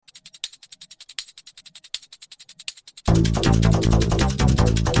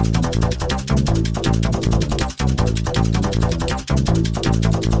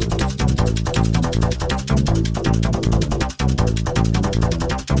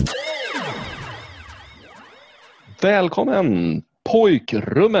Välkommen!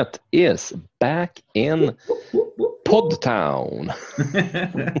 Pojkrummet is back in Podtown.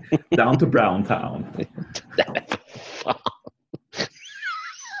 Down to Browntown.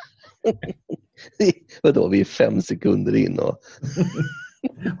 Vadå, vi är 5 sekunder in och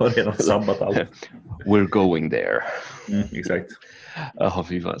har redan sabbat allt. We're going there. Exakt. Jaha,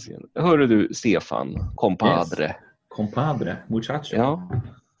 fy fan. Hörru du, Stefan, compadre. Yes. Compadre, muchacho. Ja.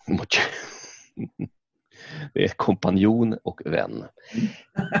 Det är kompanjon och vän.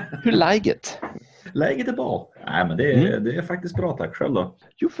 Hur är läget? Läget är bra. Nej, men det är faktiskt bra, tack själv då.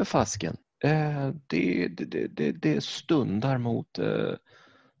 Jo, för fasken. Det stundar mot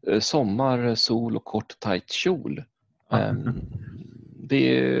sommar, sol och kort tajt kjol.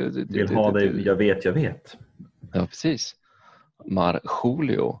 Vill ha det, jag vet. Ja, precis.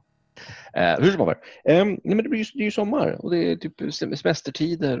 Marjolio. Hur som helst. Men det är ju sommar och det är typ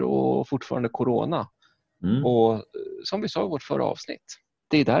semestertider och fortfarande corona. Och som vi sa i vårt förra avsnitt,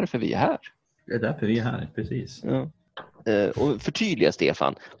 det är därför vi är här. Det är därför vi är här, precis. Ja. Och förtydliga,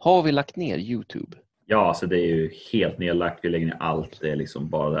 Stefan, har vi lagt ner YouTube? Ja, alltså det är ju helt nedlagt. Vi lägger ner allt. Det är liksom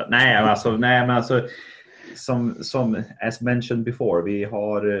bara där. Nej, men alltså som as mentioned before, vi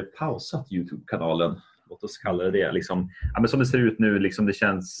har pausat YouTube-kanalen. Låt oss kalla det liksom. Ja, men som det ser ut nu, liksom det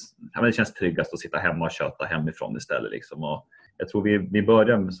känns tryggast att sitta hemma och köta hemifrån istället liksom. Och jag tror vi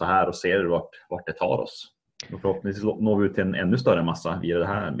börjar så här och ser vart det tar oss. Och förhoppningsvis når vi ut till en ännu större massa via det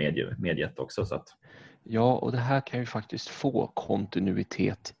här mediet också. Så att... Ja, och det här kan ju faktiskt få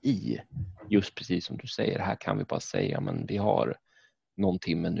kontinuitet i. Just precis som du säger, här kan vi bara säga men vi har någon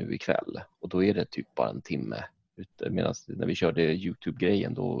timme nu ikväll. Och då är det typ bara en timme. Medan när vi körde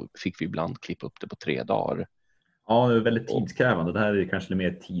YouTube-grejen då fick vi ibland klippa upp det på 3 dagar. Ja, det är väldigt tidskrävande. Det här är kanske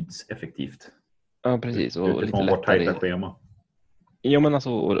mer tidseffektivt. Ja, precis. Och utifrån vårt tajta schema. Ja, men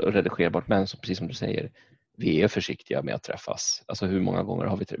alltså redigerbart. Men så, precis som du säger, vi är försiktiga med att träffas. Alltså hur många gånger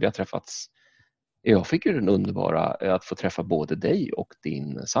har vi har träffats? Jag fick ju den underbara att få träffa både dig och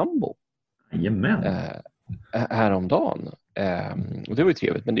din sambo. Jajamän. Häromdagen. Och det var ju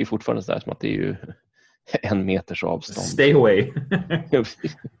trevligt, men det är fortfarande så där som att det är ju 1 meters avstånd. Stay away.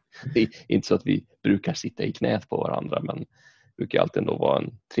 Det är inte så att vi brukar sitta i knät på varandra, men det brukar alltid ändå vara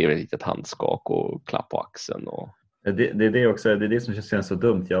en trevlig litet handskak och klapp på axeln. Och... Det är det också, det är det som känns så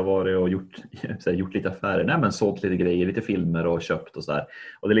dumt. Jag har varit och gjort lite affärer. Nej, men sålt lite grejer, lite filmer och köpt och så där.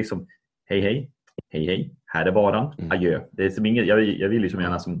 Och det är liksom, hej, här är varan, adjö. Det är som inget, jag vill liksom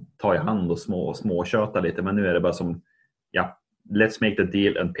gärna som ta i hand och småköta lite, men nu är det bara som, ja, let's make the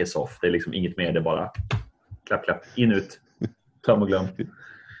deal and piss off. Det är liksom inget mer, det är bara klapp, in ut, töm och glöm.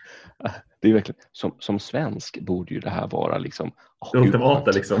 Det är verkligen, som svensk borde ju det här vara liksom... Det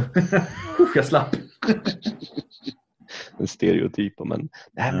ultimata liksom. Jag slapp. En stereotyp, men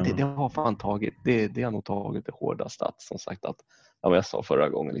det har fan tagit, det har nog tagit det hårdaste att, som sagt, att jag sa förra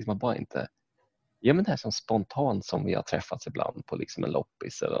gången, liksom, bara inte, ja men det här som spontant som vi har träffats ibland på liksom en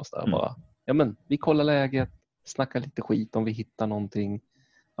loppis eller så där, bara, ja men vi kollar läget, snackar lite skit om vi hittar någonting,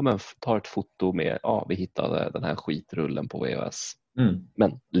 ja men tar ett foto med, ja vi hittade den här skitrullen på VHS,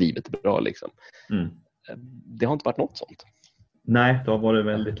 men livet är bra liksom. Det har inte varit något sånt. Nej, det har varit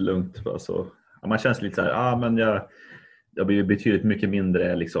väldigt lugnt. Alltså, man känns lite så här, men jag blir betydligt mycket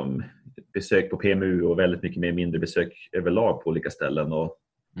mindre liksom, besök på PMU och väldigt mycket mindre besök överlag på olika ställen. Och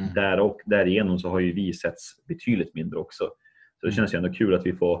därigenom så har ju vi setts betydligt mindre också. Så det känns ju ändå kul att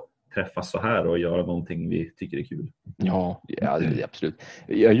vi får träffas så här och göra någonting vi tycker är kul. Ja, absolut.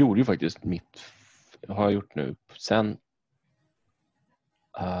 Jag gjorde ju faktiskt har jag gjort nu sen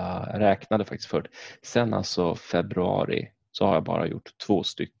jag räknade faktiskt för sen alltså februari så har jag bara gjort 2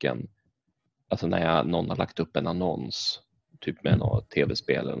 stycken. Alltså när någon har lagt upp en annons typ med något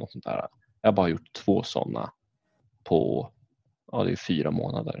tv-spel eller något sånt där. Jag har bara gjort 2 sådana på det är 4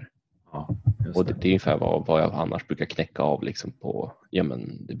 månader. Ja, och det är ungefär vad jag annars brukar knäcka av liksom på, ja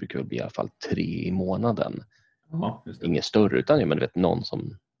men det brukar bli i alla fall 3 i månaden. Ja, inget större utan du vet någon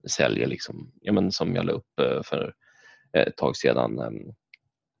som säljer liksom, ja men som jag la upp för ett tag sedan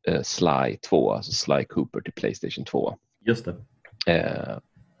Sly 2, alltså Sly Cooper till PlayStation 2. Just det.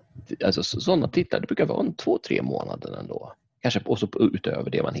 Alltså sådana titlar, det brukar vara 2-3 månader ändå. Kanske också utöver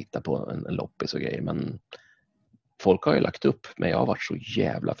det man hittar på en loppis och grejer, men folk har ju lagt upp, men jag har varit så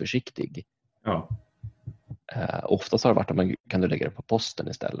jävla försiktig. Ja. Oftast har det varit att man kan lägga det på posten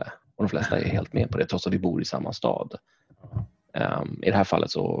istället. Och de flesta är helt med på det, trots att vi bor i samma stad. I det här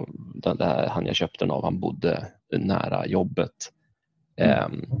fallet så, han jag köpte den av, han bodde nära jobbet.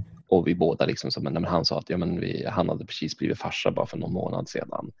 Och vi båda liksom, så, men han sa att han hade precis blivit farsa bara för någon månad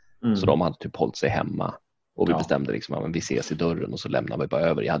sedan. Så de hade typ hållit sig hemma. Och vi bestämde liksom att vi ses i dörren och så lämnar vi bara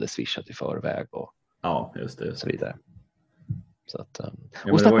över. Jag hade swishat i förväg och just det. så vidare. Så att,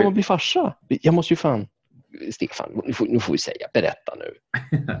 och snacka om att bli farsa. Jag måste ju Stefan, nu får vi säga, berätta nu.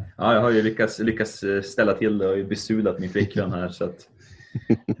 Ja, jag har ju lyckats ställa till det och ju besulat min flickvän här så att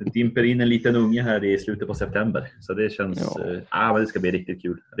det dimper in en liten unge här i slutet på september. Så det känns, det ska bli riktigt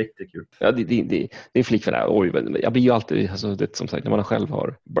kul. Riktigt kul. Ja, det är flickvän där. Oj, jag blir ju alltid, alltså, det, som sagt, när man själv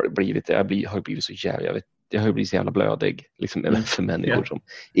har blivit, har blivit så jävla, jag har ju blivit så jävla blödig liksom, för människor som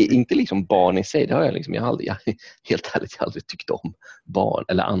inte liksom barn i sig. Det har jag liksom, jag helt ärligt, jag har aldrig tyckt om barn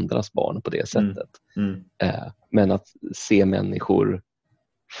eller andras barn på det sättet. Men att se människor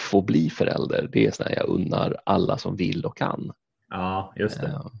få bli förälder, det är sådär jag unnar alla som vill och kan. Ja, just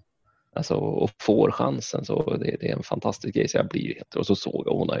det. Alltså, och får chansen, så det är en fantastisk grej. Så jag blir helt, och så såg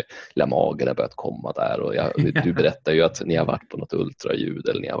jag hon har ju lilla magen har börjat komma där, och du berättar ju att ni har varit på något ultraljud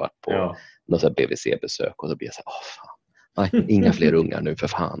eller ni har varit på något så här BVC-besök, och då blir jag så här, nej, inga fler ungar nu för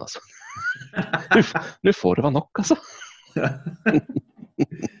fan alltså. nu får det vara nog alltså.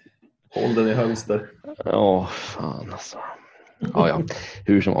 Håll den i hönster. Ja, fan alltså. Ja.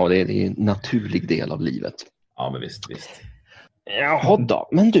 Hur som, det är en naturlig del av livet. Ja, men visst. Jaha då,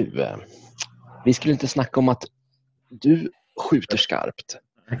 men du, vi skulle inte snacka om att du skjuter skarpt.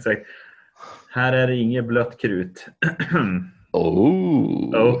 Exakt. Här är det inget blött krut.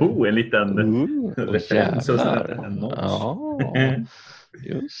 En liten referens. Ja,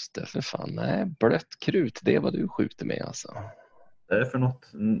 just det, för fan. Nej, blött krut, det är vad du skjuter med alltså. Det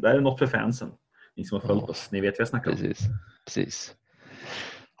är något för fansen. Ni som har följt oss, ni vet vad jag snackar om. Precis.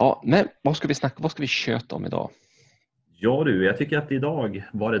 Ja, men vad ska vi köta om idag? Ja du, jag tycker att idag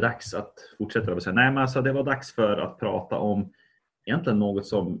var det dags att fortsätta. Nej, men alltså det var dags för att prata om egentligen något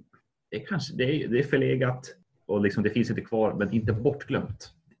som det är förlegat och liksom det finns inte kvar, men inte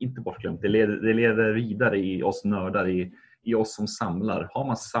bortglömt. Inte bortglömt. Det leder vidare i oss nördar, i oss som samlar. Har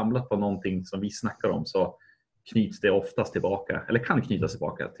man samlat på någonting som vi snackar om, så knyts det oftast tillbaka, eller kan knytas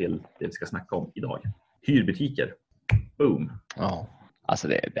tillbaka till det vi ska snacka om idag. Hyrbutiker. Boom. Ja, alltså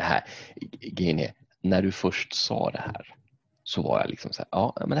det här grejen är, när du först sa det här så var jag liksom så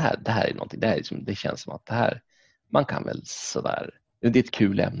här, men det här är någonting, det känns som att det här, man kan väl sådär, det är ett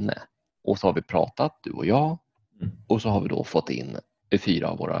kul ämne. Och så har vi pratat, du och jag, och så har vi då fått in 4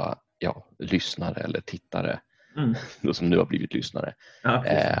 av våra lyssnare eller tittare som nu har blivit lyssnare.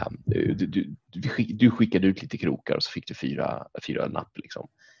 Ja, du skickade ut lite krokar och så fick du 4 napp liksom.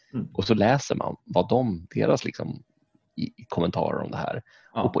 Och så läser man vad deras liksom i kommentarer om det här.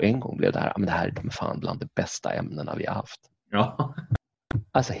 Ja. Och på en gång blev det här, men det här är fan bland de bästa ämnena vi har haft. Ja.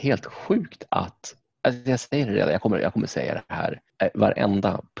 Alltså helt sjukt att, alltså jag säger det redan, jag kommer säga det här,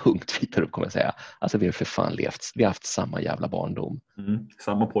 varenda punkt vi tar upp kommer jag säga, alltså vi har för fan vi har haft samma jävla barndom.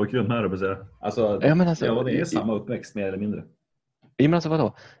 Samma pojkrum här, säga. Alltså, det är samma uppväxt mer eller mindre. Men alltså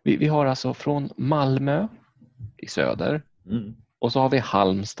vadå? Vi har alltså från Malmö i söder, och så har vi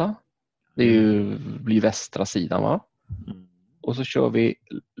Halmstad, det är ju blir västra sidan va? Och så kör vi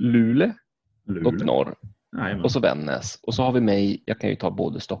Luleå. Upp norr. Jajamän. Och så Vännäs. Och så har vi mig, jag kan ju ta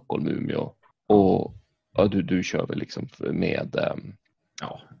både Stockholm och Umeå. Och du kör väl liksom med...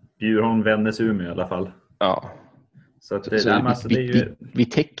 Bjurholm, Vännäs, Umeå i alla fall. Ja. Så att vi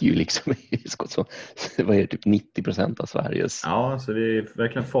täcker ju liksom så vad är det, typ 90% av Sveriges. Ja, så vi har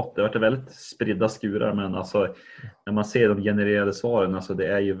verkligen fått, det har varit väldigt spridda skurar, men alltså när man ser de genererade svaren, alltså det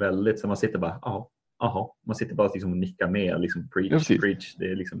är ju väldigt, så man sitter bara, man sitter bara liksom och nickar med, liksom preach,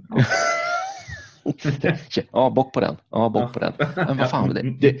 det är liksom, bock på den. På den. Men vad fan,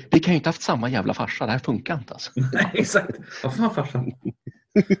 vi kan ju inte haft samma jävla farsa, det här funkar inte alltså. Nej, exakt. Vad fan farsan?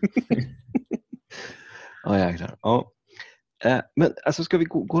 Jäklar. Ja. Men alltså ska vi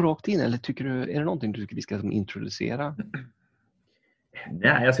gå rakt in, eller tycker du, är det någonting du tycker vi ska introducera?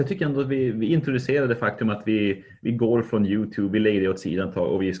 Nej, jag tycker ändå att vi introducerar det faktum att vi går från YouTube, vi lägger det åt sidan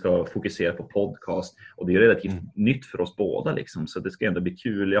och vi ska fokusera på podcast, och det är relativt nytt för oss båda liksom, så det ska ändå bli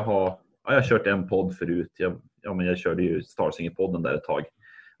kul. Jag har kört en podd förut, jag körde ju Starsinger-podden där ett tag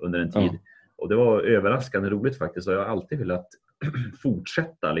under en tid, och det var överraskande roligt faktiskt, och jag har alltid velat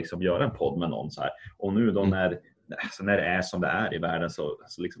fortsätta liksom göra en podd med någon så här, och nu då när det är som det är i världen, så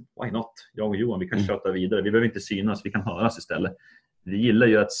liksom, why not? Jag och Johan, vi kan köta vidare, vi behöver inte synas, vi kan höras istället. Vi gillar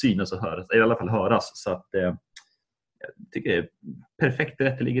ju att synas och höras, i alla fall höras, så att jag tycker det är perfekt,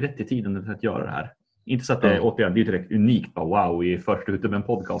 det ligger rätt i tiden att göra det här. Inte så att det återigen, det är direkt unikt, bara wow, vi är först ute med en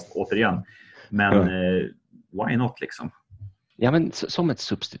podcast återigen, men why not liksom? Ja, men som ett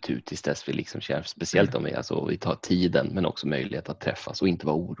substitut tills dess vi liksom känner, speciellt om vi tar tiden men också möjlighet att träffas och inte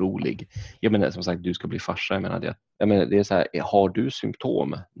vara orolig. Jag menar som sagt, du ska bli farsa, jag menar det är så här, har du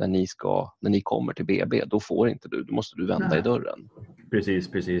symptom när ni kommer till BB, då får inte du, då måste du vända i dörren.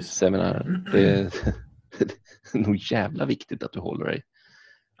 Precis. Så jag menar, det är nog jävla viktigt att du håller dig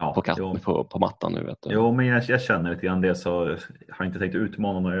på mattan nu. Vet du. Jo, men jag känner lite grann det, så jag har inte tänkt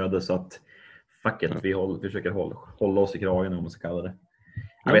utmana någon öde, så att fuck it, vi försöker hålla oss i kragen, om man ska kalla det.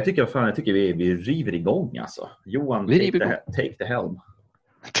 Ja. Jag tycker vi river igång alltså. Johan, take the helm.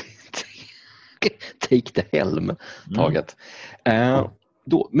 Take the helm, taget.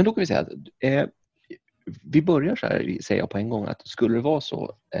 Men då kan vi säga att vi börjar så här, säger jag på en gång, att skulle det vara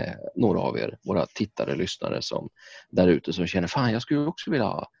så några av er, våra tittare, lyssnare som där ute som känner fan, jag skulle också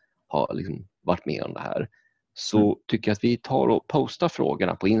vilja ha liksom varit med om det här, så tycker jag att vi tar och postar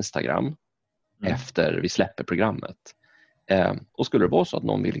frågorna på Instagram efter vi släpper programmet. Och skulle det vara så att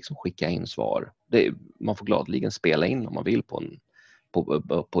någon vill liksom skicka in svar, man får gladeligen spela in om man vill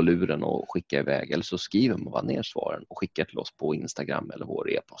på luren och skicka iväg, eller så skriver man bara ner svaren och skickar till oss på Instagram eller vår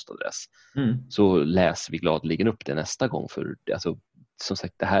e-postadress. Så läser vi gladeligen upp det nästa gång, för alltså, som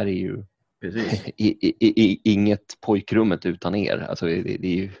sagt, det här är ju inget pojkrummet utan er. Alltså,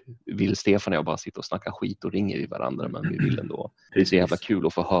 vill Stefan och jag bara sitta och snacka skit och ringer i varandra, men vi vill ändå. Det är så jävla kul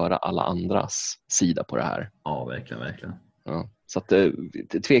att få höra alla andras sida på det här. Ja, verkligen. Ja, så att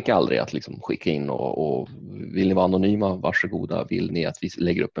tveka aldrig att liksom skicka in och vill ni vara anonyma, varsågoda. Vill ni att vi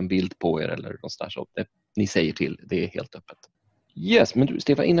lägger upp en bild på er eller något där, så ni säger till, det är helt öppet. Yes, men du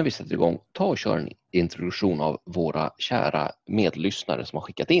Stefan, innan vi sätter igång, ta och kör en introduktion av våra kära medlyssnare som har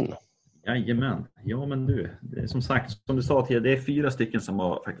skickat in. Jajamän, ja men du, som sagt, som du sa till, det är 4 stycken som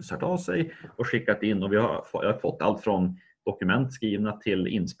har faktiskt hört av sig och skickat in, och jag har fått allt från dokument skrivna till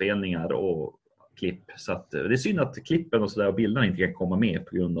inspelningar och klipp, så att det är synd att klippen och sådär och bilderna inte kan komma med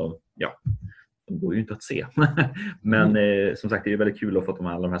på grund av, de går ju inte att se. Men som sagt, det är väldigt kul att få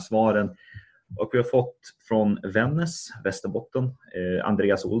alla de här svaren. Och vi har fått från Vännäs, Västerbotten,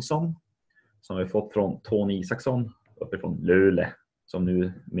 Andreas Olsson, som vi har fått från Tony Isaksson uppifrån Luleå, som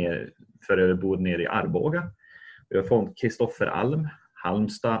nu för över bor nere i Arboga. Vi har fått Kristoffer Alm,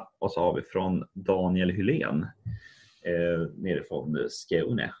 Halmstad, och så har vi från Daniel Hylén nere från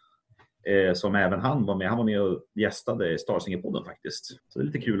Skåne. Som även han var med. Han var med och gästade Starsinger-podden faktiskt. Så det är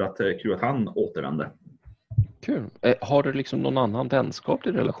lite kul att han återvände. Kul. Har du liksom någon annan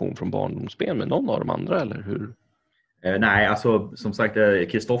vänskaplig relation från barndomsben med någon av de andra, eller hur? Nej, alltså som sagt,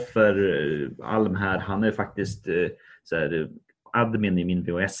 Kristoffer Alm här, han är faktiskt så här, admin i min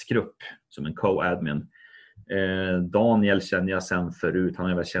VHS-grupp, som en co-admin. Daniel känner jag sen förut. Han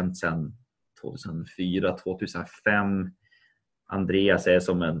har väl känt sen 2004, 2005. Andreas är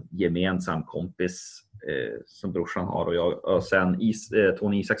som en gemensam kompis som brorsan har, och sen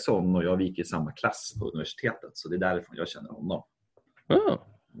Tony Isaksson och jag gick i samma klass på universitetet, så det är därifrån jag känner honom.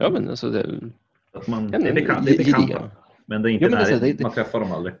 Ja, men alltså det är bekanta, men det är inte man träffar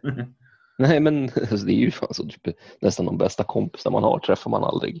dem aldrig. Nej, men alltså, det är ju alltså, typ, nästan de bästa kompisar man har träffar man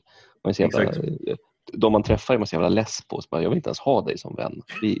aldrig. De man träffar är man så jävla less på, så jag vill inte ens ha dig som vän.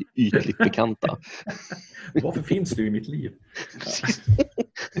 Vi är ytligt bekanta. Varför finns du i mitt liv?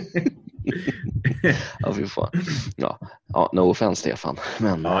 Ja, fy fan. Ja, no offense Stefan.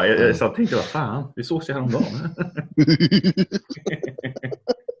 Men, jag tänkte, vad fan, vi sågs ju häromdagen.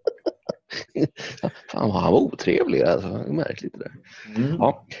 Fan vad han var otrevlig, alltså. Märkligt det där.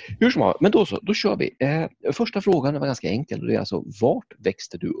 Ja, hur som helst, men då kör vi. Första frågan var ganska enkel, och det är alltså, vart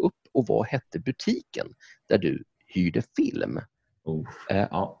växte du upp och vad hette butiken där du hyrde film?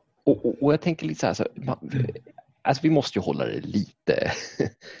 Och jag tänker lite så här, alltså vi måste ju hålla det lite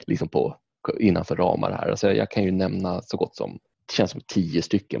liksom innanför ramar här. Alltså jag kan ju nämna så gott som, det känns som 10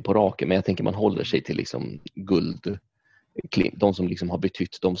 stycken på raken, men jag tänker man håller sig till liksom guld, de som liksom har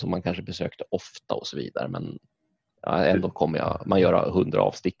betytt, de som man kanske besökte ofta och så vidare, men ändå kommer man göra 100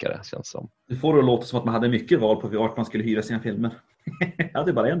 avstickare, känns som. Du får det låta som att man hade mycket val på vart man skulle hyra sina filmer. Jag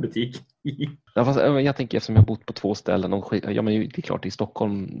hade bara en butik. Jag tänker, eftersom jag har bott på 2 ställen, men det är klart, i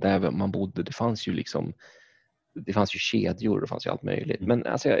Stockholm där man bodde, det fanns ju kedjor, det fanns ju allt möjligt. Men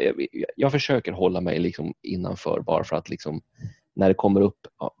alltså, jag försöker hålla mig liksom innanför, bara för att liksom, när det kommer upp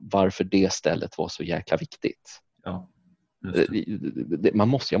varför det stället var så jäkla viktigt. Ja.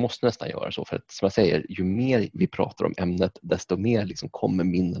 Jag måste nästan göra så, för att som jag säger, ju mer vi pratar om ämnet, desto mer liksom kommer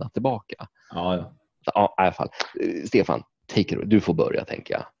minnena tillbaka. Ja. Ja, i alla fall. Stefan, du får börja,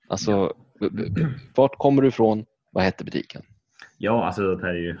 tänker jag. Alltså, vart kommer du ifrån? Vad hette butiken? Ja, alltså det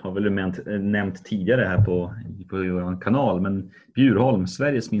här har väl nämnt tidigare här på vår kanal, men Bjurholm,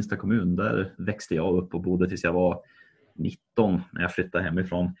 Sveriges minsta kommun, där växte jag upp och bodde tills jag var 19 när jag flyttade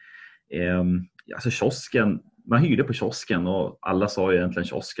hemifrån. Alltså kiosken, man hyrde på kiosken och alla sa ju egentligen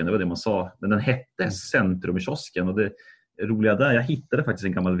kiosken, det var det man sa. Men den hette Centrum i kiosken och det roliga där, jag hittade faktiskt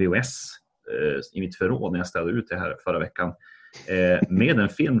en gammal VHS i mitt förråd när jag ställde ut det här förra veckan med en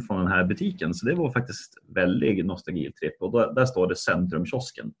film från den här butiken. Så det var faktiskt väldigt nostalgitripp och där står det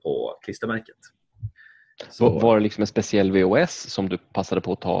Centrumkiosken på klistermärket. Så var det liksom en speciell VHS som du passade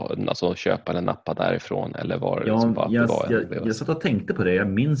på att ta, alltså köpa eller nappa därifrån, eller var det liksom bara att det var en VHS? Jag satt och tänkte på det, jag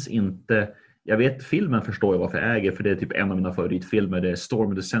minns inte. Jag vet filmen, förstår jag varför jag äger, för det är typ en av mina favoritfilmer, det är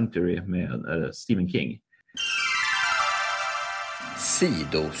Storm of the Century med Stephen King.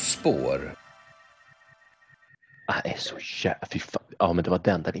 Sidospår. Det är så jävla... Ja, men det var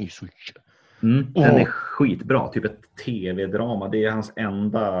den är ju så... Den är skitbra, typ ett tv-drama. Det är hans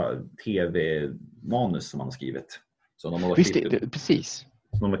enda tv-manus som han har skrivit. Så de har Visst, precis.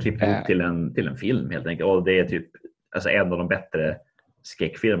 Så de har klippt ihop till en film helt enkelt. Och det är typ alltså en av de bättre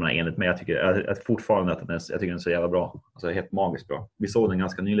skräckfilmerna enligt mig. Jag tycker fortfarande att jag tycker den är så jävla bra. Alltså helt magiskt bra. Vi såg den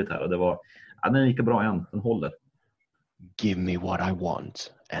ganska nyligt här och det var... Ja, den är lika bra än, den håller. Give me what I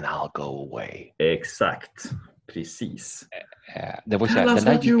want and I'll go away. Exakt, precis. Det var Tell us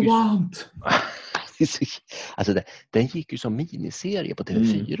what you want. Alltså den gick ju som miniserie på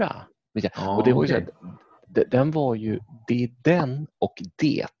TV4. Och det var ju så här, den var ju, det är den och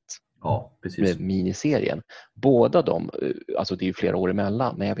det. Ja, precis. Med miniserien. Båda de, alltså det är ju flera år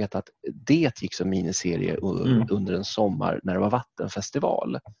emellan, men jag vet att det gick som miniserie under en sommar när det var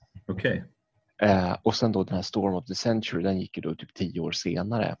vattenfestival. Okej. Och sen då den här Storm of the Century, den gick ju då typ 10 år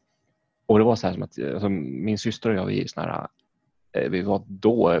senare. Och det var så här som att alltså, min syster och jag, vi är såna här,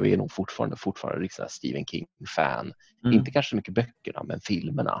 vi är nog fortfarande riktigt Stephen King-fan. Inte kanske så mycket böckerna, men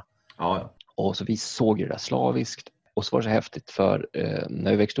filmerna. Ja. Och så vi såg ju det där slaviskt. Och så var det så häftigt för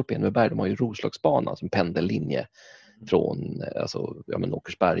när vi växte upp i Enebyberg, de har ju Roslagsbanan som pendellinje från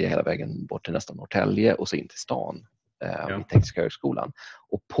Åkersberga hela vägen bort till nästan Norrtälje och så in till stan vid Tekniska högskolan.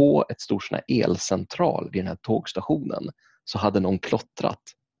 Och på ett stort sån här elcentral vid den här tågstationen så hade någon klottrat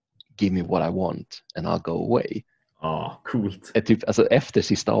Give me what I want and I'll go away. Ja, coolt. Typ, alltså efter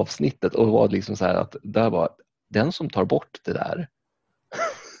sista avsnittet, och det var liksom så här att där var den som tar bort det där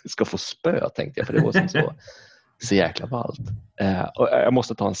ska få spö, tänkte jag, för det var som så jäkla ballt. Och jag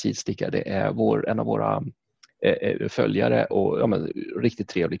måste ta en sidstickare. Det är en av våra följare och riktigt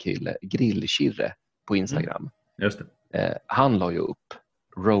trevlig kille, Grillkirre på Instagram. Just det. Han la ju upp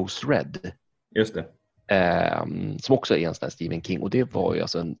Rose Red. Just det. Som också är en sån här Stephen King, och det var ju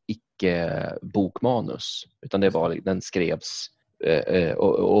alltså en icke-bokmanus, utan den skrevs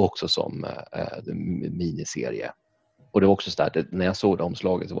och också som miniserie. Och det var också så där, när jag såg det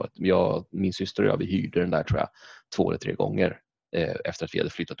omslaget så var det min syster och jag, vi hyrde den där tror jag 2 eller 3 gånger efter att vi hade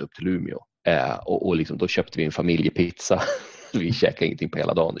flyttat upp till Umeå. Och liksom, då köpte vi en familjepizza. Vi käkade ingenting på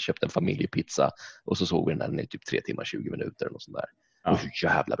hela dagen, köpte en familjepizza och så såg vi den där i typ 3 timmar 20 minuter eller något sånt där. Ja. Och så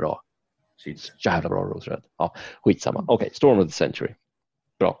jävla bra. Jävla bra Rose Red. Ja, skitsamma. Okej, Storm of the Century.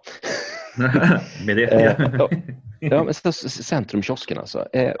 Bra. Med det. Ja, men Centrumkiosken alltså.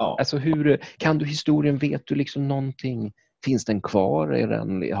 Alltså hur, kan du historien, vet du liksom någonting? Finns den kvar?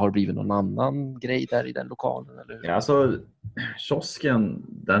 Har det blivit någon annan grej där i den lokalen? Eller hur? Ja, alltså kiosken,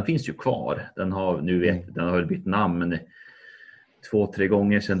 den finns ju kvar. Den har bytt namn, men 2-3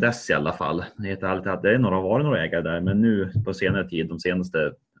 gånger sedan dess i alla fall. Det är några ägare där, men nu på senare tid, de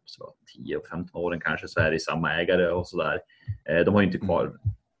senaste 10-15 åren kanske, så är det samma ägare och sådär. De har ju inte kvar.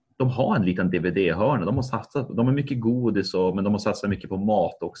 De har en liten DVD-hörna. De har mycket godis, men de har satsat mycket på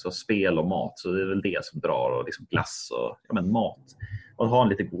mat också. Spel och mat. Så det är väl det som drar. Och liksom glass och mat. Och har en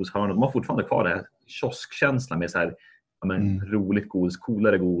liten godishörna. De har fortfarande kvar det här kioskkänslan med så här, roligt godis,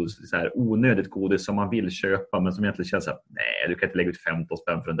 coolare godis, så här onödigt godis som man vill köpa, men som egentligen känns så här, nej, du kan inte lägga ut 15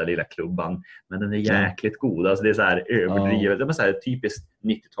 spänn för den där lilla klubban. Men den är jäkligt god. Alltså det är så här överdrivet. Det är så här typiskt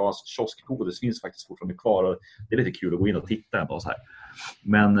 90-tals kioskgodis finns faktiskt fortfarande kvar. Och det är lite kul att gå in och titta på så här.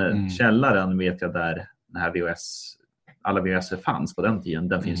 Men källaren vet jag där den här alla VHS fanns på den tiden,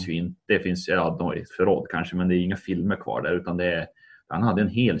 den finns ju inte. Det finns de har ett förråd kanske, men det är inga filmer kvar där, utan han hade en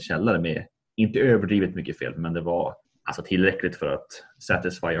hel källare med inte överdrivet mycket film, men det var alltså tillräckligt för att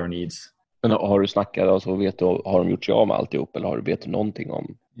satisfy our needs. Men har du snackat, alltså, har de gjort sig av med alltihop, eller vet du någonting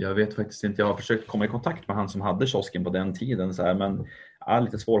om? Jag vet faktiskt inte. Jag har försökt komma i kontakt med han som hade kiosken på den tiden så här, men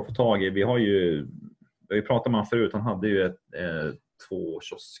lite svårt att få tag i. Vi har ju pratat med han förut. Han hade ju 2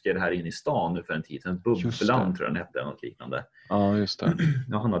 kiosker här inne i stan nu för en tid sedan. Bubblan tror jag den hette, något liknande. Ja, just det.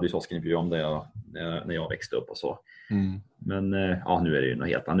 Ja, han hade ju kiosken i Björn när jag växte upp och så. Men nu är det ju något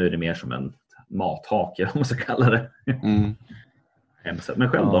helt annat. Nu är det mer som en mathake, om man ska kalla det. Men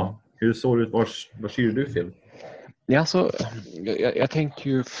själv då? Hur såg det ut? Var hyr du film? Ja, alltså, jag tänker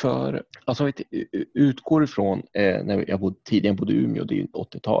ju alltså utgår ifrån när jag tidigare bodde i Umeå, det är ju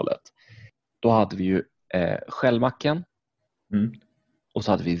 80-talet. Då hade vi ju Shellmacken och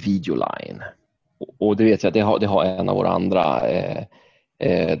så hade vi Videoline. Och det vet jag, det har en av våra andra,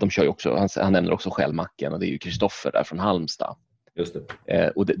 de kör ju också, han nämner också Shellmacken och det är ju Kristoffer där från Halmstad. Just det.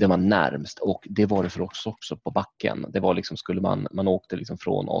 Och det var närmst och det var det för oss också på backen. Det var liksom, skulle man åkte liksom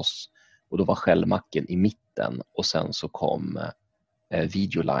från oss och då var Shellmacken i mitten och sen så kom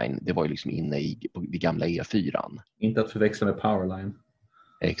Videoline, det var ju liksom inne vid gamla E4. Inte att förväxla med Powerline.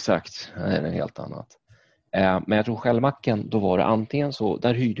 Exakt, det är helt annat. Men jag tror Shellmacken, då var det antingen så,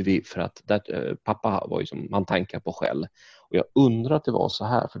 där hyrde vi för att pappa var ju som, man tankar på Shell. Och jag undrar att det var så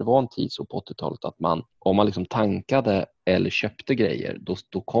här, för det var en tid så på 80-talet att om man liksom tankade eller köpte grejer,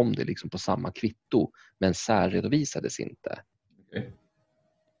 då kom det liksom på samma kvitto, men särredovisades inte. Okay.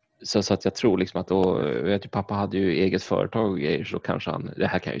 Så att jag tror liksom att då, vet ju, pappa hade ju eget företag och grejer, så kanske det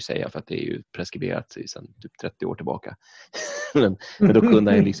här kan jag ju säga för att det är ju preskriberat sedan typ 30 år tillbaka. men då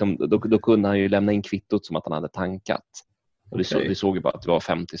kunde han ju liksom, då kunde han ju lämna in kvittot som att han hade tankat. Och det såg ju bara att det var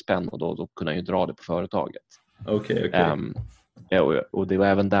 50 spänn och då kunde han ju dra det på företaget. Okej. Och det var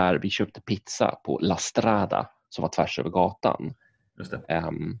även där vi köpte pizza på La Strada som var tvärs över gatan. Just det.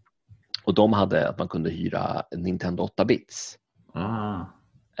 Och de hade att man kunde hyra Nintendo 8-bits.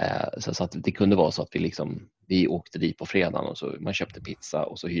 Så att det kunde vara så att vi åkte dit på fredagen och så man köpte pizza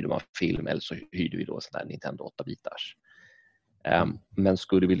och så hyrde man film, eller så hyrde vi då sån där Nintendo 8-bitars. Men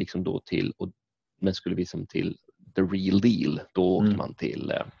skulle vi liksom då till The Real Deal, då åkte man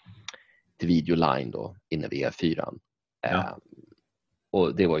till Videoline då inne vid E4.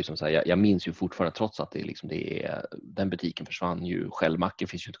 Och det var ju som så här, jag minns ju fortfarande, trots att den butiken försvann ju, Shellmacken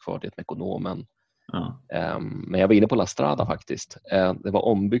finns ju inte kvar, det är med Ekonomen. Men jag var inne på La Strada faktiskt. Det var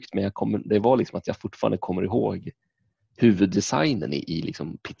ombyggt, men det var liksom att jag fortfarande kommer ihåg huvuddesignen i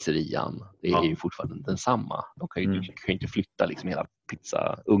liksom pizzerian. Det är ju fortfarande densamma. De kan ju inte flytta liksom hela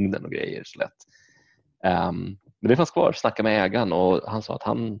pizzaugnen och grejer så lätt. Men det fanns kvar, snacka med ägaren och han sa att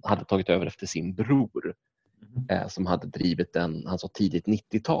han hade tagit över efter sin bror som hade drivit den, han sa tidigt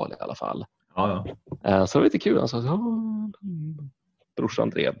 90-tal i alla fall. Så det var lite kul. Han sa brorsan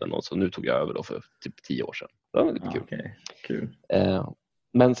drev den och så nu tog jag över då för typ 10 år sedan. Det var lite kul. Okay. Kul.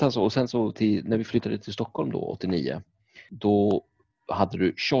 Men sen så när vi flyttade till Stockholm då 89, då hade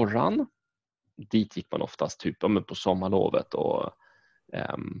du Tjorran. Dit gick man oftast typ på sommarlovet och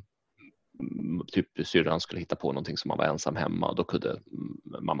typ syrran skulle hitta på någonting som man var ensam hemma och då kunde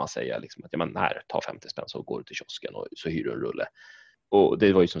mamma säga liksom att här, ta 50 spänn så går du till kiosken och så hyr du en rulle. Och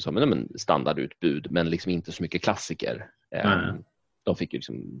det var ju som så, standardutbud men liksom inte så mycket klassiker. De fick ju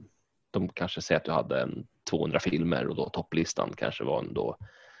liksom, de kanske säger att du hade 200 filmer och då topplistan kanske var ändå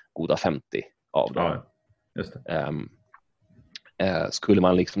goda 50 av dem. Ja, just det. Skulle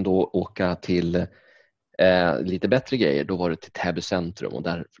man liksom då åka till lite bättre grejer, då var det till Täby centrum och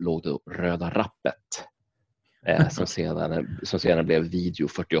där låg det Röda Rappet som sedan blev video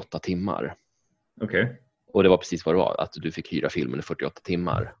 48 timmar. Okej. Och det var precis vad det var, att du fick hyra filmen i 48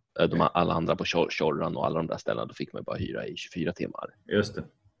 timmar. Alla andra på Tjorran och alla de där ställena, då fick man bara hyra i 24 timmar. Just det.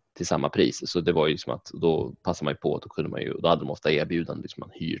 Till samma pris. Så det var ju som att då passade man ju på att då hade de ofta erbjudanden liksom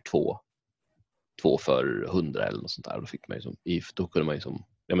man hyr två för 100 eller något sånt där. Då kunde man ju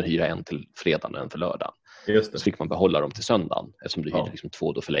hyra en till fredagen och en för lördagen. Just det. Så fick man behålla dem till söndagen. Eftersom du hyrde liksom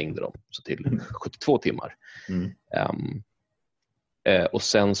 2, då förlängde de så till 72 timmar. Och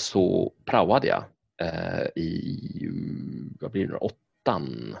sen så praoade jag vad blir det,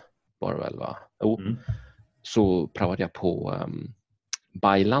 8:an var det väl va? Så praoade jag på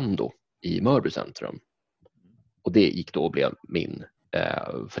Bailando i Mörby centrum. Och det gick då och blev min,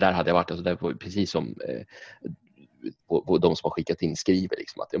 för där hade jag varit, alltså det var precis som på de som har skickat in skriver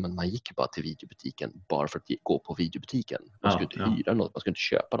liksom att man gick bara till videobutiken bara för att gå på videobutiken. Man skulle inte hyra något, man skulle inte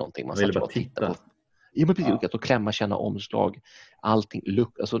köpa någonting. Man ville bara titta på. Ja, men precis, att klämma, känna omslag, allting,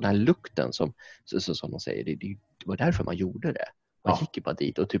 alltså den här lukten som de säger, det var därför man gjorde det. Man gick ju bara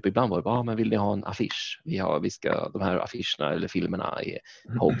dit och typ ibland var det bara, men vill ni ha en affisch? De här affischerna eller filmerna har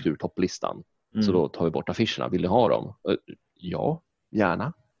åkt ur topplistan. Så då tar vi bort affischerna, vill ni ha dem? Ja,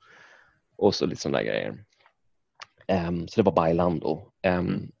 gärna. Och så lite sådana där grejer. Så det var Bailando.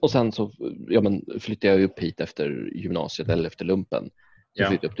 Och sen så flyttade jag upp hit efter gymnasiet eller efter lumpen. Så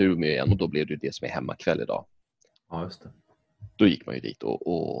flyttade jag upp till Umeå igen och då blev det som är hemmakväll idag. Ja, just det. Då gick man ju dit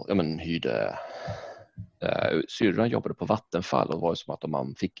och hyrde. Syrran jobbade på Vattenfall och det var som att om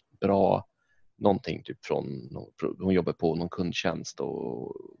man fick bra någonting typ hon jobbade på någon kundtjänst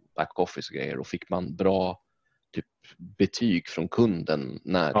och back office och grejer och fick man bra typ betyg från kunden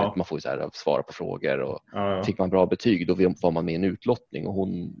när man får så här, svara på frågor och fick man bra betyg då var man med i en utlottning och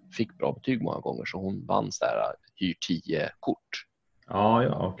hon fick bra betyg många gånger så hon vann så här hyr 10 kort.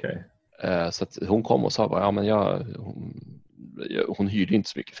 Okej. Så att hon kom och sa bara, men hon hyrde inte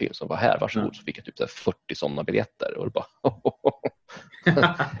så mycket film så hon var här, varsågod, så fick jag typ så här 40 sådana biljetter och det bara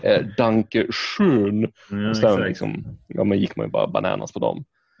danke schön. Och sen liksom, man gick man ju bara bananas på dem.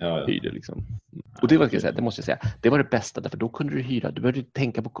 Hyrde liksom. Och det var, det måste jag säga, det var det bästa, därför då kunde du hyra, du behövde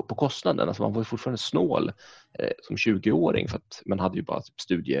tänka på kostnaden, alltså man var ju fortfarande snål som 20-åring för att man hade ju bara typ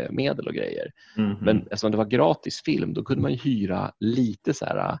studiemedel och grejer. Men eftersom det var gratis film, då kunde man ju hyra lite så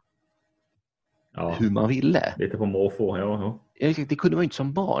här hur man ville. Lite på måfå, Det kunde man ju inte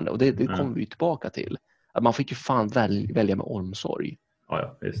som barn och det kommer vi tillbaka till. Att man fick ju fan välja med omsorg.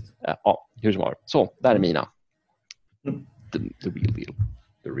 Ja, visst. Ja, hur som var. Så, där är mina. The real deal.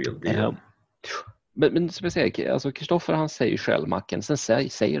 The real deal. Men som jag säger, alltså Kristoffer han säger själv, Macken, sen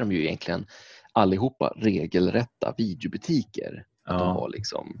säger de ju egentligen allihopa regelrätta videobutiker. Att de har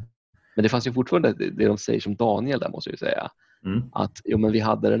liksom. Men det fanns ju fortfarande det de säger som Daniel där, måste jag säga. Att men vi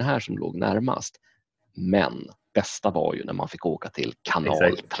hade den här som låg närmast. Men bästa var ju när man fick åka till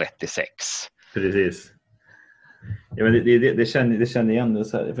kanal 36. Precis. Ja, men det känner igen det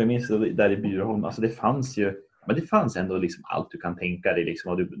så här, för jag minns där i Bjurholm, alltså det fanns ändå liksom allt du kan tänka dig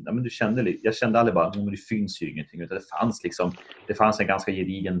liksom, och du kände, jag kände aldrig bara men det finns ju ingenting, utan det fanns en ganska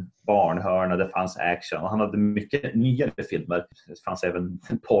gedigen barnhörna, det fanns action och han hade mycket nyare filmer. Det fanns även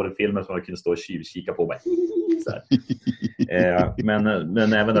porrfilmer som man kunde stå och kika på bara, så här.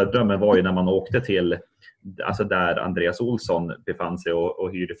 Men även där drömmen var ju när man åkte till, alltså där Andreas Olsson befann sig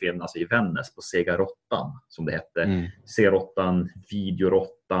och hyrde film, alltså i Vännäs på Segarottan som det hette. Segarottan,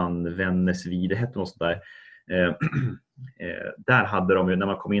 Videorottan, Vännäs Video hette något sånt där. Där hade de ju, när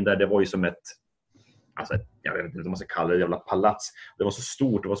man kom in där, det var ju som jag vet inte vad man ska kalla det, jävla palats. Det var så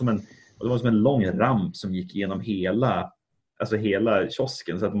stort, det var som en lång ramp som gick igenom hela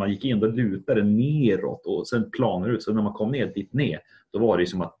kiosken, så att man gick in, då lutade neråt och sen planade ut, så när man kom ner dit ner, då var det ju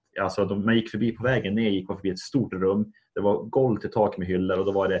som att man gick förbi på vägen ner, gick man förbi ett stort rum, det var golv till tak med hyllor och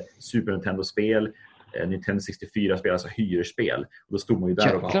då var det Super Nintendo-spel, Nintendo 64-spel, alltså hyrspel. Och då stod man ju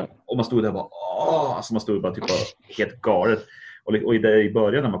där och man stod där och bara, alltså man stod bara typ helt galet. Och i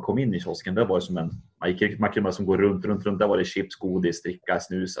början när man kom in i kiosken, där var det som man kunde gå runt, där var det chips, godis, dricka,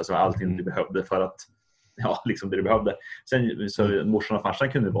 snus, alltså allting du behövde för att, liksom det du behövde. Sen så morsan och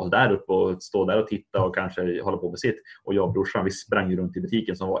farsan kunde vara där uppe och stå där och titta och kanske hålla på med sitt. Och jag och brorsan, vi sprang runt i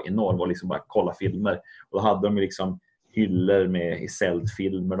butiken som var enorm och liksom bara kolla filmer. Och då hade de liksom hyllor med i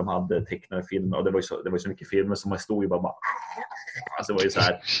filmer, de hade tecknade filmer och det var ju så mycket filmer som man stod ju bara alltså det var ju så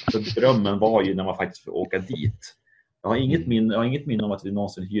här, så drömmen var ju när man faktiskt får åka dit. Jag har inget minne om att vi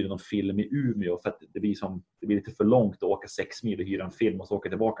någonsin hyrde någon film i Umeå, för att det blir lite för långt att åka 6 mil och hyra en film och så åka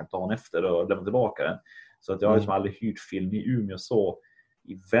tillbaka dagen efter och lämna tillbaka den. Så att jag har liksom aldrig hyrt film i Umeå så.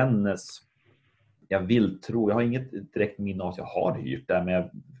 I Vännäs, jag har inget direkt minne av att jag har hyrt där, men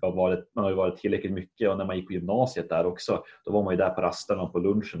man har ju varit tillräckligt mycket, och när man gick på gymnasiet där också, då var man ju där på rasterna och på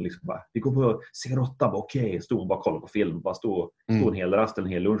lunchen liksom bara, vi går på Segarottan, okej, stod och bara kollade på film, bara stod en hel rast, en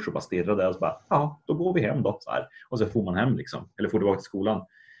hel lunch och bara stirrade där och så bara, då går vi hem då, så här. Och så får man hem liksom, eller får tillbaka till skolan.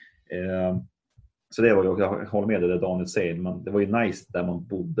 Så det var ju, jag håller med det Daniel säger, men det var ju nice där man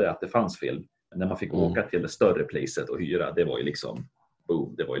bodde att det fanns film, men när man fick åka till det större placet och hyra, det var ju liksom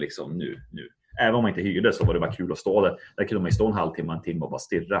boom, det var ju liksom nu. Även om man inte hyrde så var det bara kul att stå där. Där kunde man ju stå en halvtimme, en timme och bara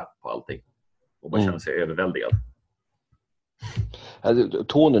stirra på allting. Och bara känna sig överväldigad.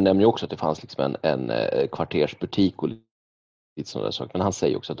 Tony nämner ju också att det fanns liksom en kvartersbutik och lite sådana saker. Men han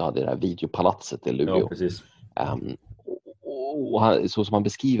säger också att du hade det här videopalatset i Luleå. Ja, precis. Och så som han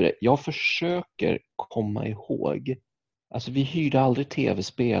beskriver det. Jag försöker komma ihåg. Alltså vi hyrde aldrig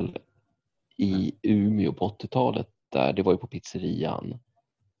tv-spel i Umeå på 80-talet. Där det var ju på pizzerian.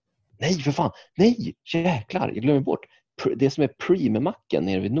 Nej, för fan. Nej, jäklar. Jag glömmer bort. Det som är Prime-macken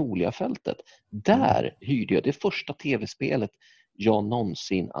nere vid Noliafältet. Där hyrde jag det första tv-spelet jag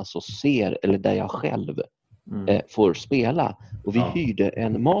någonsin ser, eller där jag själv får spela. Och vi hyrde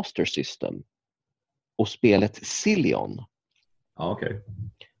en Master System och spelet Zillion. Ja, okej.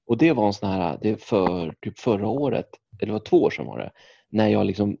 Och det var en sån här, det för typ förra året, eller det var 2 år sedan var det, när jag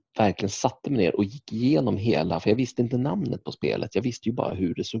liksom verkligen satte mig ner och gick igenom hela, för jag visste inte namnet på spelet, jag visste ju bara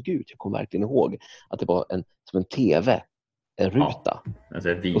hur det såg ut. Jag kom verkligen ihåg att det var som en tv-ruta.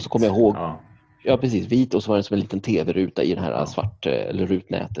 Alltså vit. Och så kom jag ihåg, ja precis, vit, och så var det som en liten tv-ruta i den här svart, eller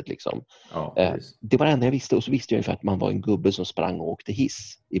rutnätet liksom. Det var det enda jag visste, och så visste jag ungefär att man var en gubbe som sprang och åkte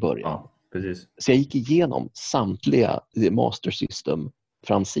hiss i början. Ja, precis. Så jag gick igenom samtliga Master System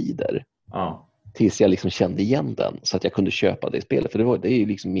framsidor. tills jag liksom kände igen den så att jag kunde köpa det spelet. För det är ju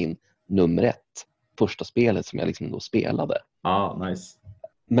liksom min nummer 1, första spelet som jag liksom då spelade. Nice.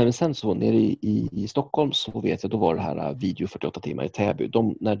 Men sen så nere i Stockholm så vet jag, då var det här Video 48 timmar i Täby.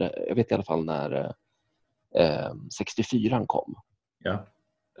 Jag vet i alla fall när 64 kom. Ja.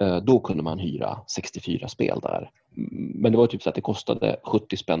 Då kunde man hyra 64 spel där. Men det var typ så att det kostade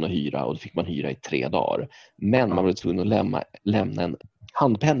 70 spänn att hyra och då fick man hyra i 3 dagar. Men man var tvungen att lämna en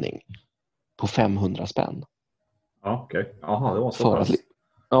handpenning på 500 spänn. Ja, okej. Jaha, det var så för pass.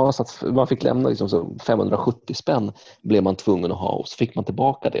 så att man fick lämna liksom så 570 spänn blev man tvungen att ha och så fick man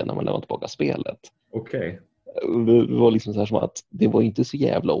tillbaka det när man lämnade tillbaka spelet. Okej. Det var liksom så här som att det var inte så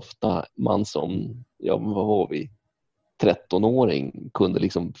jävla ofta man som, vad var vi? 13-åring kunde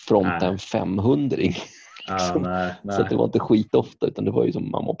liksom fronta en 500-ring. Liksom. Nej. Så att det var inte skit ofta utan det var ju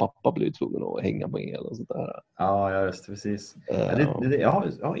som mamma och pappa blev tvungna att hänga med och sånt där. Ja, just precis. Jag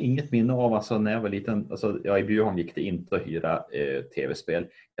har inget minne av alltså, när jag var liten. Alltså, i Bjurholm gick det inte att hyra tv-spel.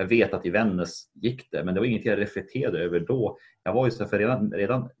 Jag vet att i Vännäs gick det, men det var inget jag reflekterade över då. Jag var ju så för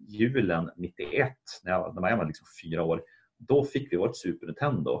redan julen 91 när jag var liksom 4 år. Då fick vi vårt Super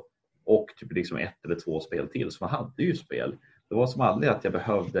Nintendo och typ liksom 1 eller 2 spel till. Så man hade ju spel. Det var som aldrig att jag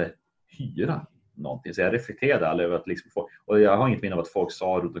behövde hyra någonting. Så jag reflekterade aldrig över att liksom och jag har inget minne av att folk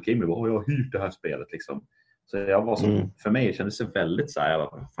sa runt omkring mig, jag har hyrt det här spelet liksom. Så jag var för mig kändes det väldigt så här,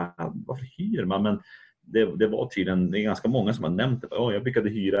 varför hyr man? Men det var tydligen, det är ganska många som har nämnt det. Jag brukade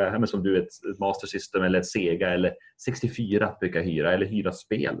hyra, men som du vet, ett Master System eller ett Sega eller 64 brukar jag hyra eller hyra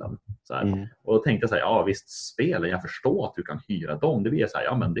spelen. Så här. Och då tänkte jag så här, visst spelen, jag förstår att du kan hyra dem. Det blir så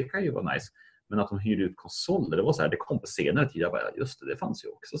här, men det kan ju vara nice. Men att de hyr ut konsoler, det var så här, det kom på senare tid. Jag bara, just det fanns ju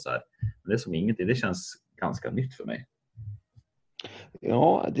också så här. Men det är som ingenting, det känns ganska nytt för mig.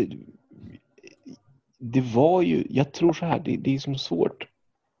 Ja, det var ju, jag tror så här, det är som svårt.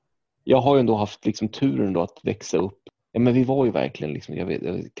 Jag har ju ändå haft liksom turen då att växa upp. Ja, men vi var ju verkligen liksom,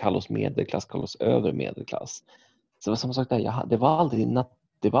 jag kallar oss medelklass, kallar oss över medelklass. Så som sagt, det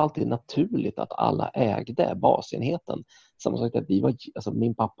var alltid naturligt att alla ägde basenheten. Samma sak att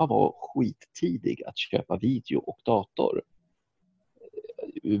min pappa var skittidig att köpa video och dator.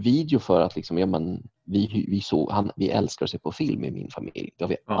 Video för att liksom, vi älskar att se på film i min familj. Det har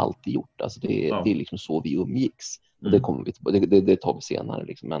vi alltid gjort. Alltså det är liksom så vi umgicks. Och det tar vi senare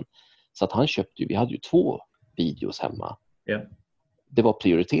liksom. Men så att han köpte ju, vi hade ju 2 videos hemma. Yeah. Det var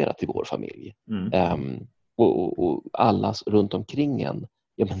prioriterat i vår familj. Och alla runt omkring en,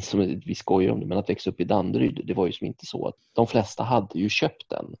 som vi skojar om det, men att växa upp i Danderyd, det var ju som inte så att de flesta hade ju köpt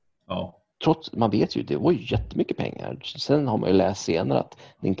den. Ja. Trots, man vet ju, det var ju jättemycket pengar. Sen har man ju läst senare att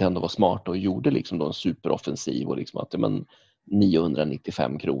Nintendo var smart och gjorde liksom då en superoffensiv och liksom att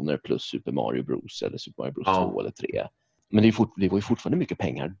 995 kronor plus Super Mario Bros eller Super Mario Bros 2 eller 3. Men det var ju fortfarande mycket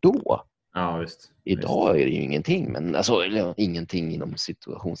pengar då. Ja, visst. Idag är det ju ingenting, men alltså ingenting inom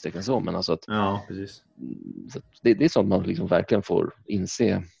situationstecken så, men alltså att precis. Så det är sånt man liksom verkligen får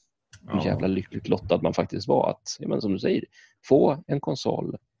inse hur jävla lyckligt lottad man faktiskt var att, som du säger, få en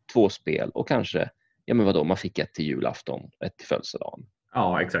konsol, 2 spel och kanske, man fick 1 till julafton, 1 till födelsedagen.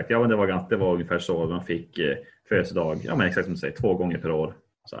 Ja, exakt. Ja, men det var ungefär så. Man fick födelsedag, men exakt som du säger, 2 gånger per år.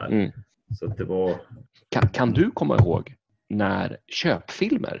 Så här. Så att det var... Kan du komma ihåg när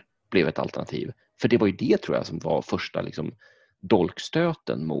köpfilmer blev ett alternativ? För det var ju det, tror jag, som var första liksom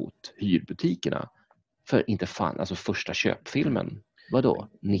dolkstöten mot hyrbutikerna. För inte fan, alltså första köpfilmen, vadå?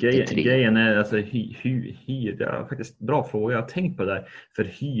 93? Grejen är, alltså hyr, det är faktiskt bra fråga. Jag har tänkt på det där. För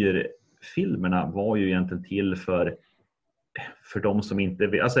hyrfilmerna var ju egentligen till för de som inte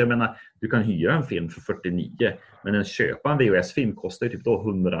vill. Alltså jag menar, du kan hyra en film för 49, men en köpa en VHS-film kostar ju typ då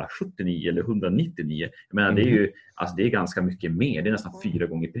 179 eller 199. Jag menar, det är ju, alltså det är ganska mycket mer. Det är nästan 4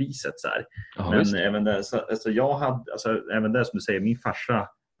 gånger priset så här. Men även där, alltså jag hade, alltså även där som du säger, min farsa,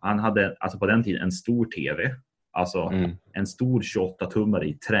 han hade alltså på den tiden en stor tv. Alltså en stor 28-tummare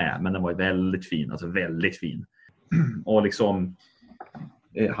i trä, men den var väldigt fin, alltså väldigt fin. Och liksom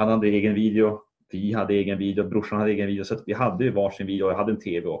han hade egen video. Vi hade egen video, brorsan hade egen video, så att vi hade ju varsin video och jag hade en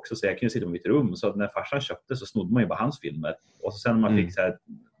tv också, så jag kunde sitta på mitt rum. Så att när farsan köpte så snodde man ju bara hans filmer. Och så sen när man fick så här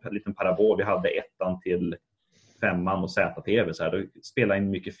en liten parabol, vi hade 1:an till 5:an och ZTV så här, då spelade in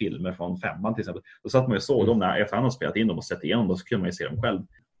mycket filmer från 5:an till exempel. Då satt man ju såg dem när efter han hade spelat in dem och sett igenom dem, så kunde man ju se dem själv.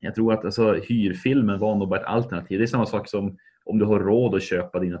 Jag tror att alltså, hyrfilmen var nog bara ett alternativ. Det är samma sak som om du har råd att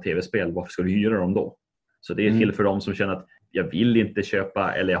köpa dina tv-spel, varför ska du hyra dem då? Så det är till för dem som känner att jag vill inte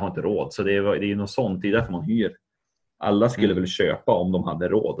köpa eller jag har inte råd. Så det är något sånt, det är därför man hyr. Alla skulle väl köpa om de hade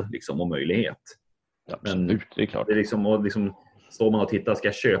råd liksom, och möjlighet. Absolut, det är klart. Det är liksom, och liksom, står man och tittar, ska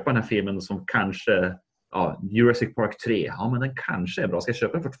jag köpa den här filmen som kanske Jurassic Park 3. Ja, men den kanske är bra. Ska jag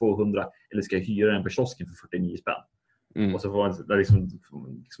köpa den för 200 eller ska jag hyra den på kiosken för 49 spänn? Och så får man, liksom,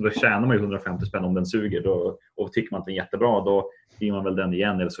 då tjänar man ju 150 spänn om den suger. Och tycker man att den är jättebra, då hyr man väl den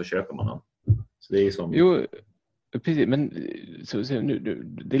igen eller så köper man den. Så det är som... Jo, precis. Men nu,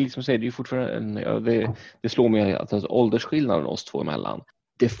 det är liksom så, det är ju fortfarande det slår mig att alltså, åldersskillnaden oss två emellan.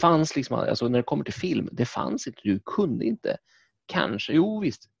 Det fanns liksom, alltså när det kommer till film, det fanns inte, du kunde inte. Kanske, jo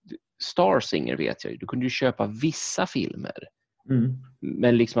visst, Star Singer vet jag ju, du kunde ju köpa vissa filmer.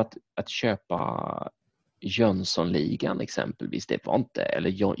 Men liksom att köpa Jönssonligan exempelvis, det var inte,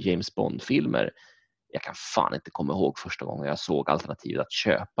 eller James Bond-filmer. Jag kan fan inte komma ihåg första gången jag såg alternativet att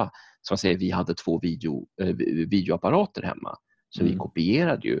köpa. Som jag säger, vi hade 2 videoapparater hemma. Så vi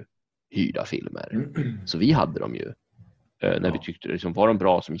kopierade ju hyrda filmer. Så vi hade dem ju. När vi tyckte liksom, var de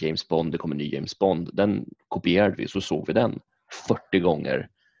bra som James Bond, det kommer en ny James Bond. Den kopierade vi, så såg vi den 40 gånger.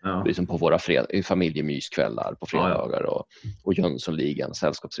 Liksom på våra familjemyskvällar på fredagar. Och Jönssonligan,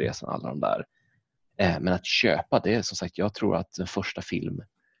 Sällskapsresan, alla de där. Men att köpa det, som sagt, jag tror att den första film,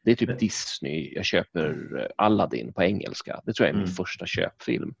 det är typ Disney. Jag köper Aladdin på engelska. Det tror jag är min första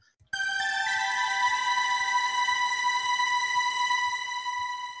köpfilm.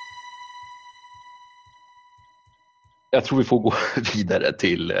 Jag tror vi får gå vidare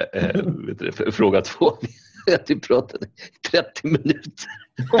till fråga 2. Jag pratade 30 minuter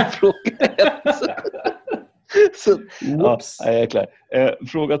om fråga 1. Så, jag är klar.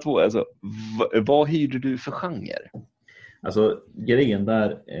 Fråga 2, alltså, vad hyrde du för genre? Alltså grejen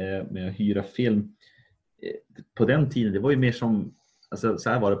där med att hyra film på den tiden, det var ju mer som, alltså, så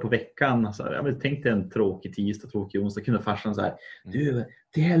här var det på veckan, så här, jag tänkte en tråkig tisdag, tråkig onsdag, kunde farsan så här, du,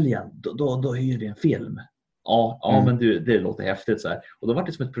 till helgen då hyr du en film. Men du, det låter häftigt så här. Och då var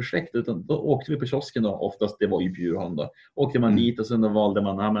det som ett projekt, utan då åkte vi på kiosken då, oftast det var ju Bjurholm då. Åkte man dit och sen då valde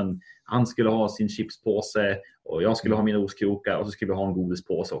man, han skulle ha sin chipspåse och jag skulle ha mina ostkrokar och så skulle vi ha en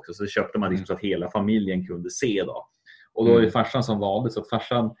godispåse också. Så köpte man liksom så att hela familjen kunde se då. Och då var det farsan som valde, så att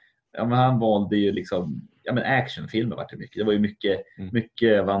farsan, han valde ju liksom, actionfilmer var det mycket. Det var ju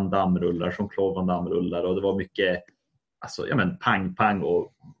mycket Van Damme-rullar, som Claude Van Damme-rullar, och det var mycket, alltså, pang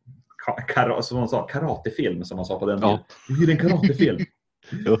och som man sa, karatefilm som man sa på den tiden. Det är en karatefilm.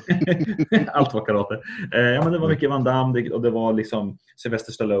 Allt var karate. Men det var mycket Van Damme och det var liksom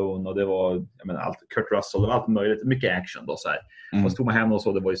Sylvester Stallone och det var allt, Kurt Russell och allt möjligt, mycket action då så här. Och så tog man hem och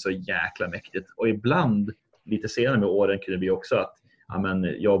så, det var ju så jäkla mäktigt. Och ibland lite senare med åren kunde vi också att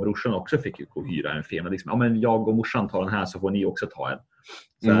jag och brorsan också fick ju hyra en film. Liksom, jag och morsan tar den här så får ni också ta en.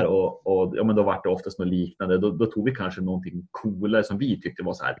 Så här, och då var det oftast något liknande. Då tog vi kanske någonting coolare som vi tyckte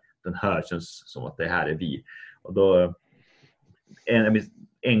var så här, den här känns som att det här är vi. Och då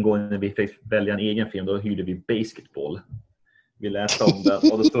en gång när vi fick välja en egen film, då hyrde vi Basketball. Vi läste om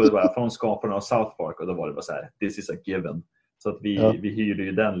den och då stod det bara från skaparna av South Park, och då var det bara så här, this is a given. Så att vi hyrde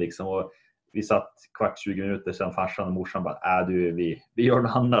ju den liksom, och vi satt 20 minuter sedan, farsan och morsan bara, vi gör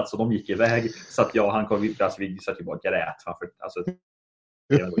något annat, så de gick iväg. Så att jag och han kom, alltså vi satt ju bara grät framför, alltså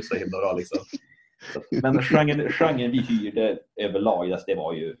det var ju så himla bra liksom. Men genren vi hyrde överlag, alltså, det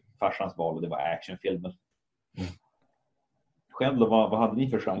var ju farsans val och det var actionfilmer. Själv då, vad hade ni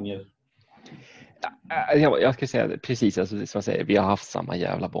för genre? Jag ska säga det, precis, alltså, som jag säger, vi har haft samma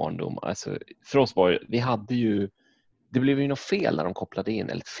jävla barndom. Alltså, för oss var vi hade ju, det blev ju något fel när de kopplade in,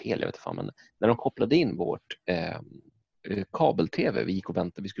 eller fel, jag vet inte fan, men när de kopplade in vårt kabel-tv, vi gick och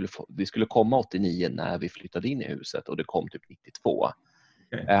väntade, vi skulle komma 89 när vi flyttade in i huset, och det kom typ 92.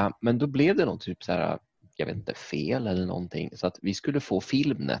 Okay. Men då blev det något typ så här, jag vet inte, fel eller någonting, så att vi skulle få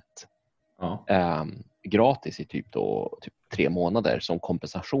Filmnet gratis i typ 3 månader som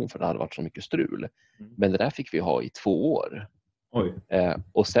kompensation för att det hade varit så mycket strul. Men det där fick vi ha i 2 år. Oj.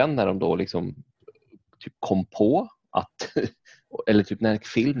 Och sen när de då liksom typ kom på att eller typ när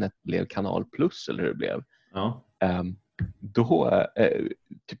Filmnet blev Kanal Plus eller hur det blev, då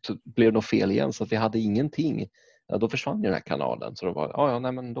typ så blev det något fel igen, så att vi hade ingenting. Då försvann ju den här kanalen, så då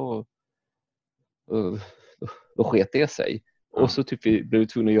var då sket det sig. Och så typ vi blev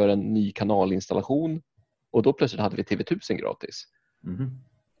tvungna att göra en ny kanalinstallation, och då plötsligt hade vi TV1000 gratis.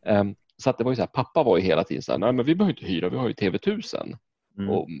 Så att det var ju så här, pappa var ju hela tiden så här, nej men vi behöver inte hyra, vi har ju TV1000.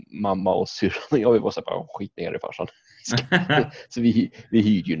 Och mamma och syrran och jag, vi var så här, skit ner i farsan. Så vi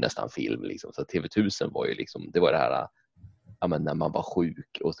hyrde ju nästan film liksom. Så TV1000 var ju liksom, det var det här, när man var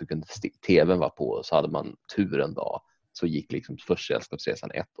sjuk och så kunde tvn var på, så hade man tur en dag, så gick liksom först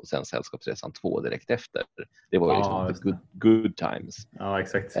Sällskapsresan 1 och sen Sällskapsresan 2 direkt efter. Det var ju liksom good times. Ja,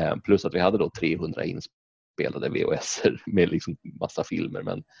 exakt. Plus att vi hade då 300 inspelade VHS-er med liksom massa filmer,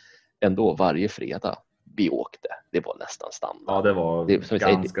 men ändå varje fredag vi åkte. Det var nästan standard. Ja, det var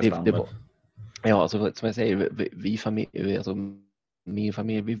ganska standard. Ja, alltså, som jag säger, min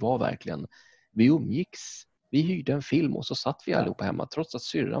familj, vi var verkligen, vi umgicks, vi hyrde en film och så satt vi allihopa hemma, trots att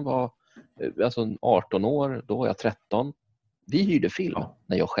syrran var alltså 18 år, då var jag 13. Vi hyrde film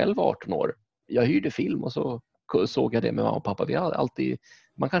när jag själv var 18 år. Jag hyrde film och så såg jag det med mamma och pappa. Vi hade alltid,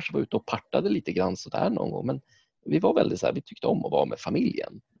 man kanske var ute och partade lite grann sådär någon gång, men vi var väldigt så här, vi tyckte om att vara med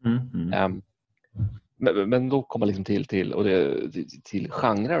familjen. Men då kommer man liksom till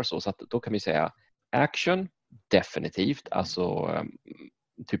genrer och så att då kan vi säga action, definitivt. Alltså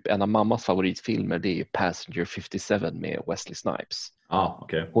typ en av mammas favoritfilmer, det är Passenger 57 med Wesley Snipes.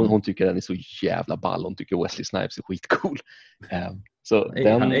 Okay. Hon tycker den är så jävla ball. Hon tycker Wesley Snipes är skitcool. Så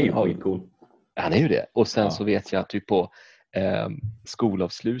han är ju skitcool. Han är ju det. Och sen så vet jag typ på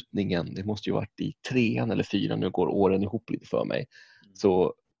skolavslutningen, det måste ju varit i 3:an eller 4:an, nu går åren ihop lite för mig.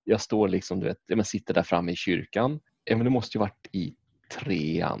 Så jag står liksom, du vet, jag sitter där framme i kyrkan. Men det måste ju varit i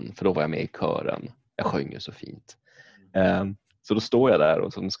 3:an, för då var jag med i kören. Jag sjöng ju så fint. Så då står jag där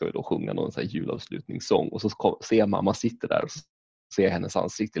och så ska vi då sjunga någon sån här julavslutningssång. Och så ser jag mamma sitter där och så ser jag hennes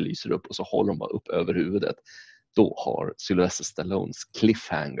ansikte lyser upp och så håller hon bara upp över huvudet. Då har Sylvester Stallones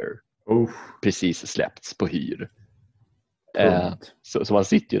Cliffhanger precis släppts på hyr. Så man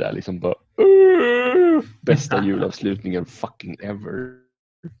sitter ju där liksom bara bästa julavslutningen fucking ever.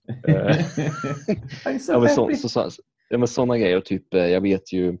 Men sådana grejer. Typ, jag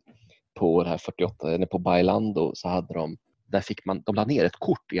vet ju på det här 48, eller på Bailando så hade de la ner ett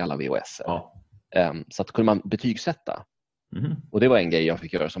kort i alla VHS. Så att kunde man betygsätta. Och det var en grej jag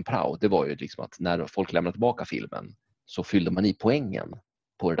fick göra som prao. Det var ju liksom att när folk lämnade tillbaka filmen så fyllde man i poängen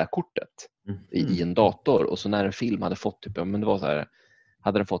på det där kortet i en dator. Och så när en film hade fått typ, men det var så här,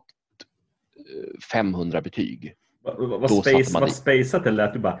 hade den fått 500 betyg. Vad spaceat eller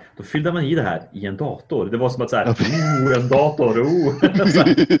att du bara, då fyllde man i det här i en dator. Det var som att så här, en dator,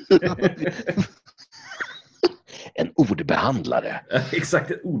 En ordbehandlare.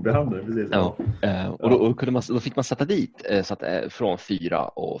 Exakt, en ordbehandlare, precis. Ja. Och då fick man sätta dit så att från 4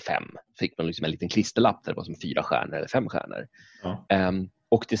 och 5 fick man liksom en liten klisterlapp där det var som 4 stjärnor eller 5 stjärnor.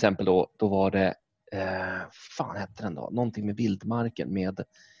 Och till exempel då var det fan hette den då? Någonting med vildmarken med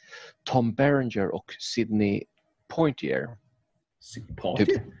Tom Berenger och Sidney Poitier. Typ.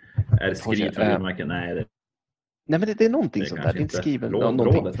 Är det skrivet från vildmarken? Nej, men det är någonting sånt där. Det är inte skriven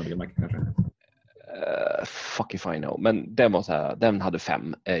någonting från vildmarken kanske. Fuck if I know. Men den var så här, den hade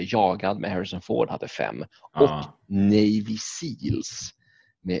 5. Jagad med Harrison Ford hade 5. Och Navy Seals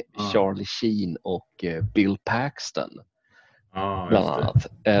med Charlie Sheen och Bill Paxton. Bland annat.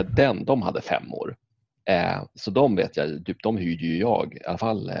 De hade 5 år. Så de vet jag, typ, de hyrde ju jag i alla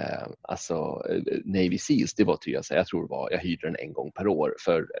fall. Alltså Navy Seals, det var jag tror jag hyrde den en gång per år.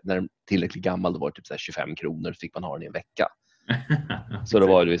 För när den tillräckligt gammal, då var det typ så här 25 kronor, fick man ha den i en vecka. Så då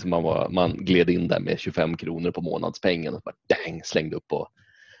var det liksom man gled in där med 25 kronor på månadspengen och bara slängde upp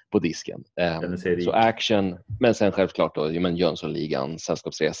på disken. Så action, men sen självklart då, Jönssonligan,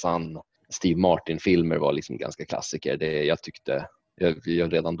 Sällskapsresan, Steve Martin-filmer var liksom ganska klassiker. Jag tyckte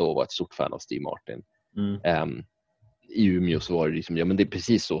jag redan då var ett stort fan av Steve Martin. I Umeå så var det liksom, men det är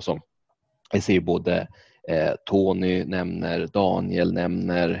precis så som jag ser både Tony nämner, Daniel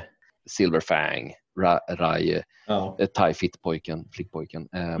nämner, Silverfang, Rai, Thai flickpojken,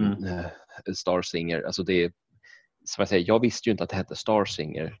 Starsinger. Alltså det, som jag säger, jag visste ju inte att det hette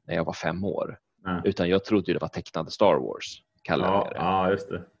Starsinger när jag var 5 år. Utan jag trodde ju det var tecknade Star Wars. Just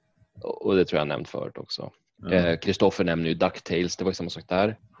det. Och det tror jag nämnt förut också. Kristoffer nämner ju DuckTales, det var ju samma sak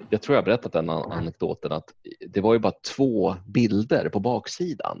där. Jag tror jag berättat den anekdoten att det var ju bara 2 bilder på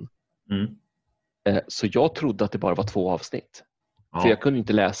baksidan. Så jag trodde att det bara var 2 avsnitt. För jag kunde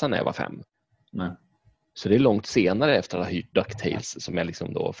inte läsa när jag var 5. Nej. Så det är långt senare efter att ha hyrt DuckTales som jag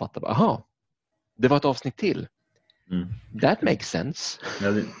liksom då fattade, aha, det var ett avsnitt till. That makes sense.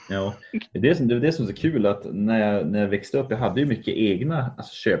 Det är det som är så kul att när jag växte upp, jag hade ju mycket egna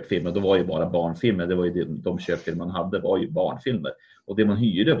köpfilmer. Då var ju bara barnfilmer. Det var ju de köpfilmer man hade var ju barnfilmer. Och det man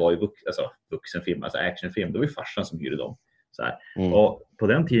hyrde var ju vuxenfilmer, alltså actionfilm. Det var ju farsan som hyrde dem. Så här. Och på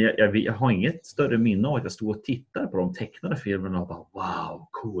den tiden, jag har inget större minne av att jag stod och tittade på de tecknade filmerna och bara, wow,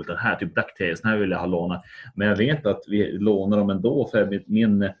 cool, den här typ DuckTales, den här vill jag ha lånat. Men jag vet att vi lånar dem ändå, för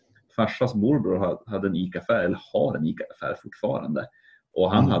min farsas morbror hade en ICA-affär, eller har en ICA-affär fortfarande.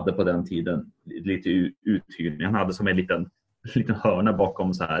 Och han hade på den tiden lite uthyrning. Han hade som en liten hörna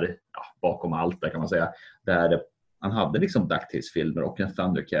bakom så här, bakom allt där kan man säga, där han hade liksom DuckTales-filmer och en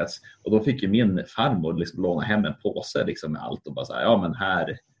Thundercats. Och då fick ju min farmor liksom låna hem en påse liksom med allt och bara så här, men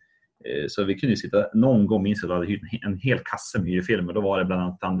här. Så vi kunde ju sitta, någon gång minst att jag hade hyrt en hel kasse med filmer. Då var det bland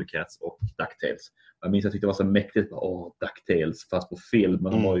annat Thundercats och DuckTales. Jag minns att jag tyckte det var så mäktigt. DuckTales fast på film.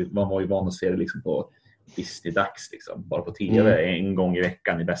 Men man var ju van att se det liksom på Disney-dags. Liksom, bara på tv en gång i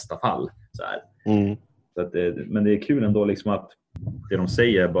veckan i bästa fall. Så här. Så att men det är kul ändå liksom att det de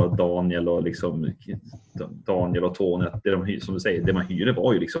säger bara Daniel och Tony, att som du säger, det man hyrde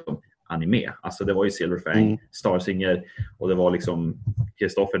var ju liksom anime. Alltså det var ju Silverfang, Starsinger, och det var liksom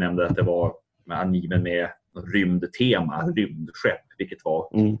Kristoffer nämnde att det var anime med rymdtema, rymdskepp, vilket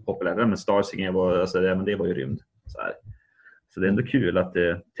var populärt. Men Starsinger var, alltså det var ju rymd. Så det är ändå kul att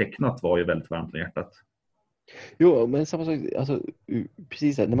det tecknat var ju väldigt varmt om hjärtat. Jo, men samma sak, alltså,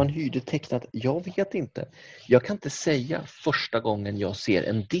 precis här, när man hyrde tecknat, jag vet inte. Jag kan inte säga första gången jag ser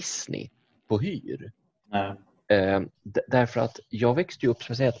en Disney på hyr. Nej. Därför att jag växte ju upp, som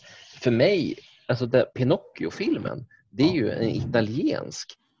jag säger, att för mig, alltså Pinocchio-filmen, det är ju en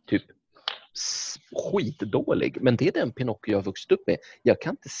italiensk typ skitdålig, men det är den Pinocchio jag har vuxit upp med. Jag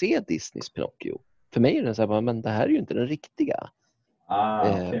kan inte se Disneys Pinocchio. För mig är det så här, men det här är ju inte den riktiga.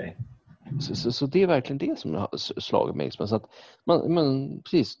 Okay. Så det är verkligen det som har slagit mig. Så att man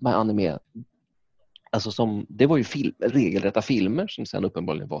precis med anime, alltså det var ju regelrätta filmer som sen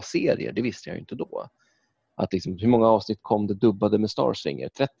uppenbarligen var serier. Det visste jag ju inte då. Att liksom, hur många avsnitt kom det dubbade med Starsinger?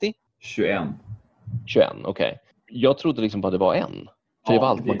 30? 21, okej. Jag trodde liksom bara det var en. För det var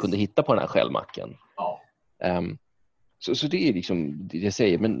allt man kunde hitta på den här skällmacken. Ja. Så det är liksom det jag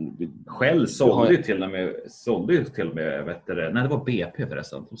säger. Men Själv sålde ju till och med vet du, nej, det var BP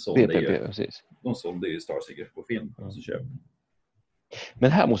förresten. De sålde ju Starsinger på film. Så köp.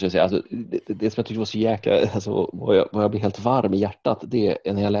 Men här måste jag säga, alltså, det som jag tyckte var så jäkla, alltså, vad jag blir helt varm i hjärtat, det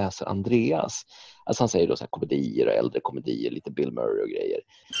är när jag läser Andreas. Alltså han säger då så här komedier och äldre komedier, lite Bill Murray och grejer.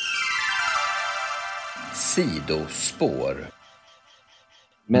 Sidospår.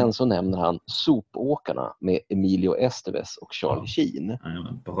 Men så nämner han Sopåkarna med Emilio Estevez och Charlie Sheen.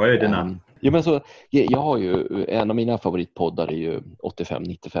 Bröderna. Ja, men så, jag har ju, en av mina favoritpoddar är ju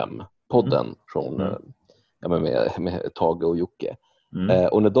 85-95-podden från med Tage och Jocke.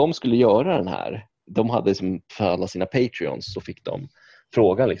 Och när de skulle göra den här, de hade liksom, för alla sina Patreons så fick de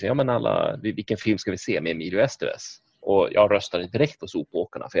frågan liksom, ja men alla, vilken film ska vi se med Emilio Estevez? Och jag röstade direkt på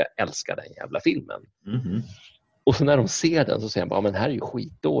Sopåkarna för jag älskar den jävla filmen. Och så när de ser den så säger de bara, men här är ju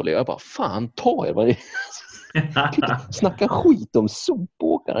skitdålig. Jag bara, fan ta er. Snacka skit om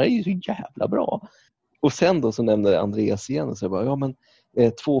Sopåkarna, det är ju så jävla bra. Och sen då så nämnde Andreas igen, så jag bara, ja men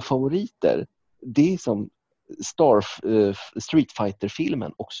 2 favoriter, det är som Street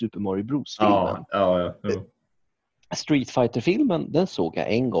Fighter-filmen och Super Mario Bros-filmen. Ja. Street Fighter-filmen, den såg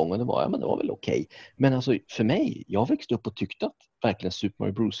jag en gång och det var väl okej. Men alltså för mig, jag växte upp och tyckte att verkligen Super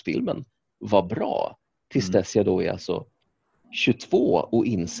Mario Bros-filmen var bra. Tills dess jag då är alltså 22 och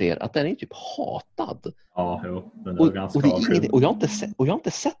inser att den är typ hatad. Ja, jo, den är ganska och jag har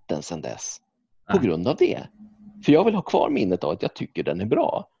inte sett den sedan dess. På grund av det. För jag vill ha kvar minnet av att jag tycker den är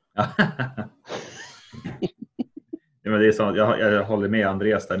bra. Ja, men det är så, jag håller med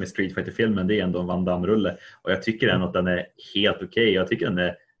Andreas där med Street Fighter-filmen. Det är ändå en Van Damme-rulle. Och jag tycker ändå att den är helt okej. Jag tycker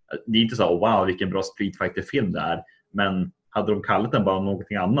det är inte så wow vilken bra Street Fighter-film det är. Men hade de kallat den bara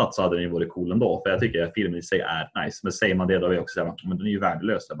någonting annat så hade den ju varit cool ändå. För jag tycker att filmen i sig är nice. Men säger man det då är jag också såhär, men den är ju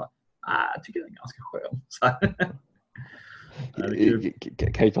värdelös. Jag tycker den är ganska skön.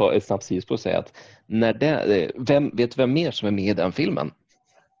 Kan jag ta ett snabbt sidospår och säga att vet vem mer som är med i den filmen?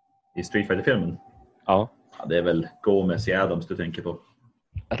 I Street Fighter-filmen? Ja, det är väl Gomez i Adams du tänker på.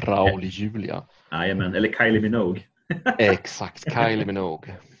 Raul Julia. Jajamän, eller Kylie Minogue. Exakt, Kylie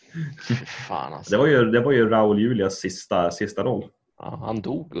Minogue. Fan alltså. Det var ju Raul Julias sista roll. Ja, han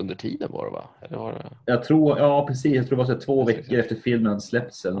dog under tiden var det va? Eller var det... Jag tror, precis. Jag tror det var så 2 veckor efter filmen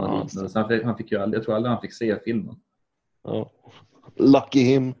släppts. Så han fick jag tror aldrig han fick se filmen. Ja. Lucky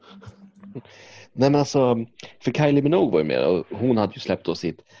him. Nej men alltså, för Kylie Minogue var ju med och hon hade ju släppt då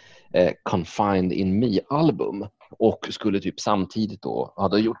sitt Confined in Me-album och skulle typ samtidigt då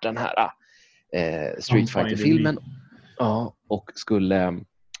hade gjort den här Street Fighter-filmen. Ja, och skulle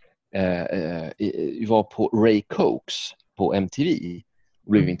var på Ray Cokes på MTV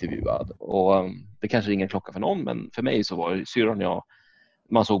och blev intervjuad. Och det kanske ringer en klocka för någon, men för mig så var syrran och jag,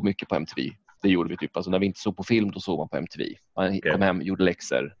 man såg mycket på MTV. Det gjorde vi typ. Alltså när vi inte såg på film, då såg man på MTV. Man kom hem, gjorde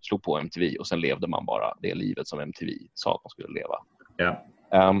läxor, slog på MTV och sen levde man bara det livet som MTV sa att man skulle leva. Ja.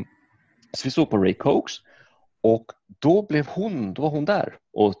 Så vi såg på Ray Cokes och då var hon där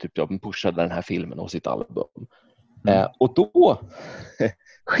och typ pushade den här filmen och sitt album. Och då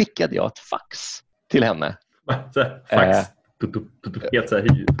skickade jag ett fax till henne. Fax? Helt så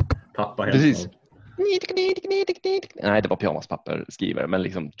här tappa helt. Precis. Nej, det var pyjamaspapper skriver, men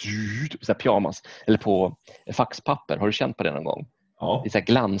liksom så här pyjamas eller på faxpapper. Har du känt på det någon gång? Det är så här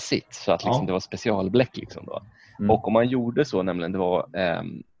glansigt så att liksom det var specialbläck liksom då. Och om man gjorde så, nämligen det var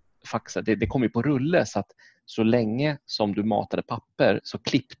faxar, det kom ju på rulle, så att så länge som du matade papper så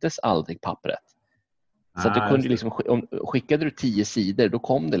klipptes aldrig pappret. Så att du kunde liksom, skickade du 10 sidor, då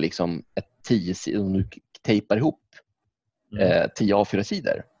kom det liksom ett 10 sidor och du tejpar ihop 10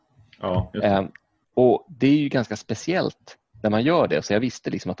 A4-sidor. Ja, och det är ju ganska speciellt när man gör det. Så jag visste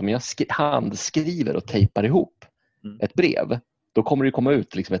liksom att om jag handskriver och tejpar ihop ett brev, då kommer det komma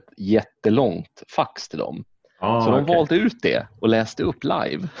ut liksom ett jättelångt fax till dem. Så de valde ut det och läste upp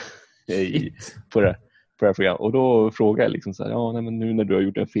live på det här programmet. Och då frågade jag liksom så här, nej, men nu när du har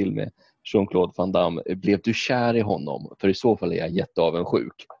gjort en film med Jean-Claude Van Damme, blev du kär i honom? För i så fall är jag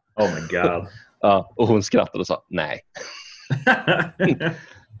jätteavundsjuk. Oh my god. Ja, och hon skrattade och sa nej.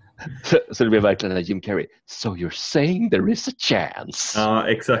 Så det blev verkligen en Jim Carrey. So you're saying there is a chance? Ja,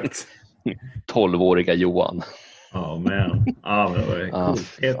 exakt. 12-åriga Johan. Ja, men. Ja, det var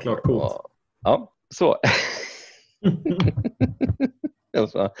coolt. Helt klart coolt. Ja, så.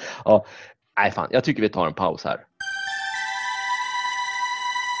 Nej, fan. Jag tycker vi tar en paus här.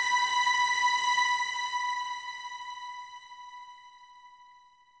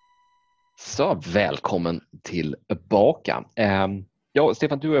 Så, välkommen tillbaka. Ja,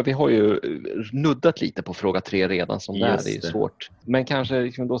 Stefan, du och jag, vi har ju nuddat lite på fråga 3 redan, som det är ju svårt. Men kanske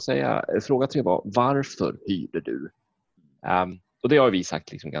liksom då säga, fråga 3 var, varför hyrde du? Och det har vi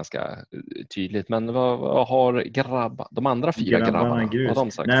sagt liksom ganska tydligt. Men vad har de andra 4 grabbarna har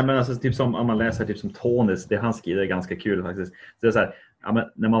de sagt? Nej, men alltså, typ som, om man läser typ som Tonys, det han skriver är ganska kul faktiskt. Det är så här, ja, men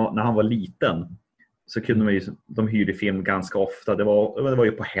när han var liten så kunde man ju, de hyrde film ganska ofta. Det var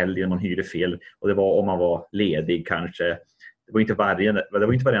ju på helgen man hyrde film, och det var om man var ledig kanske. Det var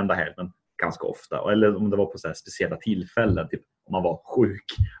inte varenda helg, men ganska ofta. Eller om det var på så här speciella tillfällen, typ om man var sjuk.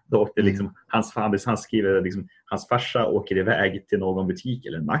 Då åkte liksom han skriver liksom, hans farsa åker iväg till någon butik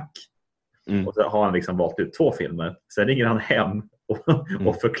eller en mack. Och så har han liksom valt ut 2 filmer. Sen ringer han hem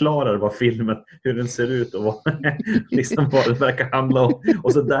och förklarar vad filmen, hur den ser ut och liksom vad den verkar handla om.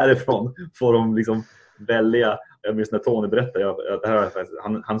 Och så därifrån får de liksom välja. Jag minns när Tony berättade,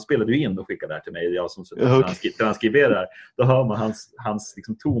 han spelade ju in och skickade det här till mig, jag som transkriberar. Då hör man hans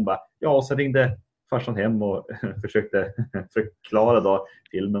liksom ton bara, och så ringde farsan hem och försökte förklara då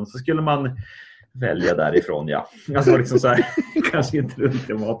filmen. Så skulle man välja därifrån, Alltså liksom så här, kanske inte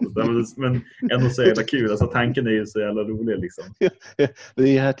ultimat, men ändå så jävla kul. Alltså tanken är ju så jävla rolig liksom. Det är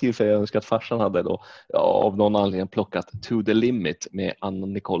det här tillfället jag önskar att farsan hade då, av någon anledning plockat To the Limit med Anna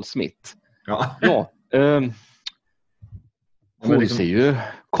Nicole Smith. Hon liksom ser ju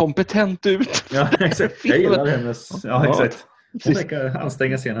kompetent ut. Ja, exakt. Jag gillar hennes. Ja, exakt. Hon verkar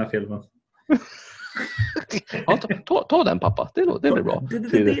anstränga sig i den här filmen. Ta den, pappa. Det är väl bra.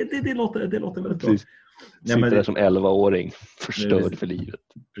 Det låter väldigt bra. Sitter där som 11-åring, förstörd för livet.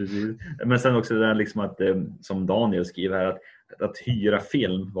 Precis. Men sen också det där liksom att, som Daniel skriver här, att hyra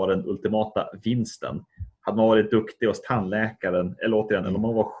film var den ultimata vinsten. Hade man varit duktig hos tandläkaren, eller om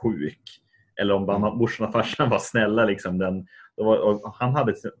man var sjuk, eller om morsan och farsan var snälla liksom, han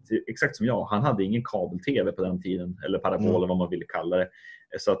hade, exakt som jag, han hade ingen kabel-tv på den tiden, eller parabol, vad man ville kalla det.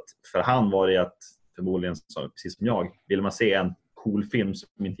 Så att för han var det att, förmodligen precis som jag, ville man se en cool film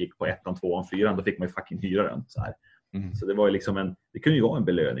som inte gick på 1, 2, 4, då fick man ju fucking hyra den så här. Så det var ju liksom det kunde ju vara en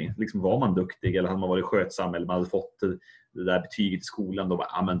belöning. Liksom, var man duktig eller hade man varit skötsam, eller man hade fått det där betyget i skolan, då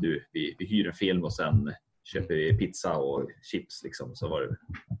var men du, vi hyr en film och sen köper vi pizza och chips liksom. Så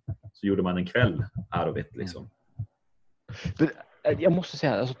gjorde man en kväll här och vet liksom. Jag måste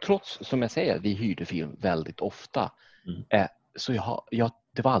säga, alltså, trots som jag säger, vi hyrde film väldigt ofta, så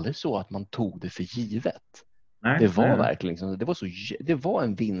det var aldrig så att man tog det för givet. Det var verkligen liksom, det var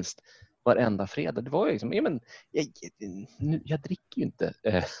en vinst varenda fredag. Det var liksom, jag dricker ju inte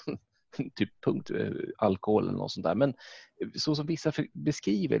typ alkohol eller något sånt där, men så som vissa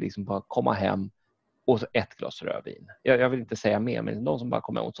beskriver, liksom bara komma hem och så 1 glas rödvin. Jag vill inte säga mer, men de som bara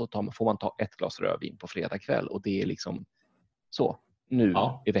kommer hem, så får man ta 1 glas rödvin på fredag kväll, och det är liksom så, nu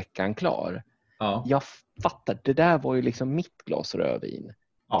är veckan klar. Jag fattar, det där var ju liksom mitt glas rödvin.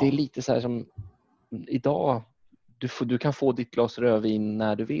 Det är lite så här som idag, du kan få ditt glas rödvin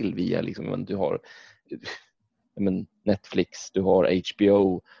när du vill via liksom, du har Netflix, du har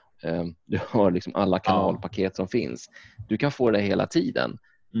HBO, du har liksom alla kanalpaket som finns. Du kan få det hela tiden.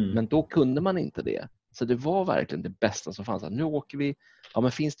 Men då kunde man inte det. Så det var verkligen det bästa som fanns. Nu åker vi,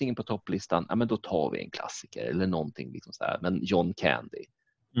 men finns det ingen på topplistan, men då tar vi en klassiker eller någonting liksom så här. Men John Candy.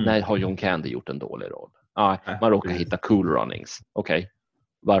 Nej, har John Candy gjort en dålig roll? Man råkar hitta Cool Runnings. Okej.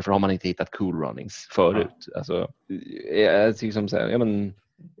 Varför har man inte hittat Cool Runnings förut? Alltså, liksom så här,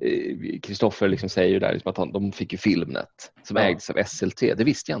 Kristoffer liksom säger ju där liksom att de fick ju Filmnet som ägdes av SLT. Det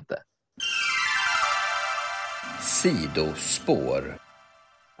visste jag inte. Sidospår.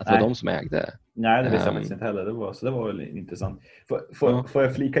 Att det var de som ägde. Nej, det visste jag faktiskt inte heller. Det var väl intressant. Får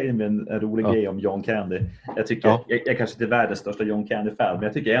jag flika in med en rolig grej om John Candy? Jag tycker, jag kanske inte är världens största John Candy-fan, men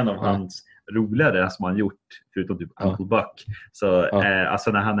jag tycker en av hans roligare som han gjort, förutom typ Uncle Buck, så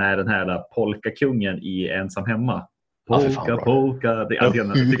alltså när han är den här polkakungen i Ensam hemma. Polka. Jag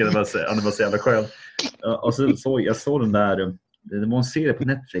tycker det var så jävla skön. Och jag såg den där, det var en serie på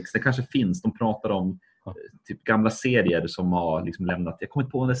Netflix, det kanske finns, de pratar om typ gamla serier som har liksom lämnat, jag kommer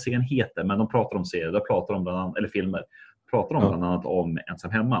inte på vad den serien heter, men de pratar om serier, de pratar om bland annat, eller filmer, pratar om bland annat om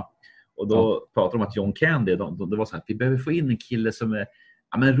Ensam hemma. Och då pratar de om att John Candy, det var så här, vi behöver få in en kille som är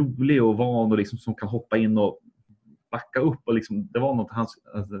rolig och van och liksom, som kan hoppa in och backa upp, och liksom, det var något,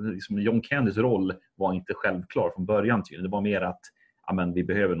 liksom John Candys roll var inte självklar från början tydligen. Det var mer att vi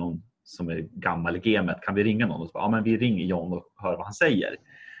behöver någon som är gammal i gamet, kan vi ringa någon? Och så, vi ringer John och hör vad han säger.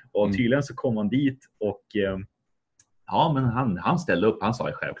 Och tydligen så kom han dit och men han ställde upp. Han sa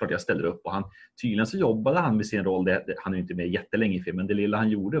ju självklart jag ställer upp, och tydligen så jobbade han med sin roll. Han är ju inte med jättelänge i filmen. Det lilla han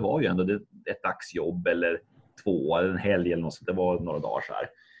gjorde var ju ändå ett dagsjobb eller 2 eller en helg eller något sånt. Det var några dagar så här.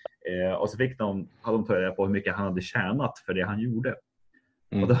 Och så hade de tagit på hur mycket han hade tjänat för det han gjorde.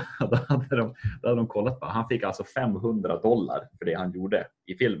 Och då hade de kollat på. Han fick alltså $500 för det han gjorde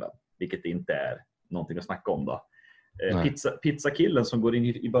i filmen, vilket inte är någonting att snacka om då. Pizzakillen som går in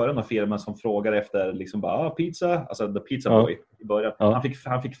i början av filmen som frågar efter liksom pizza, alltså the pizza boy i början. Han fick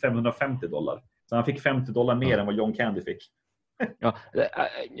 $550. Så han fick $50 mer än vad John Candy fick.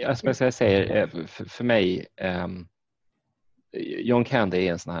 Som jag säger, för mig John Candy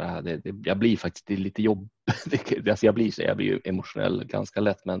är en sån här, jag blir faktiskt lite jobbig. Alltså jag blir ju emotionell ganska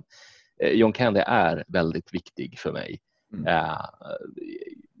lätt, men John Candy är väldigt viktig för mig.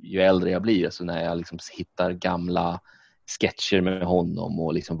 Ju äldre jag blir, så när jag liksom hittar gamla sketcher med honom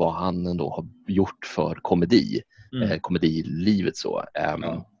och liksom vad han ändå har gjort för komedilivet så.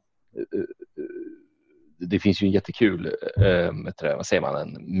 Det finns ju en jättekul vad säger man,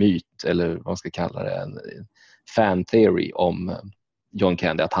 en myt eller vad man ska kalla det, en fan theory om John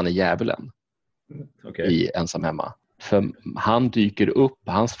Candy, att han är djävulen i Ensam hemma. För han dyker upp,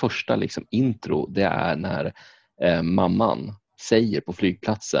 hans första liksom intro, det är när mamman säger på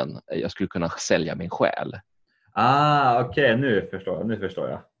flygplatsen, jag skulle kunna sälja min själ. Nu förstår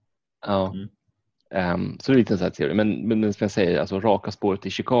jag. Ja. Så det är lite en sån här teori. Men som jag säger, alltså raka spåret i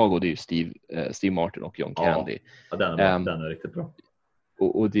Chicago, det är ju Steve Martin och John Candy. Ja, den är riktigt bra.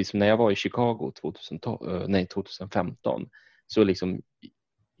 Och det är som när jag var i Chicago 2015, så liksom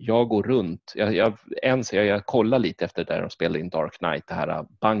jag går runt, jag kollar lite efter där de spelade in Dark Knight, det här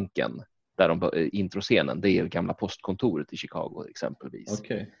banken där introscenen, det är gamla postkontoret i Chicago exempelvis.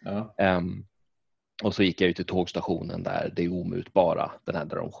 Och så gick jag ut till tågstationen där det är omutbara, den här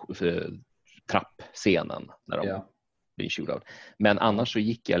där trappscenen när de blir shootout. Men annars så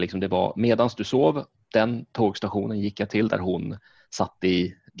gick jag liksom, det var medans du sov, den tågstationen gick jag till där hon satt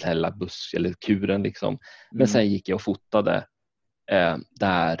i hela buss eller kuren liksom. Men sen gick jag och fotade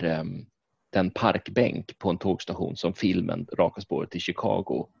där den parkbänk på en tågstation som filmen Raka spåret till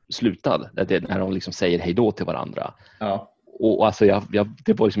Chicago slutade. När de liksom säger hej då till varandra. Och alltså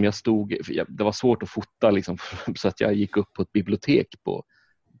det var liksom, det var svårt att fota liksom, så att jag gick upp på ett bibliotek på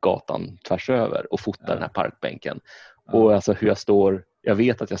gatan tvärs över och fotade den här parkbänken. Och alltså hur jag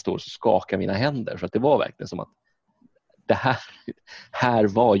vet att jag står och skakar mina händer, för att det var verkligen som att det här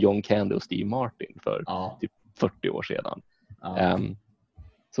var John Candy och Steve Martin för typ 40 år sedan.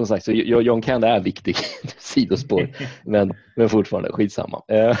 Som sagt, så John Candy är viktig sidospår, men fortfarande skitsamma.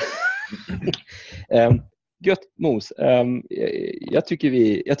 Gött Mos. Jag tycker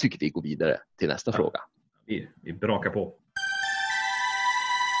vi går vidare till nästa fråga. Vi brakar på.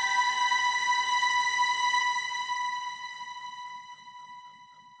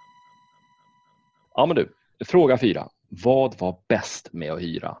 Ja, men du, fråga 4. Vad var bäst med att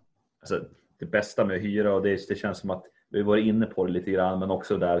hyra? Alltså, det bästa med att hyra, och det känns som att vi var inne på det lite grann, men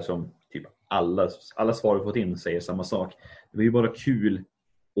också där som typ alla svar vi fått in säger samma sak. Det var ju bara kul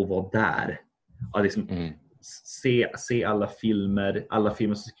att vara där. Att liksom se alla filmer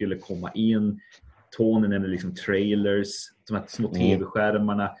som skulle komma in, tonen eller liksom trailers, de här små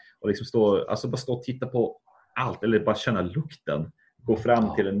tv-skärmarna, och liksom bara stå och titta på allt, eller bara känna lukten. Gå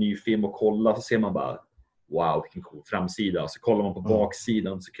fram till en ny film och kolla, så ser man bara wow, vilken cool framsida. Så kollar man på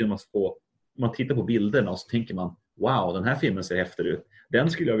baksidan, så kunde man man tittar på bilderna och så tänker man wow, den här filmen ser häftig ut. Den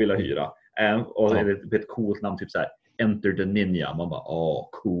skulle jag vilja hyra. Och det är ett coolt namn, typ så här Enter the Ninja. Man bara,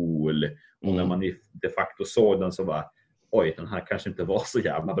 cool. Och när man de facto såg den så bara, oj, den här kanske inte var så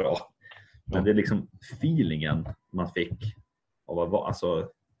jävla bra. Men det är liksom feelingen man fick av att vara, alltså,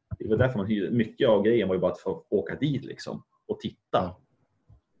 det var därför man hyrde. Mycket av grejen var ju bara att få åka dit liksom och titta.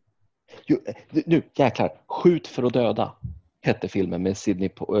 Jo, nu jäklar, Skjut för att döda hette filmen med Sidney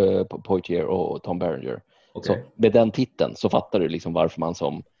Poitier och Tom Berenger. Okay. Så med den titeln så fattar du liksom varför man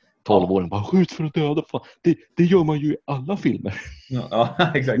som 12-åring bara skjut för att döda. Det gör man ju i alla filmer. Ja,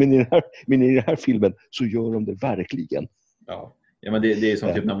 exakt. Men i den här filmen så gör de det verkligen. Ja, men det är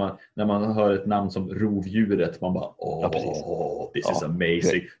som typ när man hör ett namn som Rovdjuret, man bara this is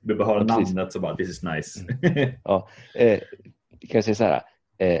amazing. Du bara hör namnet så bara this is nice. Ja, kan jag säga så här.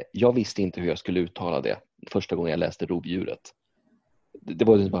 Jag visste inte hur jag skulle uttala det första gången jag läste Rovdjuret. Det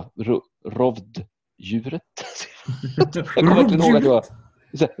var liksom bara Rovdjuret. Jag kommer verkligen ihåg att det var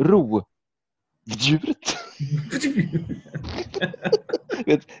Rovdjuret.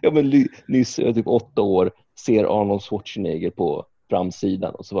 Nyss, jag typ 8 år, ser Arnold Schwarzenegger på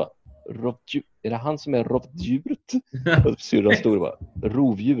framsidan och så var är det han som är Rovdjuret? Och syrran stod och bara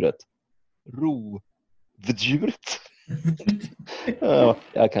Rovdjuret. Rovdjuret. Ja,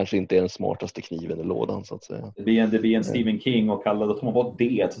 jag kanske inte är den smartaste kniven i lådan så att säga. Det blir en Stephen King och kallar då tar man bort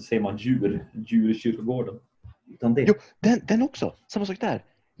det så säger man djur i kyrkogården. Utan det. Jo, den också. Samma sak där.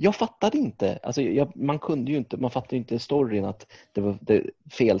 Jag fattade inte. Alltså man fattade inte storyn att det var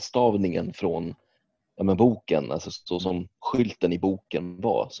felstavningen från boken, alltså så som skylten i boken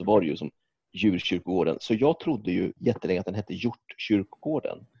var, så var det ju som djurkyrkogården. Så jag trodde ju jättelänge att den hette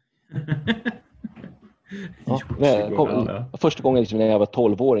Hjortkyrkogården. Första gången liksom, när jag var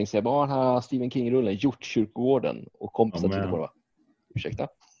 12-åring så jag bara här Stephen King-rullen Hjortkyrkogården och kompisar tittade på det bara, ursäkta?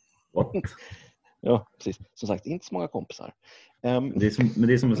 What? Ja, precis. Som sagt, inte så många kompisar. Det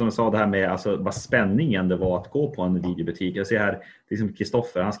är som jag sa det här med alltså, vad spänningen det var att gå på en videobutik. Jag ser här, det är som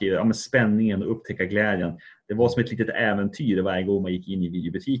Kristoffer, han skriver men spänningen och upptäcka glädjen. Det var som ett litet äventyr varje gång man gick in i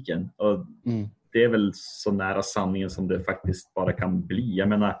videobutiken. Och det är väl så nära sanningen som det faktiskt bara kan bli. Jag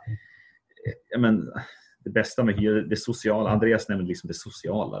menar det bästa med det sociala, Andreas nämnde liksom det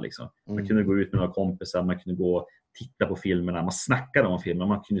sociala liksom. Man kunde gå ut med några kompisar, man kunde gå och titta på filmerna, man snackade om filmerna,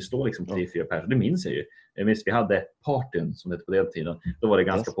 man kunde stå liksom 3-4 personer, det minns jag ju. Jag minns vi hade partyn som det hette på den tiden, då var det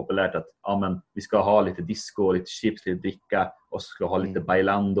ganska populärt att vi ska ha lite disco, lite chips, lite dricka och så ska ha lite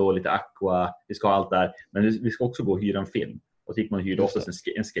bailando, lite aqua, vi ska ha allt där, men vi ska också gå och hyra en film. Och så gick man och hyrde oftast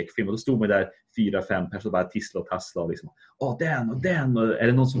en skräckfilm. Och då stod man där 4-5 personer bara tissla och tassla. Och liksom, den. Och är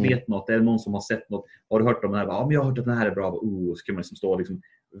det någon som vet något? Är det någon som har sett något? Har du hört om den här? Ja, men jag har hört att den här är bra. Och så kan man liksom stå och liksom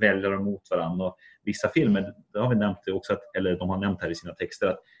välja dem mot varandra. Och vissa filmer, det har vi nämnt också. Eller de har nämnt här i sina texter.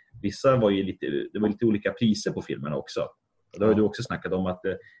 Att vissa var ju det var lite olika priser på filmerna också. Och då har du också snackat om att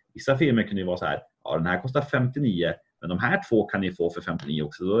vissa filmer kunde ju vara så här. Ja, den här kostar 59. Men de här 2 kan ni få för 59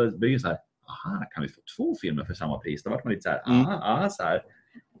 också. Då blir det ju så här. Aha, kan vi få 2 filmer för samma pris? Då var man lite så här, så här.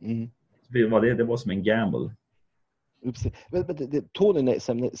 Det var som en gamble. Tony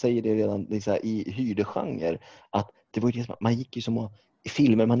säger det redan liksom, i hyrdegenre att det var ju det som, man gick ju som i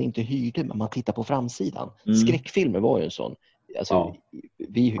filmer man inte hyrde, men man tittar på framsidan. Skräckfilmer var ju en sån. Alltså,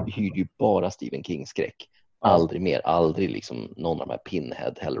 vi hyrde ju bara Stephen King skräck. Aldrig mer, aldrig liksom någon av de här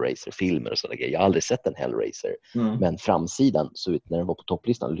Pinhead, Hellraiser-filmer och sådana grejer. Jag har aldrig sett en Hellraiser. Men framsidan, så när den var på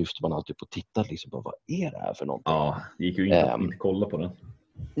topplistan, lyfte man alltid på och tittade liksom, vad är det här för någonting? Ja, det gick ju inte kolla på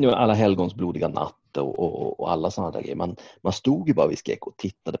den. Alla helgons blodiga natt och alla sådana där grejer. Man stod ju bara vid skräck och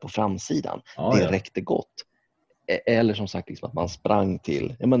tittade på framsidan. Det räckte gott. Eller som sagt liksom att man sprang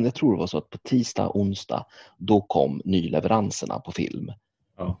till, jag tror det var så att på tisdag, onsdag, då kom nyleveranserna på film.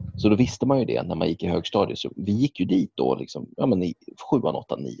 Så då visste man ju det när man gick i högstadiet. Så vi gick ju dit då liksom, i 7:an,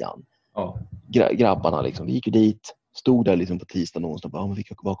 8:an, 9:an. Grabbarna liksom, vi gick ju dit, stod där liksom på tisdag och onsdag. Men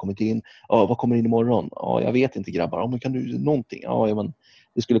vilka har kommit in? Vad kommer in imorgon? Jag vet inte grabbar. Men kan du någonting? Men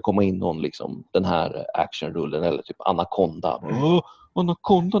det skulle komma in någon liksom, den här actionrullen eller typ Anaconda.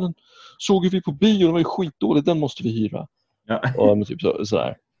 Anaconda, den såg vi på bio, den var ju skitdålig, den måste vi hyra. Och typ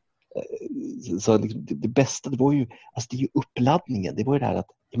sådär. Så det bästa, det var ju, alltså det är ju uppladdningen, det var ju det här att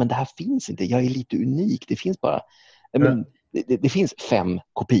det här finns inte, jag är lite unik, det finns bara det finns 5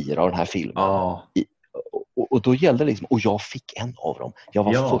 kopior av den här filmen och då gällde det liksom, och jag fick en av dem, jag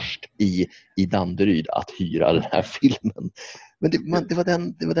var först i Danderyd att hyra den här filmen, men det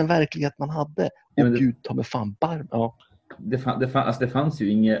var den verklighet man hade, och gud ta mig fan barm. Det fanns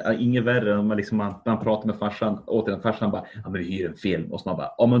ju inget värre än man pratar med farsan, återigen farsan bara, men vi hyr en film, och så man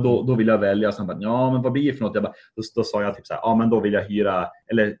bara, men då vill jag välja, så han bara, men vad blir det för något? Jag bara, då sa jag typ så här, men då vill jag hyra,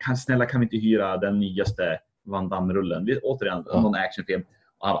 eller snälla kan vi inte hyra den nyaste Van Damme-rullen, återigen någon actionfilm.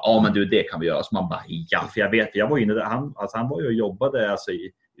 Och han bara, men du, det kan vi göra. Så man bara, ja, för jag var inne där, han var ju och jobbade alltså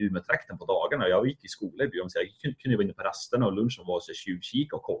i Umeå-trakten på dagarna. Jag gick i skolan i Björn, så jag kunde vara inne på rasterna och lunchen var så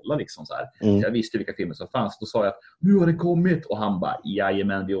tjuvkika och kolla liksom så här. Så jag visste vilka filmer som fanns. Då sa jag att nu har det kommit. Och han bara,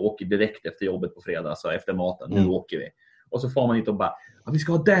 jajamän, vi åker direkt efter jobbet på fredag, så efter maten, nu åker vi. Och så får man hit och bara, vi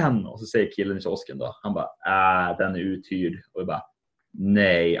ska ha den. Och så säger killen i kiosken då, han bara, den är uthyrd. Och jag bara,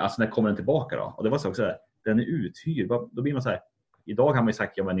 nej, alltså när kommer den tillbaka då? Och det var så också, den är uthyrd. Då blir man så här, idag har man ju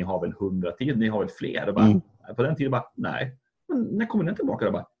sagt, ja men ni har väl 100 till, ni har väl fler. Och bara, på den tiden bara, nej. Men när kommer den tillbaka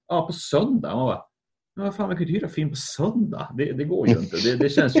då? Bara, på söndag. Man bara, ja fan, man kan ju hyra film på söndag. Det går ju inte. Det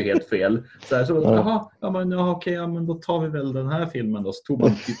känns ju helt fel. Okej, men då tar vi väl den här filmen då. Så tog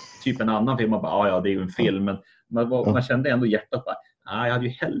man typ en annan film och bara, det är ju en film. Men man kände ändå hjärtat bara, jag hade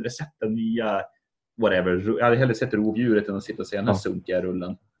ju hellre sett den nya whatever. Jag hade hellre sett rovdjuret än att sitta och se den här sunkiga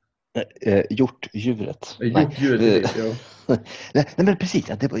rullen. Hjortdjuret. Hjortdjuret, ja. Nej, men precis.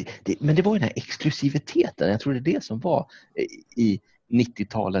 Men det var ju den här exklusiviteten. Jag tror det är det som var i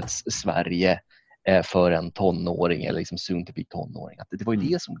 90-talets Sverige för en tonåring eller liksom soon to be tonåring. Att det var ju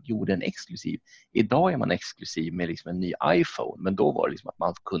det som gjorde en exklusiv. Idag är man exklusiv med liksom en ny iPhone, men då var det liksom att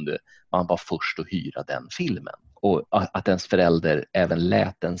man var först att hyra den filmen. Och att ens förälder även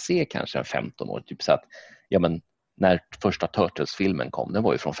lät den se kanske en 15 år. Typ så att, när första Turtles-filmen kom, den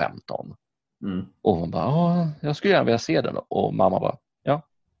var ju från 15. Och hon bara, jag skulle gärna vilja se den. Och mamma bara,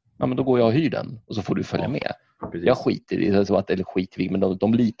 ja men då går jag och hyr den. Och så får du följa med. Precis. Jag skiter i det, men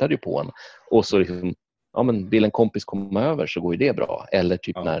de litade ju på en. Och så liksom, men vill en kompis komma över så går ju det bra. Eller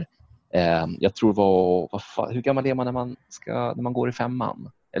typ när, jag tror hur gammal är man när man går i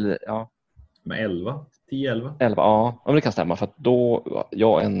 5:an? Eller, med 11, 10-11. 11, men det kan stämma. För att då,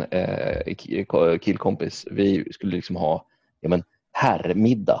 jag och en killkompis, vi skulle liksom ha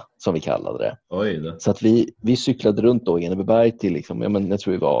herrmiddag som vi kallade det. Oj då. Så att vi cyklade runt då i Enebyberg till liksom, jag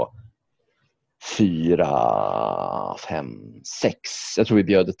tror vi var 4, 5, 6. Jag tror vi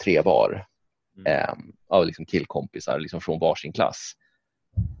bjöd 3 var. Av liksom killkompisar liksom från varsin klass.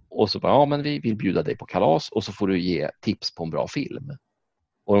 Och så bara, men vi vill bjuda dig på kalas och så får du ge tips på en bra film.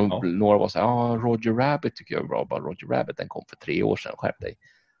 Och några var så här, Roger Rabbit tycker jag är bra. Bara Roger Rabbit, den kom för 3 år sedan, skärp dig.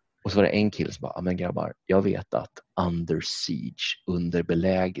 Och så var det en kille som bara, men grabbar, jag vet att Under Siege, under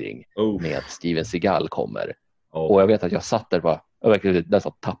belägring med Steven Seagal kommer. Och jag vet att jag satt där bara, jag verkligen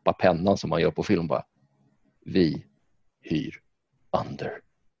nästan tappa pennan som man gör på film bara. Vi hyr Under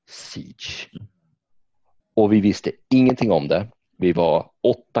Siege. Och vi visste ingenting om det. Vi var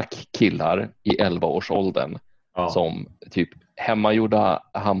 8 killar i 11-årsåldern som typ hemmagjorda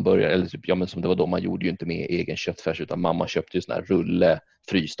hamburgare, eller typ, men som det var då, man gjorde ju inte med egen köttfärs utan mamma köpte ju såna här rulle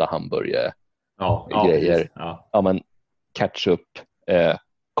frysta hamburgare grejer. Men ketchup,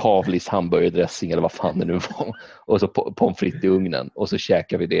 Kavlis hamburgerdressing eller vad fan det nu var. Och så pommes frites i ugnen och så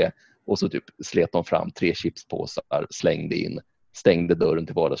käkade vi det och så typ slet de fram 3 chipspåsar, slängde in, stängde dörren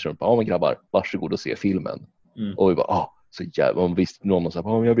till vardagsrummet. Men grabbar, varsågod och se filmen. Och vi bara, så jävla, man visste någon som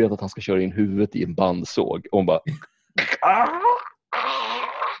sa, jag vet att han ska köra in huvudet i en bandsåg. Och hon bara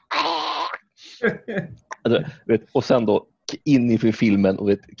alltså, och sen då in i filmen och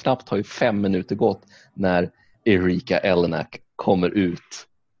knappt har ju 5 minuter gått när Erika Ellenack kommer ut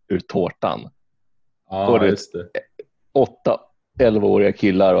ur tårtan. Och just det. 8 11-åriga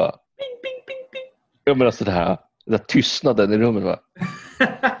killar och ping, ping, ping, ping. Jag menar så den där tystnaden i rummet va.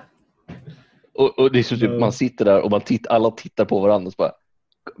 och det är så typ man sitter där och alla tittar på varandra och så bara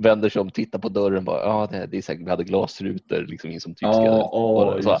vänder sig om, tittar på dörren bara, det är säkert, vi hade glasrutor liksom in som tyska.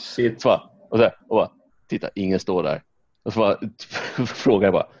 Och bara, titta, ingen står där. Och så bara, frågar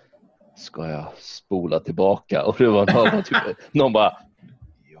jag bara, ska jag spola tillbaka? Och det var någon bara,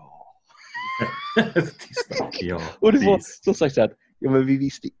 ja. Och det var så sagt så här, men vi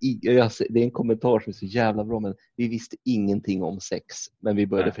visste det är en kommentar som är så jävla bra, men vi visste ingenting om sex, men vi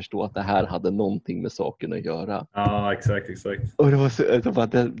började förstå att det här hade någonting med saken att göra. Ja, exakt. Och det var så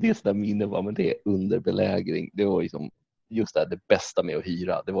det sådär minne var, men det är under belägring. Det var liksom just det bästa med att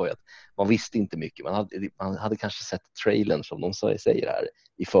hyra. Det var ju att man visste inte mycket. Man hade kanske sett trailern som de säger här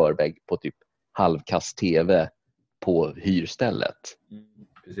i förväg på typ halvkast tv på hyrstället.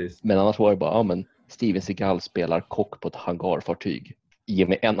 Precis. Men annars var det bara, men Steven Seagal spelar kock på ett hangarfartyg. Ge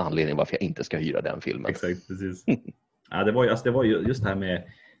mig en anledning varför jag inte ska hyra den filmen. Exakt, precis. Det var ju just det här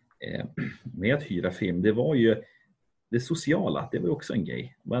med att hyra film. Det var ju det sociala. Det var ju också en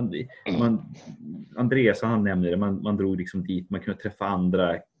grej. Andreas, han nämnde det. Man drog liksom dit. Man kunde träffa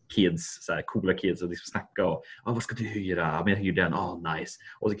andra kids, så här coola kids och liksom snacka och vad ska du hyra? Men jag hyr den. Nice.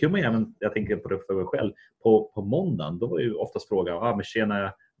 Och så kunde man även, jag tänker på det för mig själv, på måndagen, då var ju oftast frågan, men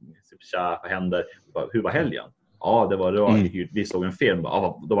tjena, vad händer? Hur var helgen? Ja, det var vi såg en film.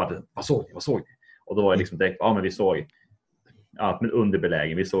 Ja, då var det, vad såg ni? Och då var det liksom direkt, ja men vi såg men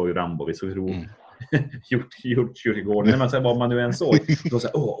underbelägen, vi såg Rambo, vi såg gjort kyrkogården. Men sen vad man nu än såg, då så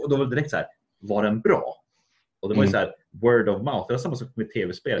här, och då var det direkt så här, var den bra? Och det var ju så här word of mouth. Det var samma sak med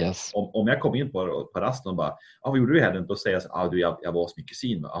tv-spel. Yes. Om jag kom in på rasten och bara, vad gjorde du här? Då säger jag jag var hos min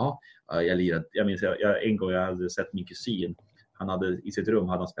kusin. Jag lirade. Jag minns en gång jag hade sett min kusin. Han hade i sitt rum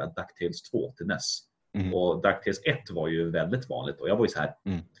hade han spelat DuckTales 2 till NES. Och DuckTales 1 var ju väldigt vanligt. Och jag var ju så här,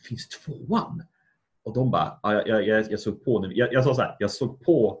 finns 2:an? Och de bara, jag såg på när jag sa så här, jag såg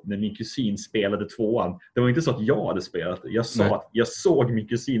på när min kusin spelade 2:an. Det var inte så att jag hade spelat. Jag sa att jag såg min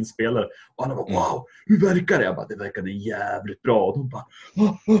kusin spela. Och alla bara, wow, hur verkar det? Jag bara, det verkade jävligt bra. Och de bara,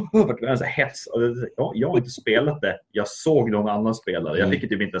 det var en sån här hets. Och jag har inte spelat det. Jag såg någon annan spelare. Jag fick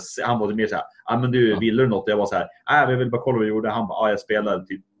typ inte, han var mer så här, men du, ville du något? Och jag var så här, jag vill bara kolla vad du gjorde. Han bara, jag spelade,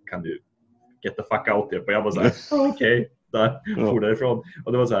 typ, kan du get the fuck out here? Och jag var så här, okej, där, for därifrån.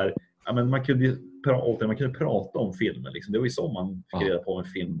 Och det var så här, men man kunde prata om filmen liksom. Det var ju så man fick reda på om en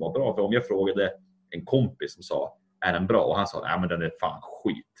film var bra. För om jag frågade en kompis som sa, är den bra? Och han sa, men den är fan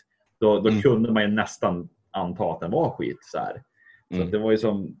skit. Då kunde man ju nästan anta att den var skit så här. Så det var ju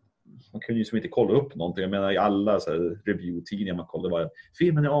som, man kunde ju som inte kolla upp någonting. Jag menar i alla så här review-tidningar man kollade var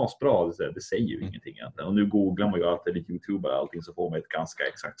filmen är asbra. Det säger ju ingenting egentligen. Och nu googlar man ju alltid i YouTube och allting, så får man ett ganska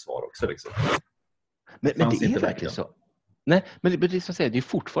exakt svar också liksom. Men det är verkligen så. Nej, men det är som säger, det är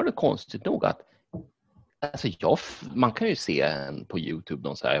fortfarande konstigt nog att alltså man kan ju se på YouTube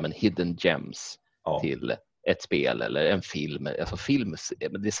någon så här, hidden gems till ett spel eller en film. Alltså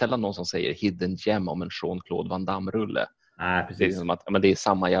det är sällan någon som säger hidden gem om en Jean-Claude Van Damme-rulle. Nej, precis. Det är som att det är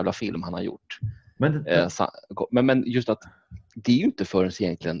samma jävla film han har gjort. Men just att det är ju inte förrän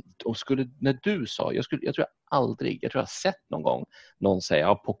egentligen, när du sa, jag tror jag har sett någon gång någon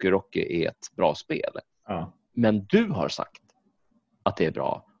säga att Poker Rocky är ett bra spel. Ja. Men du har sagt att det är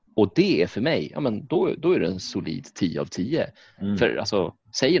bra. Och det är för mig, då är det en solid 10 av 10. För alltså,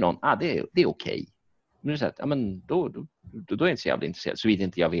 säger någon, det är okej. Men så att, då är jag inte så jävla intresserad. Så vitt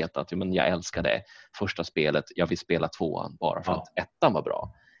inte jag vet att jag älskar det första spelet, jag vill spela 2:an bara för att 1:an var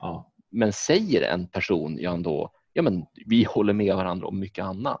bra. Ja. Men säger en person, vi håller med varandra om mycket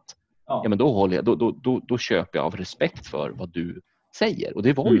annat. Ja. Då köper jag av respekt för vad du säger. Och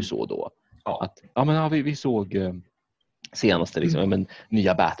det var ju så då. Ja. Att vi såg senaste liksom,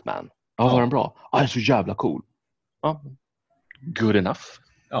 nya Batman. Var den bra? Det är så jävla cool. Good enough.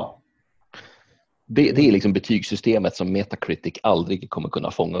 Ja. Det är liksom betygssystemet som Metacritic aldrig kommer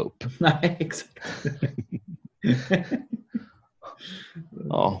kunna fånga upp. Nej, exakt.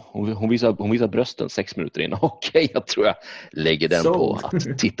 Hon visar brösten 6 minuter innan. Okej, jag tror jag lägger den på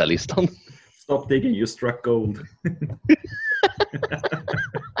att titta-listan. Stop digging, you struck gold.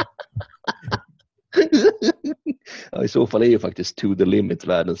 I så fall är ju faktiskt To the Limit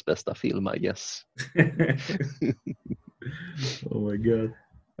världens bästa film, I guess. Oh my god.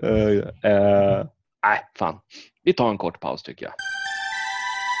 Fan. Vi tar en kort paus tycker jag.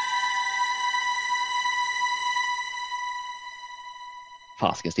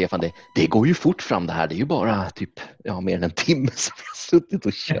 Fasken Stefan, det går ju fort fram det här. Det är ju bara typ mer än en timme som jag har suttit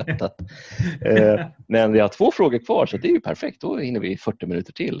och köttat. Men vi har 2 frågor kvar, så det är ju perfekt. Då hinner vi 40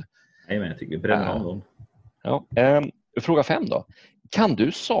 minuter till. Nej, men jag tycker vi bränner av dem. Ja. Fråga 5 då. Kan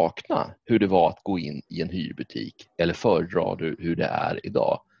du sakna hur det var att gå in i en hyrbutik? Eller föredrar du hur det är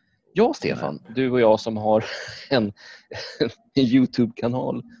idag? Ja, Stefan, du och jag som har en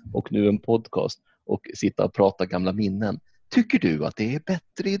YouTube-kanal och nu en podcast och sitta och prata gamla minnen. Tycker du att det är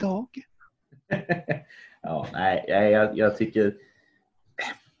bättre idag? Jag tycker...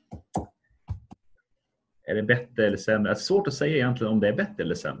 Är det bättre eller sämre? Det är svårt att säga egentligen om det är bättre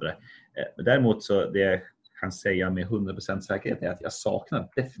eller sämre. Däremot så det jag kan säga med 100% säkerhet är att jag saknar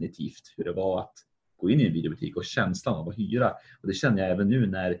definitivt hur det var att gå in i en videobutik och känslan av att hyra. Och det känner jag även nu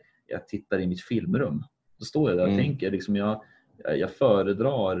när jag tittar i mitt filmrum. Då står jag där och tänker liksom jag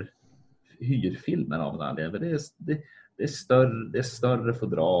föredrar hyrfilmen av den anledningen. Det är större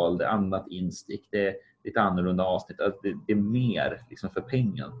fodral, det är annat instick, det är lite annorlunda avsnitt. Det är mer liksom för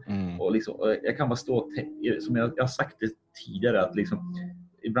pengen. Och liksom, jag kan bara stå som jag har sagt det tidigare att liksom,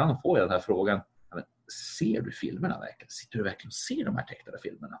 ibland får jag den här frågan, ser du filmerna verkligen? Sitter du verkligen och ser de här tecknade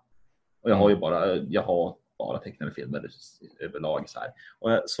filmerna? Och jag har bara tecknade filmer överlag så här.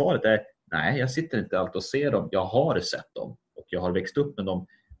 Och svaret är nej, jag sitter inte alltid och ser dem. Jag har sett dem och jag har växt upp med dem.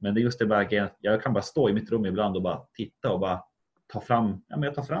 Men det är just det vägen. Jag kan bara stå i mitt rum ibland och bara titta och bara ta fram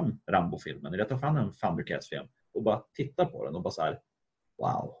Rambo-filmen eller jag tar fram en Thundercats-film och bara titta på den och bara så här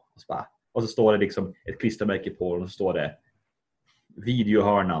wow. Och så står det liksom ett klistermärke på den och så står det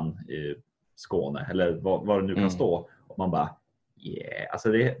videohörnan Skåne eller vad det nu kan stå. Och man bara,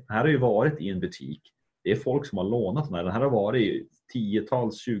 alltså det här har ju varit i en butik. Det är folk som har lånat den här. Den här har varit i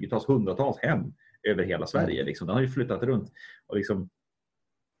 10-tals, 20-tals, 100-tals hem över hela Sverige. Liksom. Den har ju flyttat runt. Och liksom,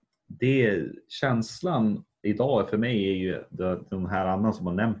 känslan idag för mig är ju den här annan som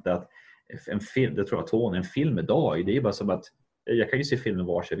har nämnt det, att en film, det tror jag Tony, en film idag, det är bara som att jag kan ju se filmen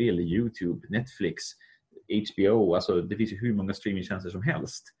var jag vill, YouTube, Netflix, HBO, alltså det finns ju hur många streamingtjänster som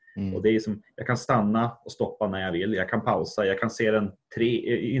helst. Och det är som, jag kan stanna och stoppa när jag vill, jag kan pausa, jag kan se den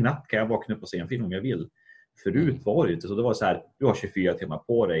i natt kan jag vakna upp och se en film om jag vill. Förut var det inte så, det var så här, du har 24 timmar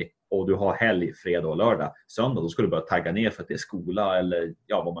på dig och du har helg, fredag och lördag. Söndag, då skulle du börja tagga ner för att det är skola eller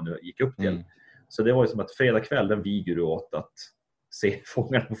ja, vad man nu gick upp till. Så det var ju som att fredag kväll, den viger du åt att se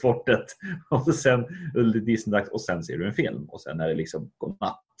Fångar på fortet och så sen Disney-dags och sen ser du en film och sen är det liksom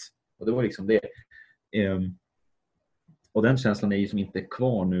godnatt. Och det var liksom det. Och den känslan är ju som inte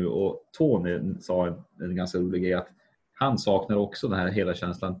kvar nu, och Tony sa en ganska rolig grej att han saknar också den här hela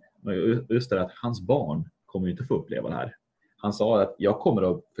känslan, just det att hans barn kommer ju inte få uppleva det här. Han sa att jag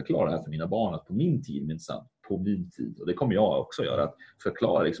kommer att förklara det här för mina barn, att på min tid, och det kommer jag också göra, att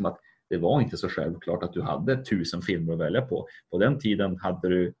förklara liksom att det var inte så självklart att du hade 1000 filmer att välja på. På den tiden hade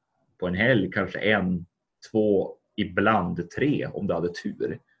du på en helg kanske 1, 2, ibland 3 om du hade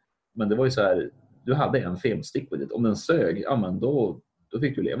tur. Men det var ju så här, du hade en film, stick with it. Om den sög, ja men då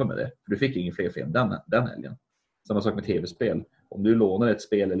fick du leva med det. För du fick ingen fler film den helgen. Samma sak med tv-spel. Om du lånade ett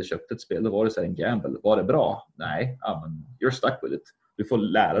spel eller köpte ett spel, då var det så här en gamble. Var det bra? Nej, ja men you're stuck with it. Du får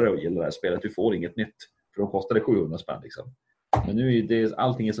lära dig att gilla det här spelet. Du får inget nytt. För de kostade 700 spänn liksom. Men nu är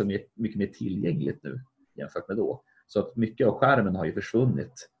allting är så mycket mer tillgängligt nu jämfört med då. Så att mycket av skärmen har ju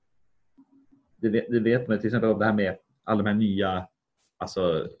försvunnit. Det vet man till exempel av det här med alla de här nya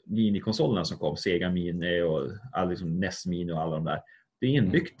alltså minikonsolerna som kom, Sega Mini och all liksom NES Mini och alla de där. Det är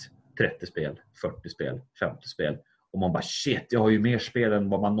inbyggt 30 spel, 40 spel, 50 spel. Och man bara shit, jag har ju mer spel än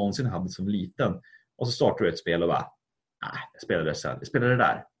vad man någonsin hade som liten. Och så startar du ett spel och bara jag spelar det sen, jag spelar det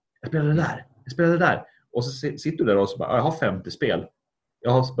där, jag spelar det där, jag spelar det där. Och så sitter du där och så bara, jag har 50 spel.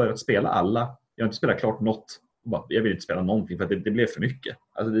 Jag har börjat spela alla. Jag har inte spelat klart något. Jag vill inte spela någonting för att det blev för mycket.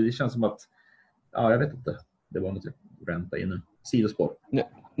 Alltså det känns som att, jag vet inte. Det var något ränta in. Sidospår.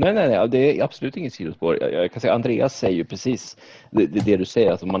 Nej, det är absolut ingen sidospår. Jag kan säga, Andreas säger ju precis det du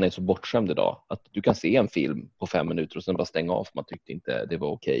säger, att man är så bortskämd idag. Att du kan se en film på 5 minuter och sen bara stänga av för man tyckte inte det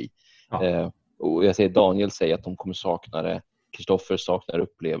var okej. Ja. Och jag säger, Daniel säger att de kommer sakna det. Kristoffer saknar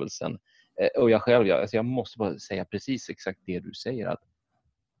upplevelsen. Och jag själv, jag måste bara säga precis exakt det du säger. Att,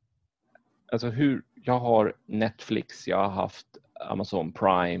 alltså jag har Netflix, jag har haft Amazon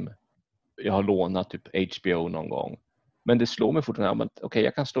Prime, jag har lånat typ HBO någon gång. Men det slår mig fortfarande att okej,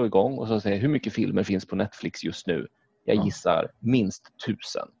 jag kan slå igång och så säga hur mycket filmer finns på Netflix just nu. Jag gissar minst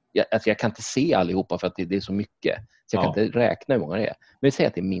 1000. Jag kan inte se allihopa för att det är så mycket. Så jag kan inte räkna hur många det är. Men jag säger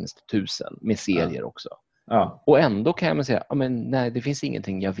att det är minst 1000 med serier också. Ja. Och ändå kan man säga, nej, det finns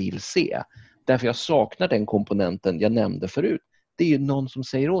ingenting jag vill se. Därför jag saknar den komponenten jag nämnde förut. Det är ju någon som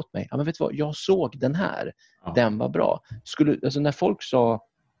säger åt mig, men vet du vad, jag såg den här. Den var bra. Alltså när folk sa,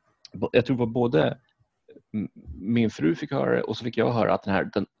 jag tror det var både min fru fick höra det och så fick jag höra att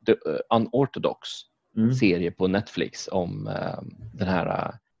den Unorthodox serie på Netflix om den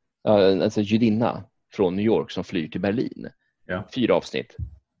här alltså judinna från New York som flyr till Berlin. 4 avsnitt.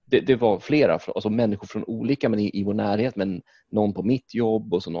 Det var flera, alltså människor från olika, men i vår närhet, men någon på mitt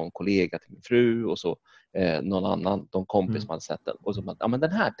jobb och så någon kollega till min fru och så någon annan, de kompis som hade sett den. Och så men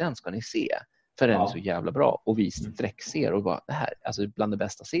den ska ni se, för den är så jävla bra. Och vi sträckser och bara, det här alltså bland de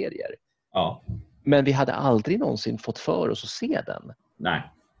bästa serier. Ja. Men vi hade aldrig någonsin fått för oss att se den.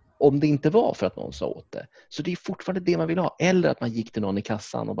 Nej. Om det inte var för att någon sa åt det. Så det är fortfarande det man vill ha. Eller att man gick till någon i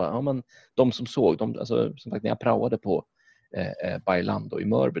kassan och bara, de som såg, alltså, som sagt, när jag praoade på Bailando i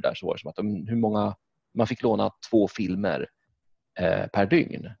Mörby där, så var det som att hur många, man fick låna 2 filmer per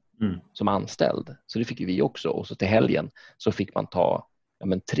dygn som anställd. Så det fick ju vi också. Och så till helgen så fick man ta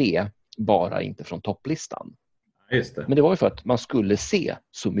 3, bara inte från topplistan. Just det. Men det var ju för att man skulle se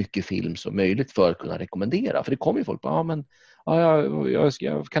så mycket film som möjligt för att kunna rekommendera. För det kom ju folk på,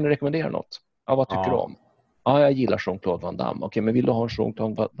 jag kan du rekommendera något? Ja, vad tycker du om? Ja, jag gillar Jean-Claude Van Damme. Okej, men vill du ha en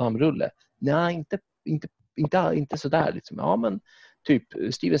Jean-Claude Van Damme-rulle? Nej, inte sådär liksom. Ja, men typ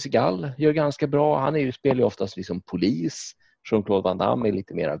Steven Seagal gör ganska bra. Han spelar ju oftast liksom polis. Jean-Claude Van Damme är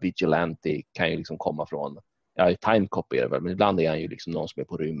lite mer vigilante, kan ju liksom komma från time copy är det väl, men ibland är han ju liksom någon som är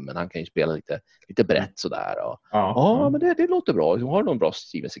på rymmen. Han kan ju spela lite brett sådär. Men det låter bra. Har du någon bra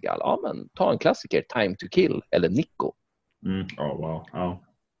Steven Seagal? Ja, men ta en klassiker, Time to Kill eller Nico.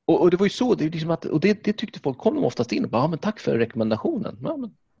 Och det var ju så, det är liksom att, och det tyckte folk, kom de oftast in och bara, men tack för rekommendationen. Ja,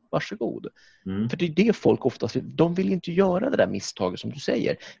 men varsågod. För det är det folk oftast vill. De vill inte göra det där misstaget som du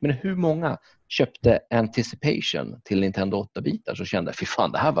säger. Men hur många köpte Anticipation till Nintendo 8-bitar så kände fy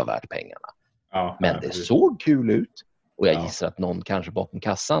fan, det här var värt pengarna. Ja, men det såg kul ut. Och jag gissar att någon kanske bakom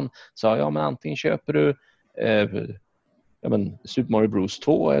kassan sa, ja men antingen köper du Super Mario Bros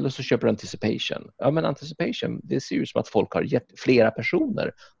 2 eller så köper du Anticipation. Ja men Anticipation, det ser ut som att folk har gett flera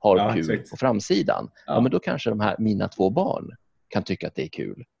personer har kul på framsidan. Ja men då kanske de här mina 2 barn kan tycka att det är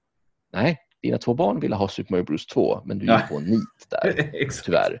kul. Nej, dina 2 barn ville ha Super Mario Bros 2 men du gick på en nit där,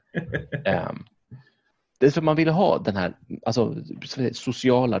 tyvärr. Det är för man vill ha den här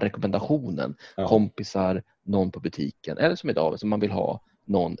sociala rekommendationen, kompisar, någon på butiken eller som idag, så man vill ha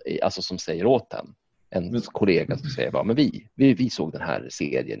någon som säger åt en kollega som säger bara, men vi såg den här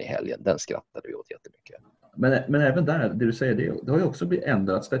serien i helgen, den skrattade vi åt jättemycket. Men även där, det du säger, det har ju också blivit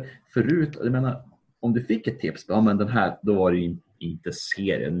ändrats. Förut, jag menar, om du fick ett tips, ja men den här, då var det ju inte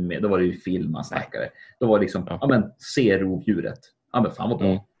serien med, då var det ju film man snackade. Då var det liksom, ja men se rovdjuret. Ja men fan vad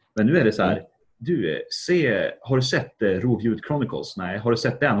bra. Men nu är det så här, har du sett Rovdjuret Chronicles? Nej, har du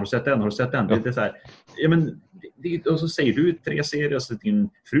sett den? Det är så här, ja men och så säger du 3 serier, och så din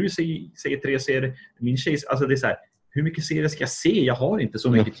fru säger 3 serier, min tjej, alltså det är så här, hur mycket serier ska jag se? Jag har inte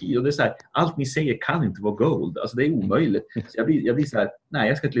så mycket tid, och det är så här, allt ni säger kan inte vara gold, alltså det är omöjligt. Så jag blir så här, nej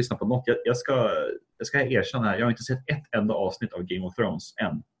jag ska inte lyssna på något, jag ska erkänna här, jag har inte sett ett enda avsnitt av Game of Thrones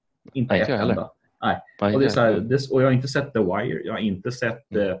än. Inte ett enda. Nej. Och det är så här, och jag har inte sett The Wire, jag har inte sett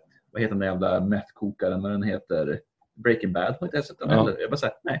vad heter den jävla meth-kokaren, vad den heter, Breaking Bad, har inte sett den heller. Jag bara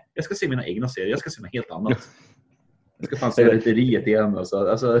säger, nej, jag ska se mina egna serier, jag ska se något helt annat. Jag ska fan se Rytteriet igen.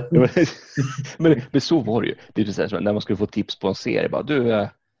 Alltså. men så var det ju. Det är precis som när man skulle få tips på en serie. Bara, du,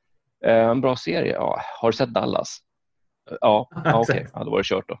 en bra serie. Ja. Har du sett Dallas? Ja, okej. Ja, då var det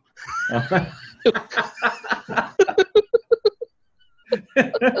kört då.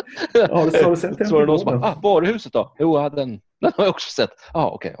 Har du sett den? Så var det någon som bara, Varuhuset då? Jo, den har jag också sett.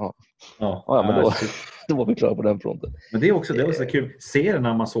 Okej. Men då var vi klara på den fronten. Men det är också kul.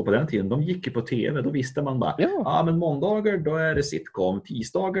 Serierna man såg på den tiden, de gick ju på tv. Då visste man bara, men måndagar då är det sitcom,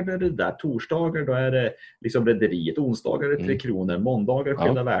 tisdagar då är det där, torsdagar då är det liksom Rederiet, onsdagar är det 3 kronor, måndagar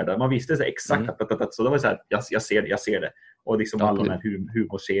Skilda världar. Man visste så exakt så det var så här, jag ser det. Och liksom alla de här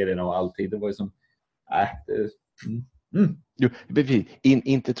humorserierna och allting, det var ju som Jo,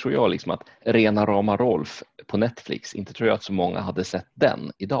 inte tror jag liksom att Rena rama Rolf på Netflix, inte tror jag att så många hade sett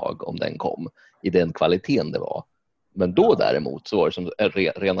den idag om den kom i den kvaliteten det var. Men då däremot så var det som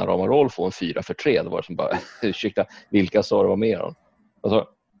Rena rama Rolf och en 4-för-3, det var som bara, ursäkta, vilka sa det var med om? Alltså,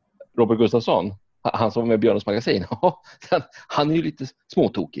 Robert Gustafsson, han som var med i Björnens magasin, han är ju lite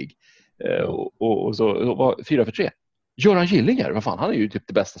småtokig. Och så var 4-för-3. Göran Gillinger, vad fan, han är ju typ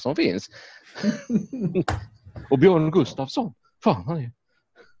det bästa som finns. Och Björn Gustafsson, fan han är ju...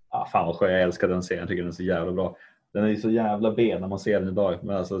 fan vad skön, jag älskar den serien, jag tycker den är så jävla bra. Den är ju så jävla ben när man ser den idag,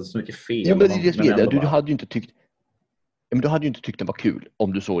 men alltså så mycket fel. Ja, men du hade ju inte tyckt... Men du hade ju inte tyckt den var kul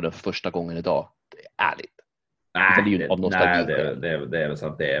om du såg den för första gången idag. Ärligt. Nej, det är av nostalgi. Det är väl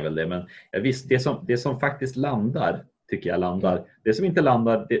sant, det är väl det. Men visst, det som faktiskt landar, tycker jag landar. Det som inte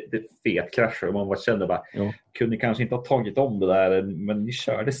landar, det fet kraschar. Och man bara känner bara, kunde kanske inte ha tagit om det där, men ni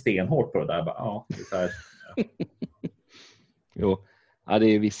körde stenhårt på det där. Bara, det är så här, Jo, det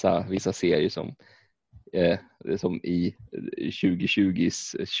är vissa serier som i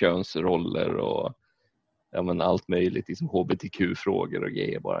 2020s könsroller och allt möjligt, liksom HBTQ-frågor och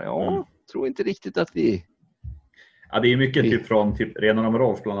grejer bara. Tror inte riktigt att vi... Ja, det är mycket typ från Rena rama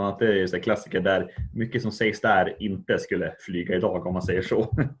Rolf bland annat, det är ju så klassiker där mycket som sägs där inte skulle flyga idag om man säger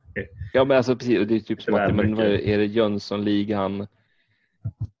så. Ja, men alltså precis, det är typ som att är det Jönssonligan,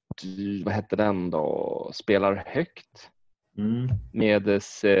 vad heter den då? Spelar högt med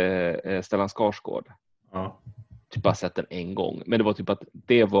Stellan Skarsgård. Ja. Typ bara sett den en gång. Men det var typ att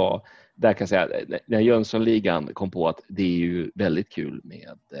det var, där kan jag säga, när Jönssonligan kom på att det är ju väldigt kul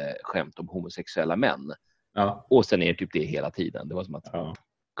med skämt om homosexuella män. Ja. Och sen är det typ det hela tiden. Det var som att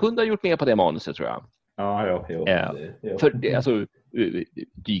kunde ha gjort mer på det manuset, tror jag. För det, alltså,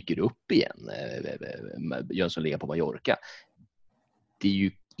 dyker upp igen Jönssonligan på Mallorca. Det är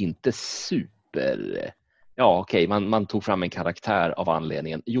ju inte super... man tog fram en karaktär av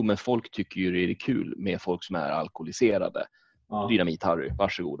anledningen. Jo, men folk tycker ju det är kul med folk som är alkoholiserade. Dynamit-Harry,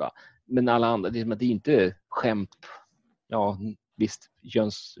 varsågoda. Men alla andra, det är inte skämt. Ja, visst,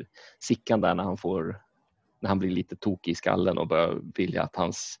 Jöns Sickan där när han blir lite tokig i skallen och börjar vilja att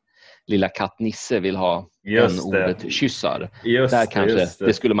hans lilla katt Nisse vill ha ordet kyssar.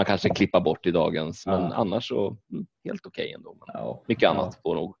 Det skulle man kanske klippa bort i dagens. Men annars så helt okej ändå. Men mycket annat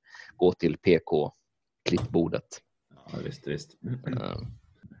får nog gå till PK-klippbordet. Ja, visst.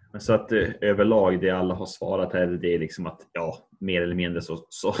 Men så att överlag det alla har svarat här, det är liksom att mer eller mindre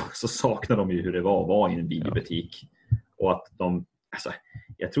så saknar de ju hur det var i en videobutik. Och att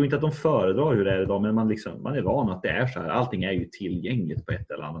jag tror inte att de föredrar hur det är idag, men man är van att det är så här. Allting är ju tillgängligt på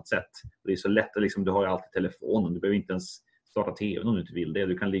ett eller annat sätt. Det är så lätt att du har ju alltid telefonen. Du behöver inte ens starta tvn om du inte vill det.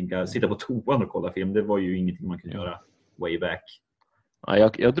 Du kan sitta på toan och kolla film. Det var ju ingenting man kunde göra way back.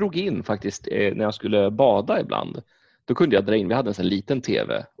 Ja, jag drog in faktiskt när jag skulle bada ibland. Då kunde jag dra in, vi hade en sån liten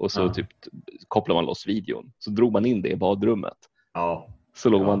tv och så typ kopplade man loss videon. Så drog man in det i badrummet. Ja. Så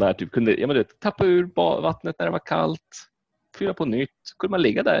låg man där, typ kunde tappa ur vattnet när det var kallt. Fylla på nytt. Kunde man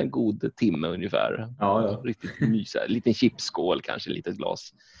ligga där en god timme ungefär. Ja. Riktigt mysa. En liten chipsskål, kanske ett litet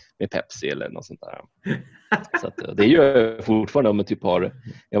glas med Pepsi eller något sånt där. Så att, det gör jag fortfarande om jag typ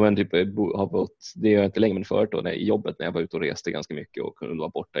har bott, det gör jag inte längre, men förut då, i jobbet när jag var ute och reste ganska mycket och kunde vara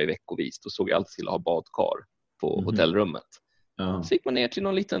borta i veckovis, då såg jag alltid till att ha badkar på hotellrummet. Ja. Så gick man ner till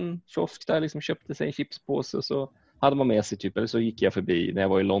någon liten kiosk där, köpte sig en chipspåse och så hade man med sig eller så gick jag förbi, när jag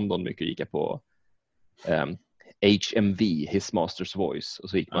var i London mycket, gick jag på HMV, His Master's Voice, och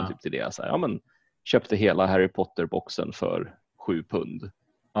så gick man typ till det så här, köpte hela Harry Potter-boxen för 7 pund.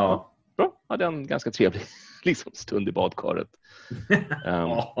 Ja. Bra, hade en ganska trevlig stund i badkaret.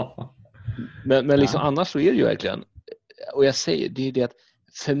 Men annars så är det ju verkligen, och jag säger, det är det att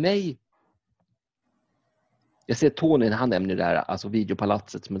för mig, jag ser Tony, han nämner det här, alltså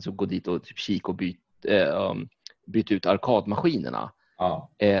videopalatset, som så går dit och typ kika och byta ut arkadmaskinerna. Ja.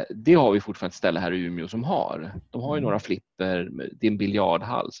 Det har vi fortfarande ett ställe här i Umeå som har. De har ju några flipper, det är en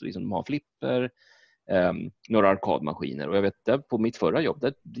biljardhall, så de har flipper, några arkadmaskiner, och jag vet där på mitt förra jobb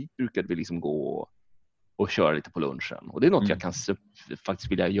där brukade vi gå och köra lite på lunchen, och det är något jag kan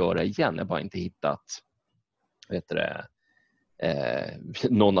faktiskt vilja göra igen. Jag har bara inte hittat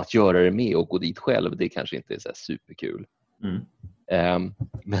någon att göra det med och gå dit själv. Det kanske inte är så superkul.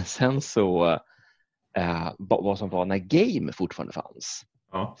 Men sen så vad som var när game fortfarande fanns.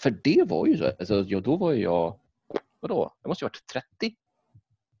 Ja. För det var ju så, alltså, då var jag, vadå? Jag måste ju ha varit 30.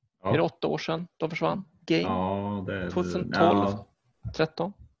 Är det 8 år sedan de försvann? Game? Ja, det är 2012,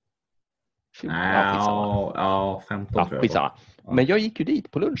 13? 15 tror jag. Ja. Men jag gick ju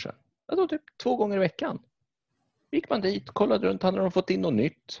dit på lunchen. Alltså typ 2 gånger i veckan. Gick man dit, kollade runt, hade de fått in något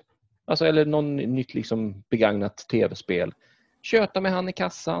nytt. Alltså, eller någon nytt begagnat tv-spel. Köta med han i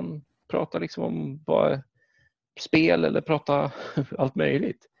kassan. Prata om bara spel eller prata allt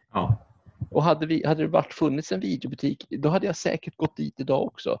möjligt. Ja. Och hade det funnits en videobutik, då hade jag säkert gått dit idag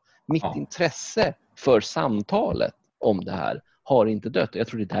också. Mitt intresse för samtalet om det här har inte dött. Jag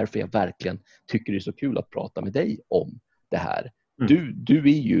tror det är därför jag verkligen tycker det är så kul att prata med dig om det här. Du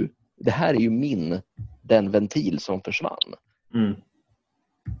är ju, det här är ju den ventil som försvann.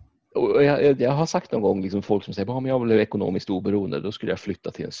 Och jag har sagt någon gång, folk som säger, om jag blev ekonomiskt oberoende, då skulle jag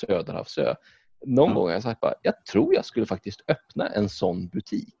flytta till en söderhavsö. Någon gång har jag sagt jag tror jag skulle faktiskt öppna en sån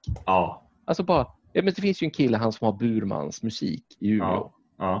butik. Ja. Alltså men det finns ju en kille, han som har Burmans musik i Umeå.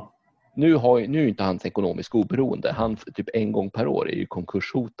 Ja. Nu är inte hans ekonomiskt oberoende. Han typ en gång per år är ju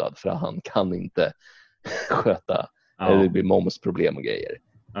konkurshotad för att han kan inte sköta, eller det blir momsproblem och grejer.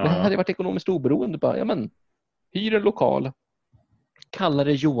 Men hade jag varit ekonomiskt oberoende, hyr en lokal, kallar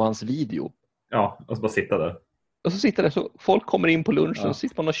det Johans video. Ja, och så bara sitta där. Och så sitter det, så folk kommer in på lunchen och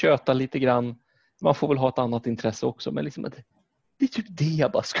sitter man och tjötar lite grann. Man får väl ha ett annat intresse också, men det är typ det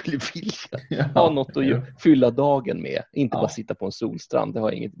jag bara skulle vilja. Ha något att fylla dagen med. Inte bara sitta på en solstrand. Det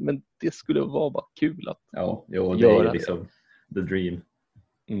har inget, men det skulle vara bara kul att göra det. The dream.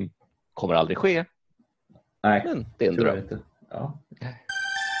 Kommer aldrig ske. Nej, men det är en dröm. Inte. Ja.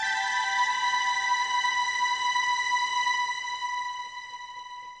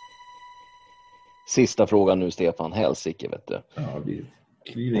 Sista frågan nu, Stefan. Helsike, vet du. Ja, vi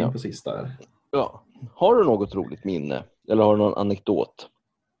kliver in på sista här. Ja. Har du något roligt minne? Eller har du någon anekdot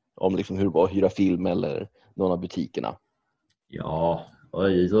om hur det var att hyra film eller någon av butikerna? Ja,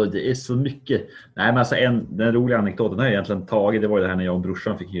 det är så mycket. Nej, men den roliga anekdoten har jag egentligen tagit. Det var ju det här när jag och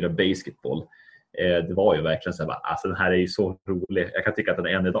brorsan fick hyra basketboll. Det var ju verkligen så här, den här är ju så rolig. Jag kan tycka att den är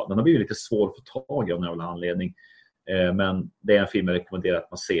än idag. Den har blivit lite svår att få tag i av någon anledning. Men det är en film jag rekommenderar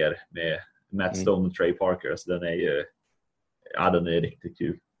att man ser med Matt Stone och Trey Parker. Så den är ju, den är riktigt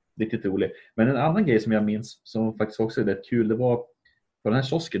kul. Riktigt rolig. Men en annan grej som jag minns som faktiskt också är rätt kul, det var på den här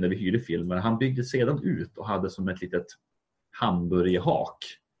kiosken där vi hyrde filmer. Han byggde sedan ut och hade som ett litet hamburgerhak.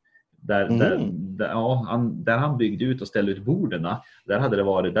 Där han byggde ut och ställde ut borderna,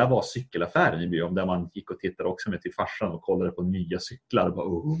 där var cykelaffären i byn, där man gick och tittade också med till farsan och kollade på nya cyklar.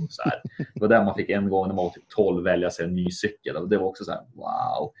 Så här. Det var där man fick en gång när man var typ 12 välja sig en ny cykel. Och det var också så här,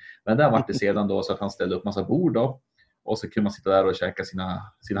 wow. Men där var det sedan då så att han ställde upp massa bord då. Och så kunde man sitta där och käka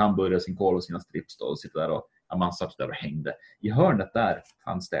sin hamburgare, sin korv och sina strips då, och sitta där och man satt där och hängde. I hörnet där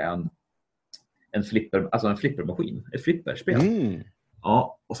fanns det en flippermaskin, ett flipperspel.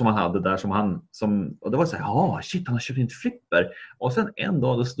 Ja, och som han hade där och det var så här, shit, han har köpt in ett flipper. Och sen en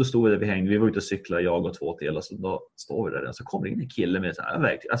dag då stod vi där vi hängde, vi var ute och cyklade, jag och 2 till, och så då står vi där och så kommer in en kille med så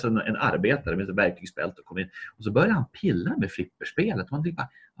här, en arbetare med ett verktygsbälte och kom in, och så började han pilla med flipperspelet. Och man tänkte bara,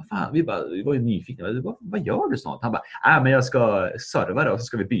 vad fan, vi var ju nyfikna, vad gör du snart? Han bara, men jag ska serva det och så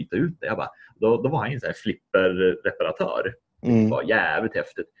ska vi byta ut det. Jag bara, då var han en sån här flipperreparatör. Det var jävligt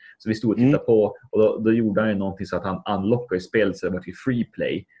häftigt. Så vi stod och tittade på, och då gjorde han ju någonting så att han unlockade i spelet så det var till free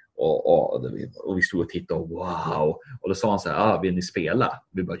play. Och vi stod och tittade och wow. Och då sa han så här, vill ni spela?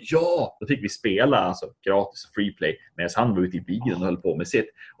 Vi bara, ja! Då fick vi spela, alltså gratis free play, medan han var ute i bilen och höll på med sitt.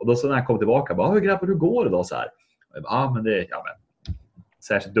 Och då så när han kom tillbaka, bara, hur går det då? Så här. Och jag bara, men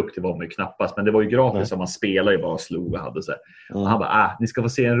särskilt duktig var man ju knappast, men det var ju gratis, så man spelade ju bara och slog och hade så här. Och han bara, ni ska få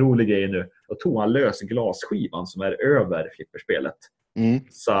se en rolig grej nu. Då tog han lös glasskivan som är över flipperspelet.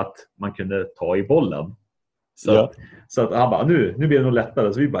 Så att man kunde ta i bollen. Så att han bara, nu blir det nog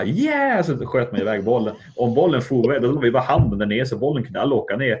lättare. Så vi bara, yeah! Så sköt man iväg bollen. Och om bollen for iväg, då var vi bara handen där nere, så bollen kunde alla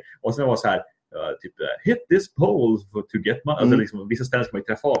åka ner. Och sen var det så här, typ, hit this pole to get money. Alltså liksom, vissa ställen ska man ju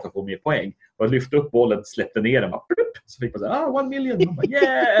träffa av för att få mer poäng. Och jag lyfte upp bollen, släppte ner den, bara, så fick man så här, 1 million. Och man bara,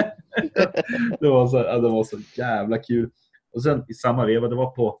 yeah! det var så jävla kul. Och sen i samma veva, det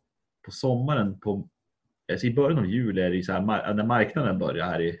var på sommaren, i början av juli, är det så här, när marknaden börjar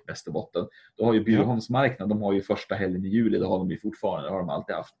här i Västerbotten, då har ju Bjurholmsmarknaden, de har ju första helgen i juli, det har de ju fortfarande, det har de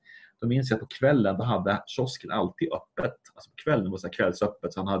alltid haft. Då minns jag att på kvällen, då hade kiosken alltid öppet. Alltså på kvällen var det så här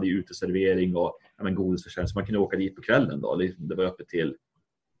kvällsöppet, så han hade ju uteservering och godisförsäljning, så man kunde åka dit på kvällen då. Det var öppet till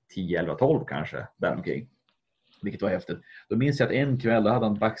 10, 11, 12 kanske, där omkring. Vilket var häftigt. Då minns jag att en kväll, då hade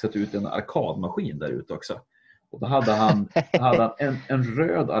han baxat ut en arkadmaskin där ute också. Och då hade han en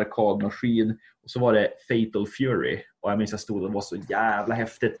röd arkadmaskin, och så var det Fatal Fury. Och jag minns att jag stod och det var så jävla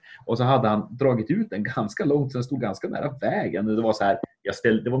häftigt. Och så hade han dragit ut den ganska långt, så den stod ganska nära vägen. Och det var så här,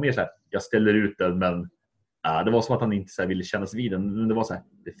 det var mer så här, jag ställer ut den, men det var som att han inte så här ville kännas vid den. Men det var så här,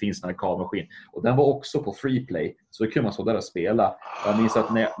 det finns en arkadmaskin. Och den var också på free play, så då kunde man stå där och spela. Och jag minns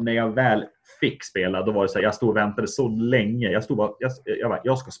att när jag väl fick spela, då var det så här, jag stod och väntade så länge.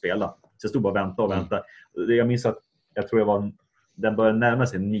 Jag ska spela. Så jag stod bara och väntade. Jag minns att den började närma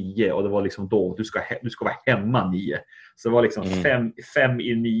sig 9, och det var liksom då du ska vara hemma 9. Så det var liksom 5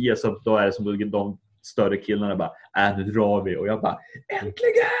 i 9, så då är det som de större killarna bara, nu drar vi. Och jag bara,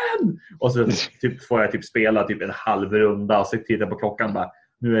 äntligen! Och så typ får jag spela typ en halv runda, och så tittar jag på klockan, bara,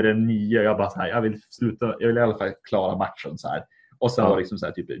 nu är det 9. Jag bara så här, jag vill i alla fall klara matchen så här. Och sen var det liksom så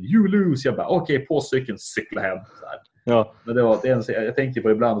här, typ, you lose. Jag bara, okej, på cykeln, cykla hem så här. Ja. Men jag tänkte på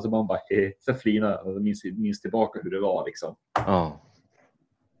det ibland, och så man bara förflina och minns tillbaka hur det var liksom.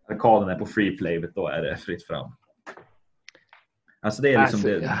 Arkaden är på free play, då är det fritt fram. Alltså det är liksom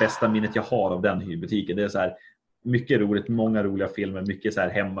det bästa minnet jag har av den hyrbutiken. Det är så här mycket roligt, många roliga filmer, mycket så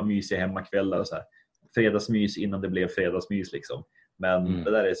här mysiga hemmakvällar och så här. Fredagsmys innan det blev fredagsmys liksom. Men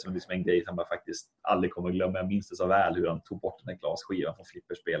det där är som liksom en grej som man faktiskt aldrig kommer att glömma. Jag minns det så väl hur han tog bort den här glasskivan från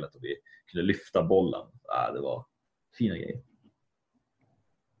flipperspelet och vi kunde lyfta bollen. Det var fina grejer.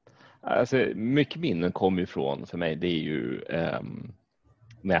 Alltså, mycket minnen kommer ifrån för mig. Det är ju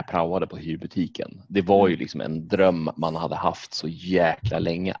när jag praoade på hyrbutiken. Det var ju liksom en dröm man hade haft så jäkla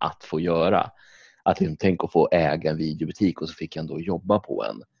länge att få göra. Att liksom, tänk att få äga en videobutik, och så fick jag ändå jobba på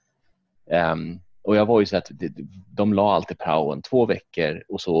en. Och jag var ju så att de la alltid praoen 2 veckor,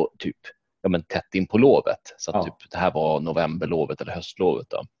 och så typ tätt in på lovet. Så att typ, det här var novemberlovet eller höstlovet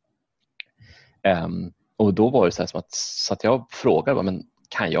då. Och då var det så här som att jag frågade, men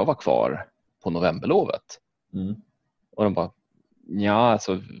kan jag vara kvar på novemberlovet? Och de bara, ja,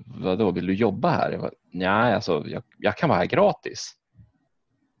 alltså vadå, vill du jobba här? Jag bara, nej, alltså jag kan vara här gratis.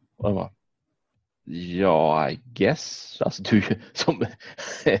 Och de bara, ja, I guess. Alltså du som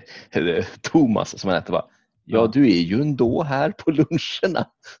Thomas som han heter, bara, ja, du är ju ändå här på luncherna.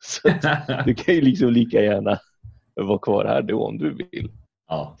 Så du kan ju liksom lika gärna vara kvar här då om du vill.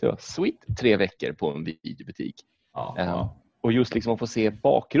 Så det var sweet 3 veckor på en videobutik. Och just liksom att få se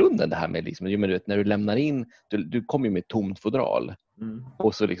bakgrunden, det här med liksom, du vet, när du lämnar in, du kommer ju med ett tomt fodral.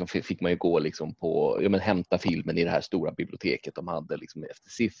 Och så liksom fick man ju gå liksom på, hämta filmen i det här stora biblioteket de hade liksom efter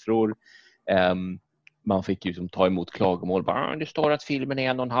siffror. Man fick ju liksom ta emot klagomål. Bara, det står att filmen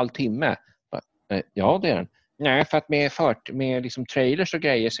är 1,5 timme. Bara, ja, det är den. Nej, för att med liksom trailers och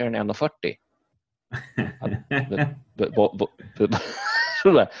grejer så är den 1,40.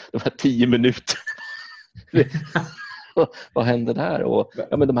 De här 10 minuter. vad händer där? Och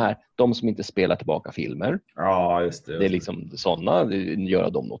men de som inte spelar tillbaka filmer. Ja, just det. Det är liksom sådana, göra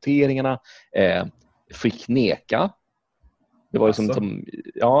de noteringarna. Fick neka. Det var ju som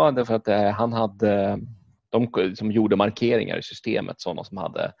därför att han hade de som gjorde markeringar i systemet, sådana som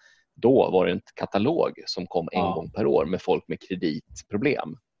hade, då var det en katalog som kom en gång per år med folk med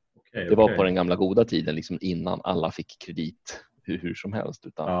kreditproblem. Det var på den gamla goda tiden liksom innan alla fick kredit hur som helst,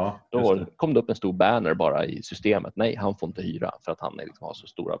 utan då kom det upp en stor banner bara i systemet. Nej, han får inte hyra för att han liksom har så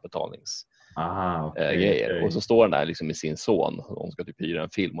stora betalningsgrejer. Och så står han där liksom med sin son och ska typ hyra en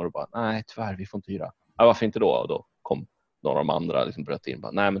film och då bara, nej tyvärr, vi får inte hyra. Varför inte då? Och då kom några av de andra liksom bröt in och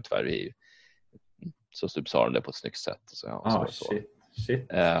bara, nej men tyvärr, så typ sa de det på ett snyggt sätt. Så,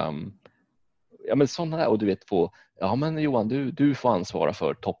 shit. Men sådana där, och du vet, men Johan, du får ansvara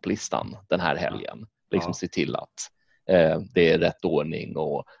för topplistan den här helgen. Liksom se till att det är rätt ordning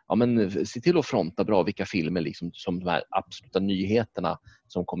och se till att fronta bra vilka filmer liksom, som de här absoluta nyheterna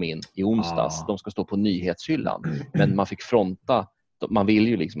som kom in i onsdags, de ska stå på nyhetshyllan. Men man fick fronta, man vill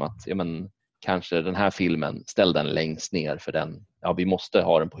ju liksom att kanske den här filmen, ställ den längst ner för den, vi måste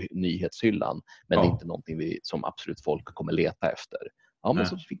ha den på nyhetshyllan, men det är inte någonting som absolut folk kommer leta efter. Men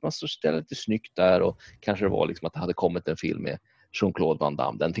så fick man så ställa lite snyggt där, och kanske det var liksom att det hade kommit en film med Jean-Claude Van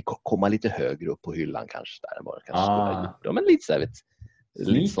Damme, den fick komma lite högre upp på hyllan kanske där än vad det kanske skulle ha gjort. Men lite så här,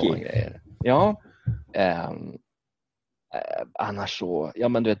 lite sådana grejer. Ja. Annars så,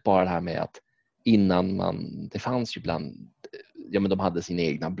 men du vet, bara det här med att innan det fanns ju bland, men de hade sina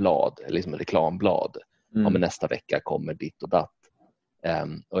egna blad, liksom reklamblad. Men nästa vecka kommer ditt och datt.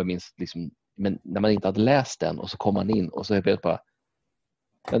 Och jag minns liksom, men när man inte hade läst den och så kom man in och så är det bara,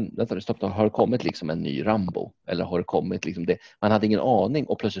 men vänta, har det kommit liksom en ny Rambo? Eller har det kommit liksom det? Man hade ingen aning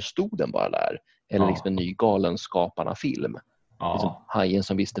och plötsligt stod den bara där. Eller liksom en ny Galenskaparna-film. Liksom hajen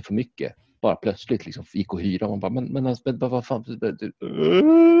som visste för mycket. Bara plötsligt liksom gick och hyra. Man bara, men vad fan?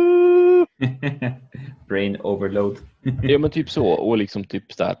 Brain overload. Ja, men typ så. Och liksom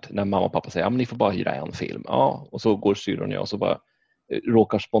typ så här, när mamma och pappa säger, men ni får bara hyra en film. Ja, och så går syrran och jag och så bara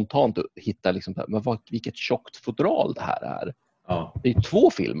råkar spontant hitta liksom, men vilket tjockt fodral det här är. Det är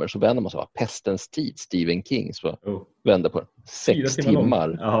 2 filmer, så vänder man så, Pestens tid, Stephen King, så vänder på 6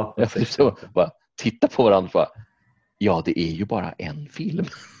 timmar. Så bara titta på varandra och bara, det är ju bara en film.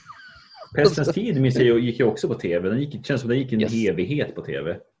 Pestens tid minns jag gick ju också på tv. Den känns som det gick en evighet på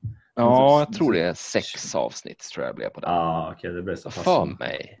tv. Ja, jag tror det är 6 avsnitt tror jag blev på den. Det blev så för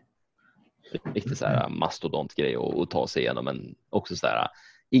mig. Riktigt så här mastodontgrej att ta sig igenom, men också så här,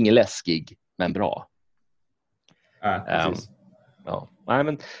 ingen läskig men bra. Precis. Nej,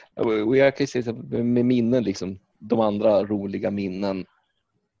 men jag kan säga med minnen liksom, de andra roliga minnen.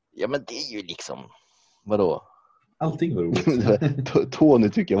 Men det är ju liksom, vadå? Allting var roligt. Tony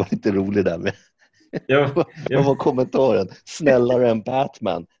tycker jag var lite rolig där med. Vad var kommentaren? Snällare än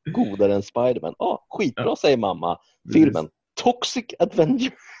Batman, godare än Spiderman. Skitbra, säger mamma. Filmen Toxic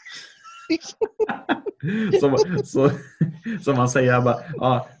Avenger. Som man säger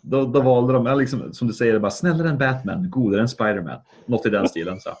bara, då valde de liksom, som du säger, bara snällare än Batman, godare än Spiderman, något i den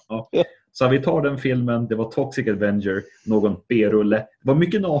stilen. Så vi tar den filmen, det var Toxic Avenger, någon B-rulle. Det var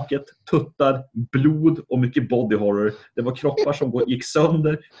mycket naket, tuttar, blod och mycket body horror. Det var kroppar som gick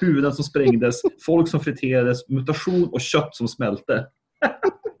sönder, huvuden som sprängdes, folk som friterades, mutation och kött som smälte.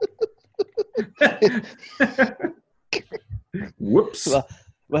 Whoops.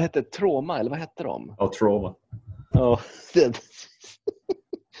 Vad hette Trauma, eller vad hette de? Ja, Trauma. Ja, det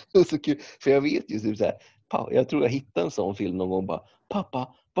är så kul. För jag vet ju typ så här, jag tror jag hittade en sån film någon gång, bara,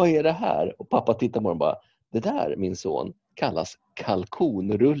 pappa, vad är det här? Och pappa tittar på den och bara, det där, min son, kallas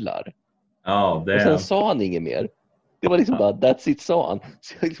kalkonrullar. Ja, det. Och sen sa han inget mer. Det var liksom bara, that's it, sa han.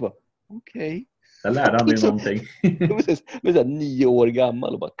 Så jag liksom bara, okej. Där lärde han mig liksom, någonting. Men så här, 9 år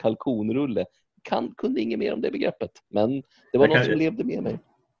gammal och bara kalkonrulle. Kunde inget mer om det begreppet. Men det var något som levde med mig.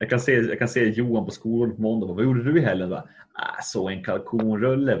 Jag kan se Johan på skolan på måndag. Vad gjorde du i helgen? Så en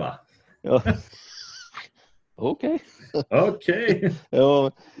kalkonrulle, va? Ja. Okej.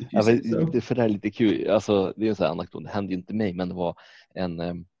 Ja, det för det är lite kul. Alltså, det är en sån här anekdot. Det hände ju inte mig, men det var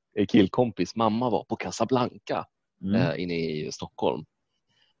en killkompis. Mamma var på Casablanca inne i Stockholm.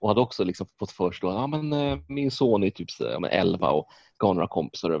 Och hade också liksom fått förstå, min son är typ 11 och gav några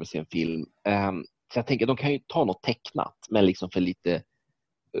kompisar över sin film. Så jag tänker, de kan ju ta något tecknat, men liksom för lite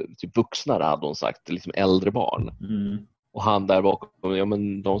typ vuxnare, hade hon sagt, liksom äldre barn. Och han där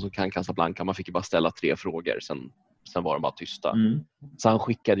bakom, de som kan Casablanca, man fick ju bara ställa 3 frågor, sen var de bara tysta. Så han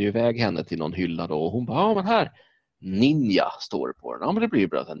skickade ju iväg henne till någon hylla då, och hon bara, men här, Ninja står det på den. Men det blir ju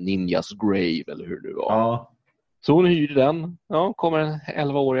bra, Ninjas Grave eller hur det var. Så hon hyrde den. Ja, kommer den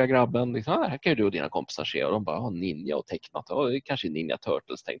 11-åriga grabben. Liksom, här kan ju du och dina kompisar se. Och de bara, Ninja och tecknat. Ja, det är kanske Ninja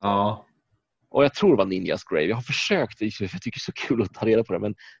Turtles, tänkte jag. Ja. Och jag tror det var Ninjas Grave. Jag har försökt, för jag tycker det är så kul att ta reda på det.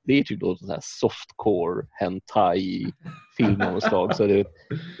 Men det är typ då sån här softcore, hentai-film av något slag. Så det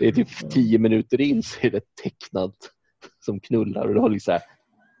är typ 10 minuter in så är det tecknat som knullar. Och då har liksom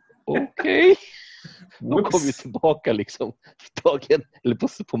okej. De kom ju tillbaka liksom dagen,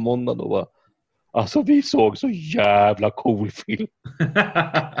 eller på måndagen och bara, alltså vi såg så jävla cool film.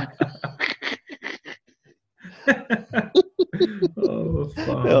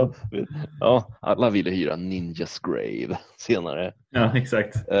 Ja, alla ville hyra Ninjas Grave senare. Ja,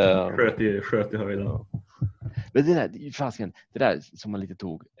 exakt. Sköt i höjden. Ja. Men det där som man lite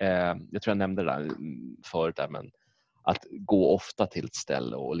tog, jag tror jag nämnde det där förut där, men att gå ofta till ett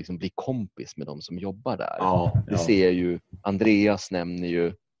ställe och liksom bli kompis med de som jobbar där. Ja. Det ser ju, Andreas nämner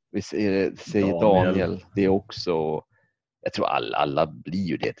ju, vi ser Daniel det också. Jag tror alla blir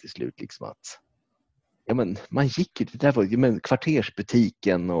ju det till slut liksom att men man gick ju där var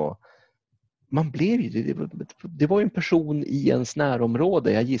kvartersbutiken och man blev ju det var ju en person i ens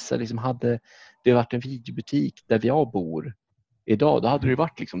närområde. Jag gissar liksom hade det varit en videobutik där jag bor idag, då hade det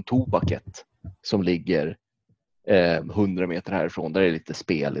varit liksom Tobaket som ligger 100 meter härifrån, där är lite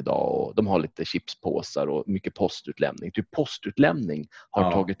spel idag och de har lite chipspåsar och mycket postutlämning. Typ postutlämning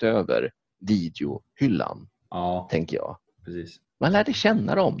har tagit över videohyllan, tänker jag. Precis. Man lärde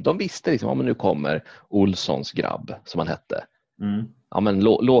känna dem. De visste liksom, nu kommer Olssons grabb, som han hette. Ja, men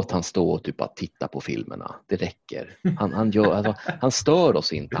låt han stå och typ att titta på filmerna. Det räcker. Han stör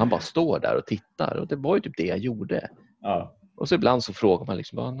oss inte. Han bara står där och tittar. Och det var ju typ det jag gjorde. Ja. Och så ibland så frågar man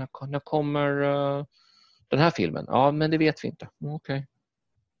liksom, när kommer den här filmen? Ja, men det vet vi inte. Okej.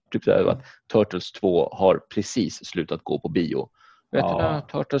 Typ så här att Turtles 2 har precis slutat gå på bio. Vet du när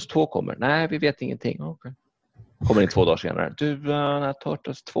Turtles 2 kommer? Nej, vi vet ingenting. Okej. Kommer in 2 dagar senare. Du, när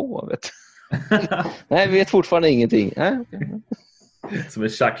Turtles 2, vet nej, vi vet fortfarande ingenting. Okay. Som en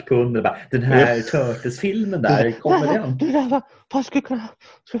tjackpundare bara, den här Turtles-filmen där, kommer den? Fan, skulle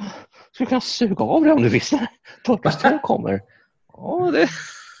kunna suga av det om du visste. Turtles 2 kommer. Det...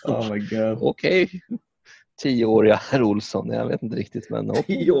 Oh my god. Okej. 10-åriga herr Olsson, jag vet inte riktigt. Men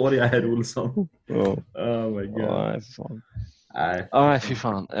 10-åriga herr Olsson. Oh my god. Nej, fy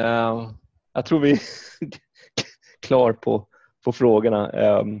fan. Jag tror vi är klar på frågorna.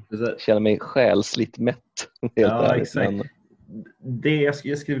 Känner mig själsligt mätt. Ja, exakt. Men... Det jag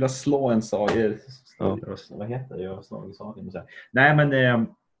skulle vilja slå en sak. Vad heter det? Jag slår saken. Nej, men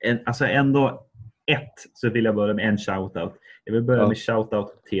alltså ändå så vill jag börja med en shoutout. Jag vill börja med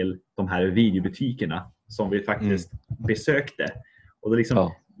shoutout till de här videobutikerna som vi faktiskt besökte. Och då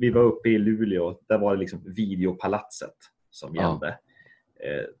liksom, vi var uppe i Luleå, där var det liksom Videopalatset som gällde.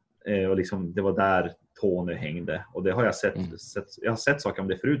 Och liksom, det var där Tony hängde. Och det har jag sett. Jag har sett saker om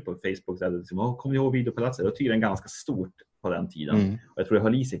det förut på Facebook. Där det liksom, kommer ni ihåg Videopalatset? Det var tydligen ganska stort på den tiden. Och jag tror det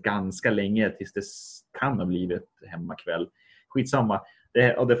höll i sig ganska länge tills det kan ha blivit hemmakväll. Skitsamma.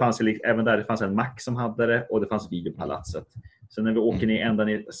 Det fanns ju även där, det fanns en Mac som hade det, och det fanns Videopalatset. Så när vi åker ner ända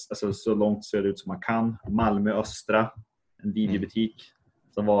ner, alltså så långt söderut som man kan, Malmö Östra, en videobutik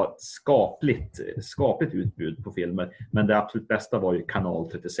som var skapligt utbud på filmer. Men det absolut bästa var ju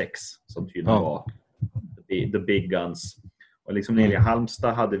Kanal 36 som tydligen var the big guns. Och liksom nere i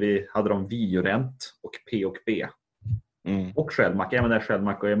Halmstad hade de Videorent och P&B. Och Shellmack, även där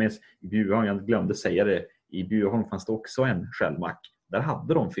Shellmack. Och jag minns i Bjuholm, jag glömde säga det, i Bjuholm fanns det också en Shellmack. Där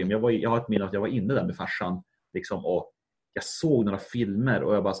hade de film. Jag har ett minne att jag var inne där med farsan liksom, och jag såg några filmer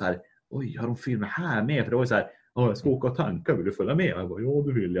och jag bara så här, oj, har de filmer här med? För det var ju så här, jag ska åka och tanka, vill du följa med? Jag bara, ja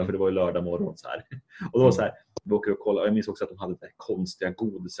det vill jag, för det var ju lördag morgon så här. Och då var så här, vi åker och kollar. Jag minns också att de hade det här konstiga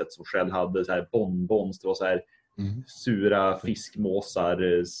godiset som själv hade så här bonbons. Det var så här sura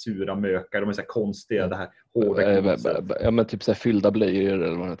fiskmåsar, sura mökar, de är så här konstiga, det här hårda ja, men typ så här fyllda blöjor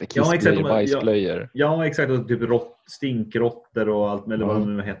eller vad det heter, kissblöjor, bajsblöjor. Ja, exakt, och typ stinkrotter och allt, eller vad det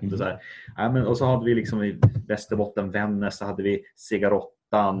nu hette så här. Ja, men och så hade vi liksom i Västerbotten, Vännäs, så hade vi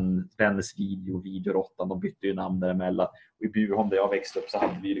Cigarottan, Vännäs Videorottan, de bytte ju namn däremellan. Och i Bjuholm där jag växte upp så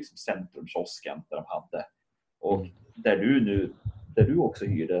hade vi liksom Centrumkiosken där de hade. Och där du också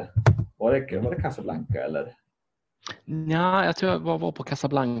hyrde, var det Casablanca eller? Ja, jag tror jag var på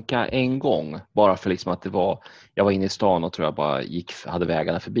Casablanca en gång. Bara för liksom att jag var inne i stan och tror jag bara hade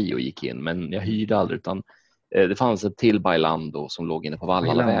vägarna förbi och gick in. Men jag hyrde aldrig, utan det fanns ett till Bailando som låg inne på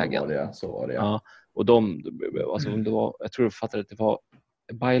Vallalavägen. Så var det. Ja, och jag tror jag fattade att det var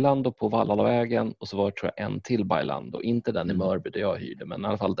Bailando på Vallalavägen och så var det, tror jag, en till Bailando. Inte den i Mörby där jag hyrde, men i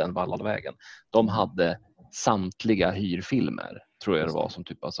alla fall den Vallalavägen. De hade samtliga hyrfilmer, tror jag det var, som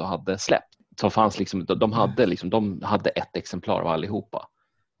typ alltså hade släppt. så fanns liksom, de hade ett exemplar av allihopa.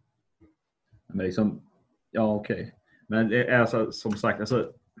 Men liksom, ja okej. Men det är alltså, som sagt,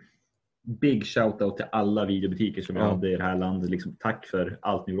 alltså, big shoutout till alla videobutiker som vi hade i det här landet. Liksom, tack för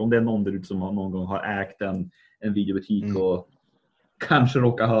allt ni gjorde. Om det är någon där ute som någon gång har ägt en videobutik och kanske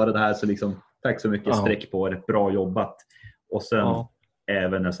råkar höra det här, så liksom, tack så mycket, sträck på det, bra jobbat. Och sen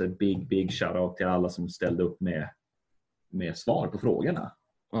även alltså, big shoutout till alla som ställde upp med svar på frågorna.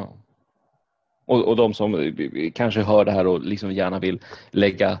 Ja. Och de som kanske hör det här och liksom gärna vill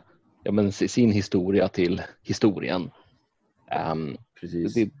lägga sin historia till historien.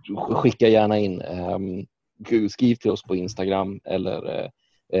 Precis. Skicka gärna in. Skriv till oss på Instagram eller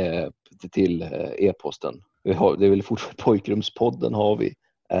till e-posten. Det är väl fortfarande pojkrumspodden har vi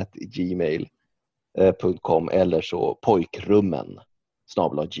 @gmail.com eller så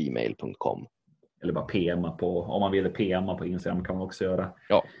pojkrummen@gmail.com. Eller bara PMa på, om man vill PMa på Instagram kan man också göra.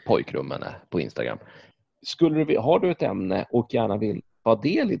 Ja, pojkrummen är på Instagram. Har du ett ämne och gärna vill vara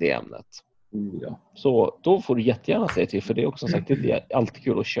del i det ämnet, så då får du jättegärna säga till, för det är också sagt, det är alltid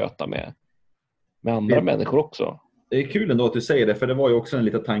kul att köta med andra människor också. Det är kul ändå att du säger det, för det var ju också en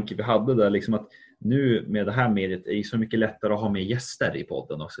liten tanke vi hade där, liksom att nu med det här mediet är det så mycket lättare att ha med gäster i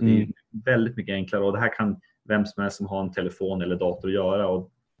podden också. Det är väldigt mycket enklare, och det här kan vem som helst som har en telefon eller dator att göra,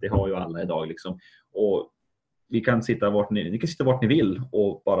 och det har ju alla idag liksom. Och ni kan sitta vart ni vill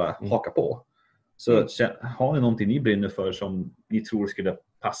och bara haka på. Så har ni någonting ni brinner för som ni tror skulle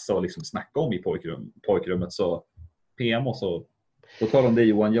passa och liksom snacka om i pojkrummet, så PM oss, och då tar de det,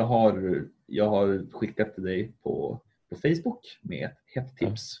 Johan. Jag har skickat till dig på Facebook med ett hett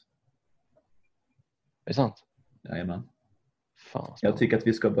tips. Är det sant? Jajamän. Fan, jag tycker att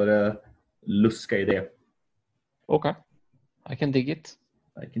vi ska börja luska i det. Okej. I can dig it.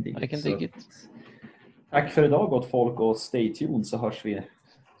 Tack för idag, gott folk, och stay tuned, så hörs vi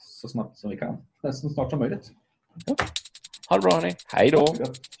så snabbt som vi kan. Så snart som möjligt. Ha det bra, hörni. Hej då.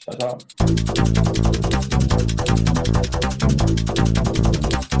 Ciao.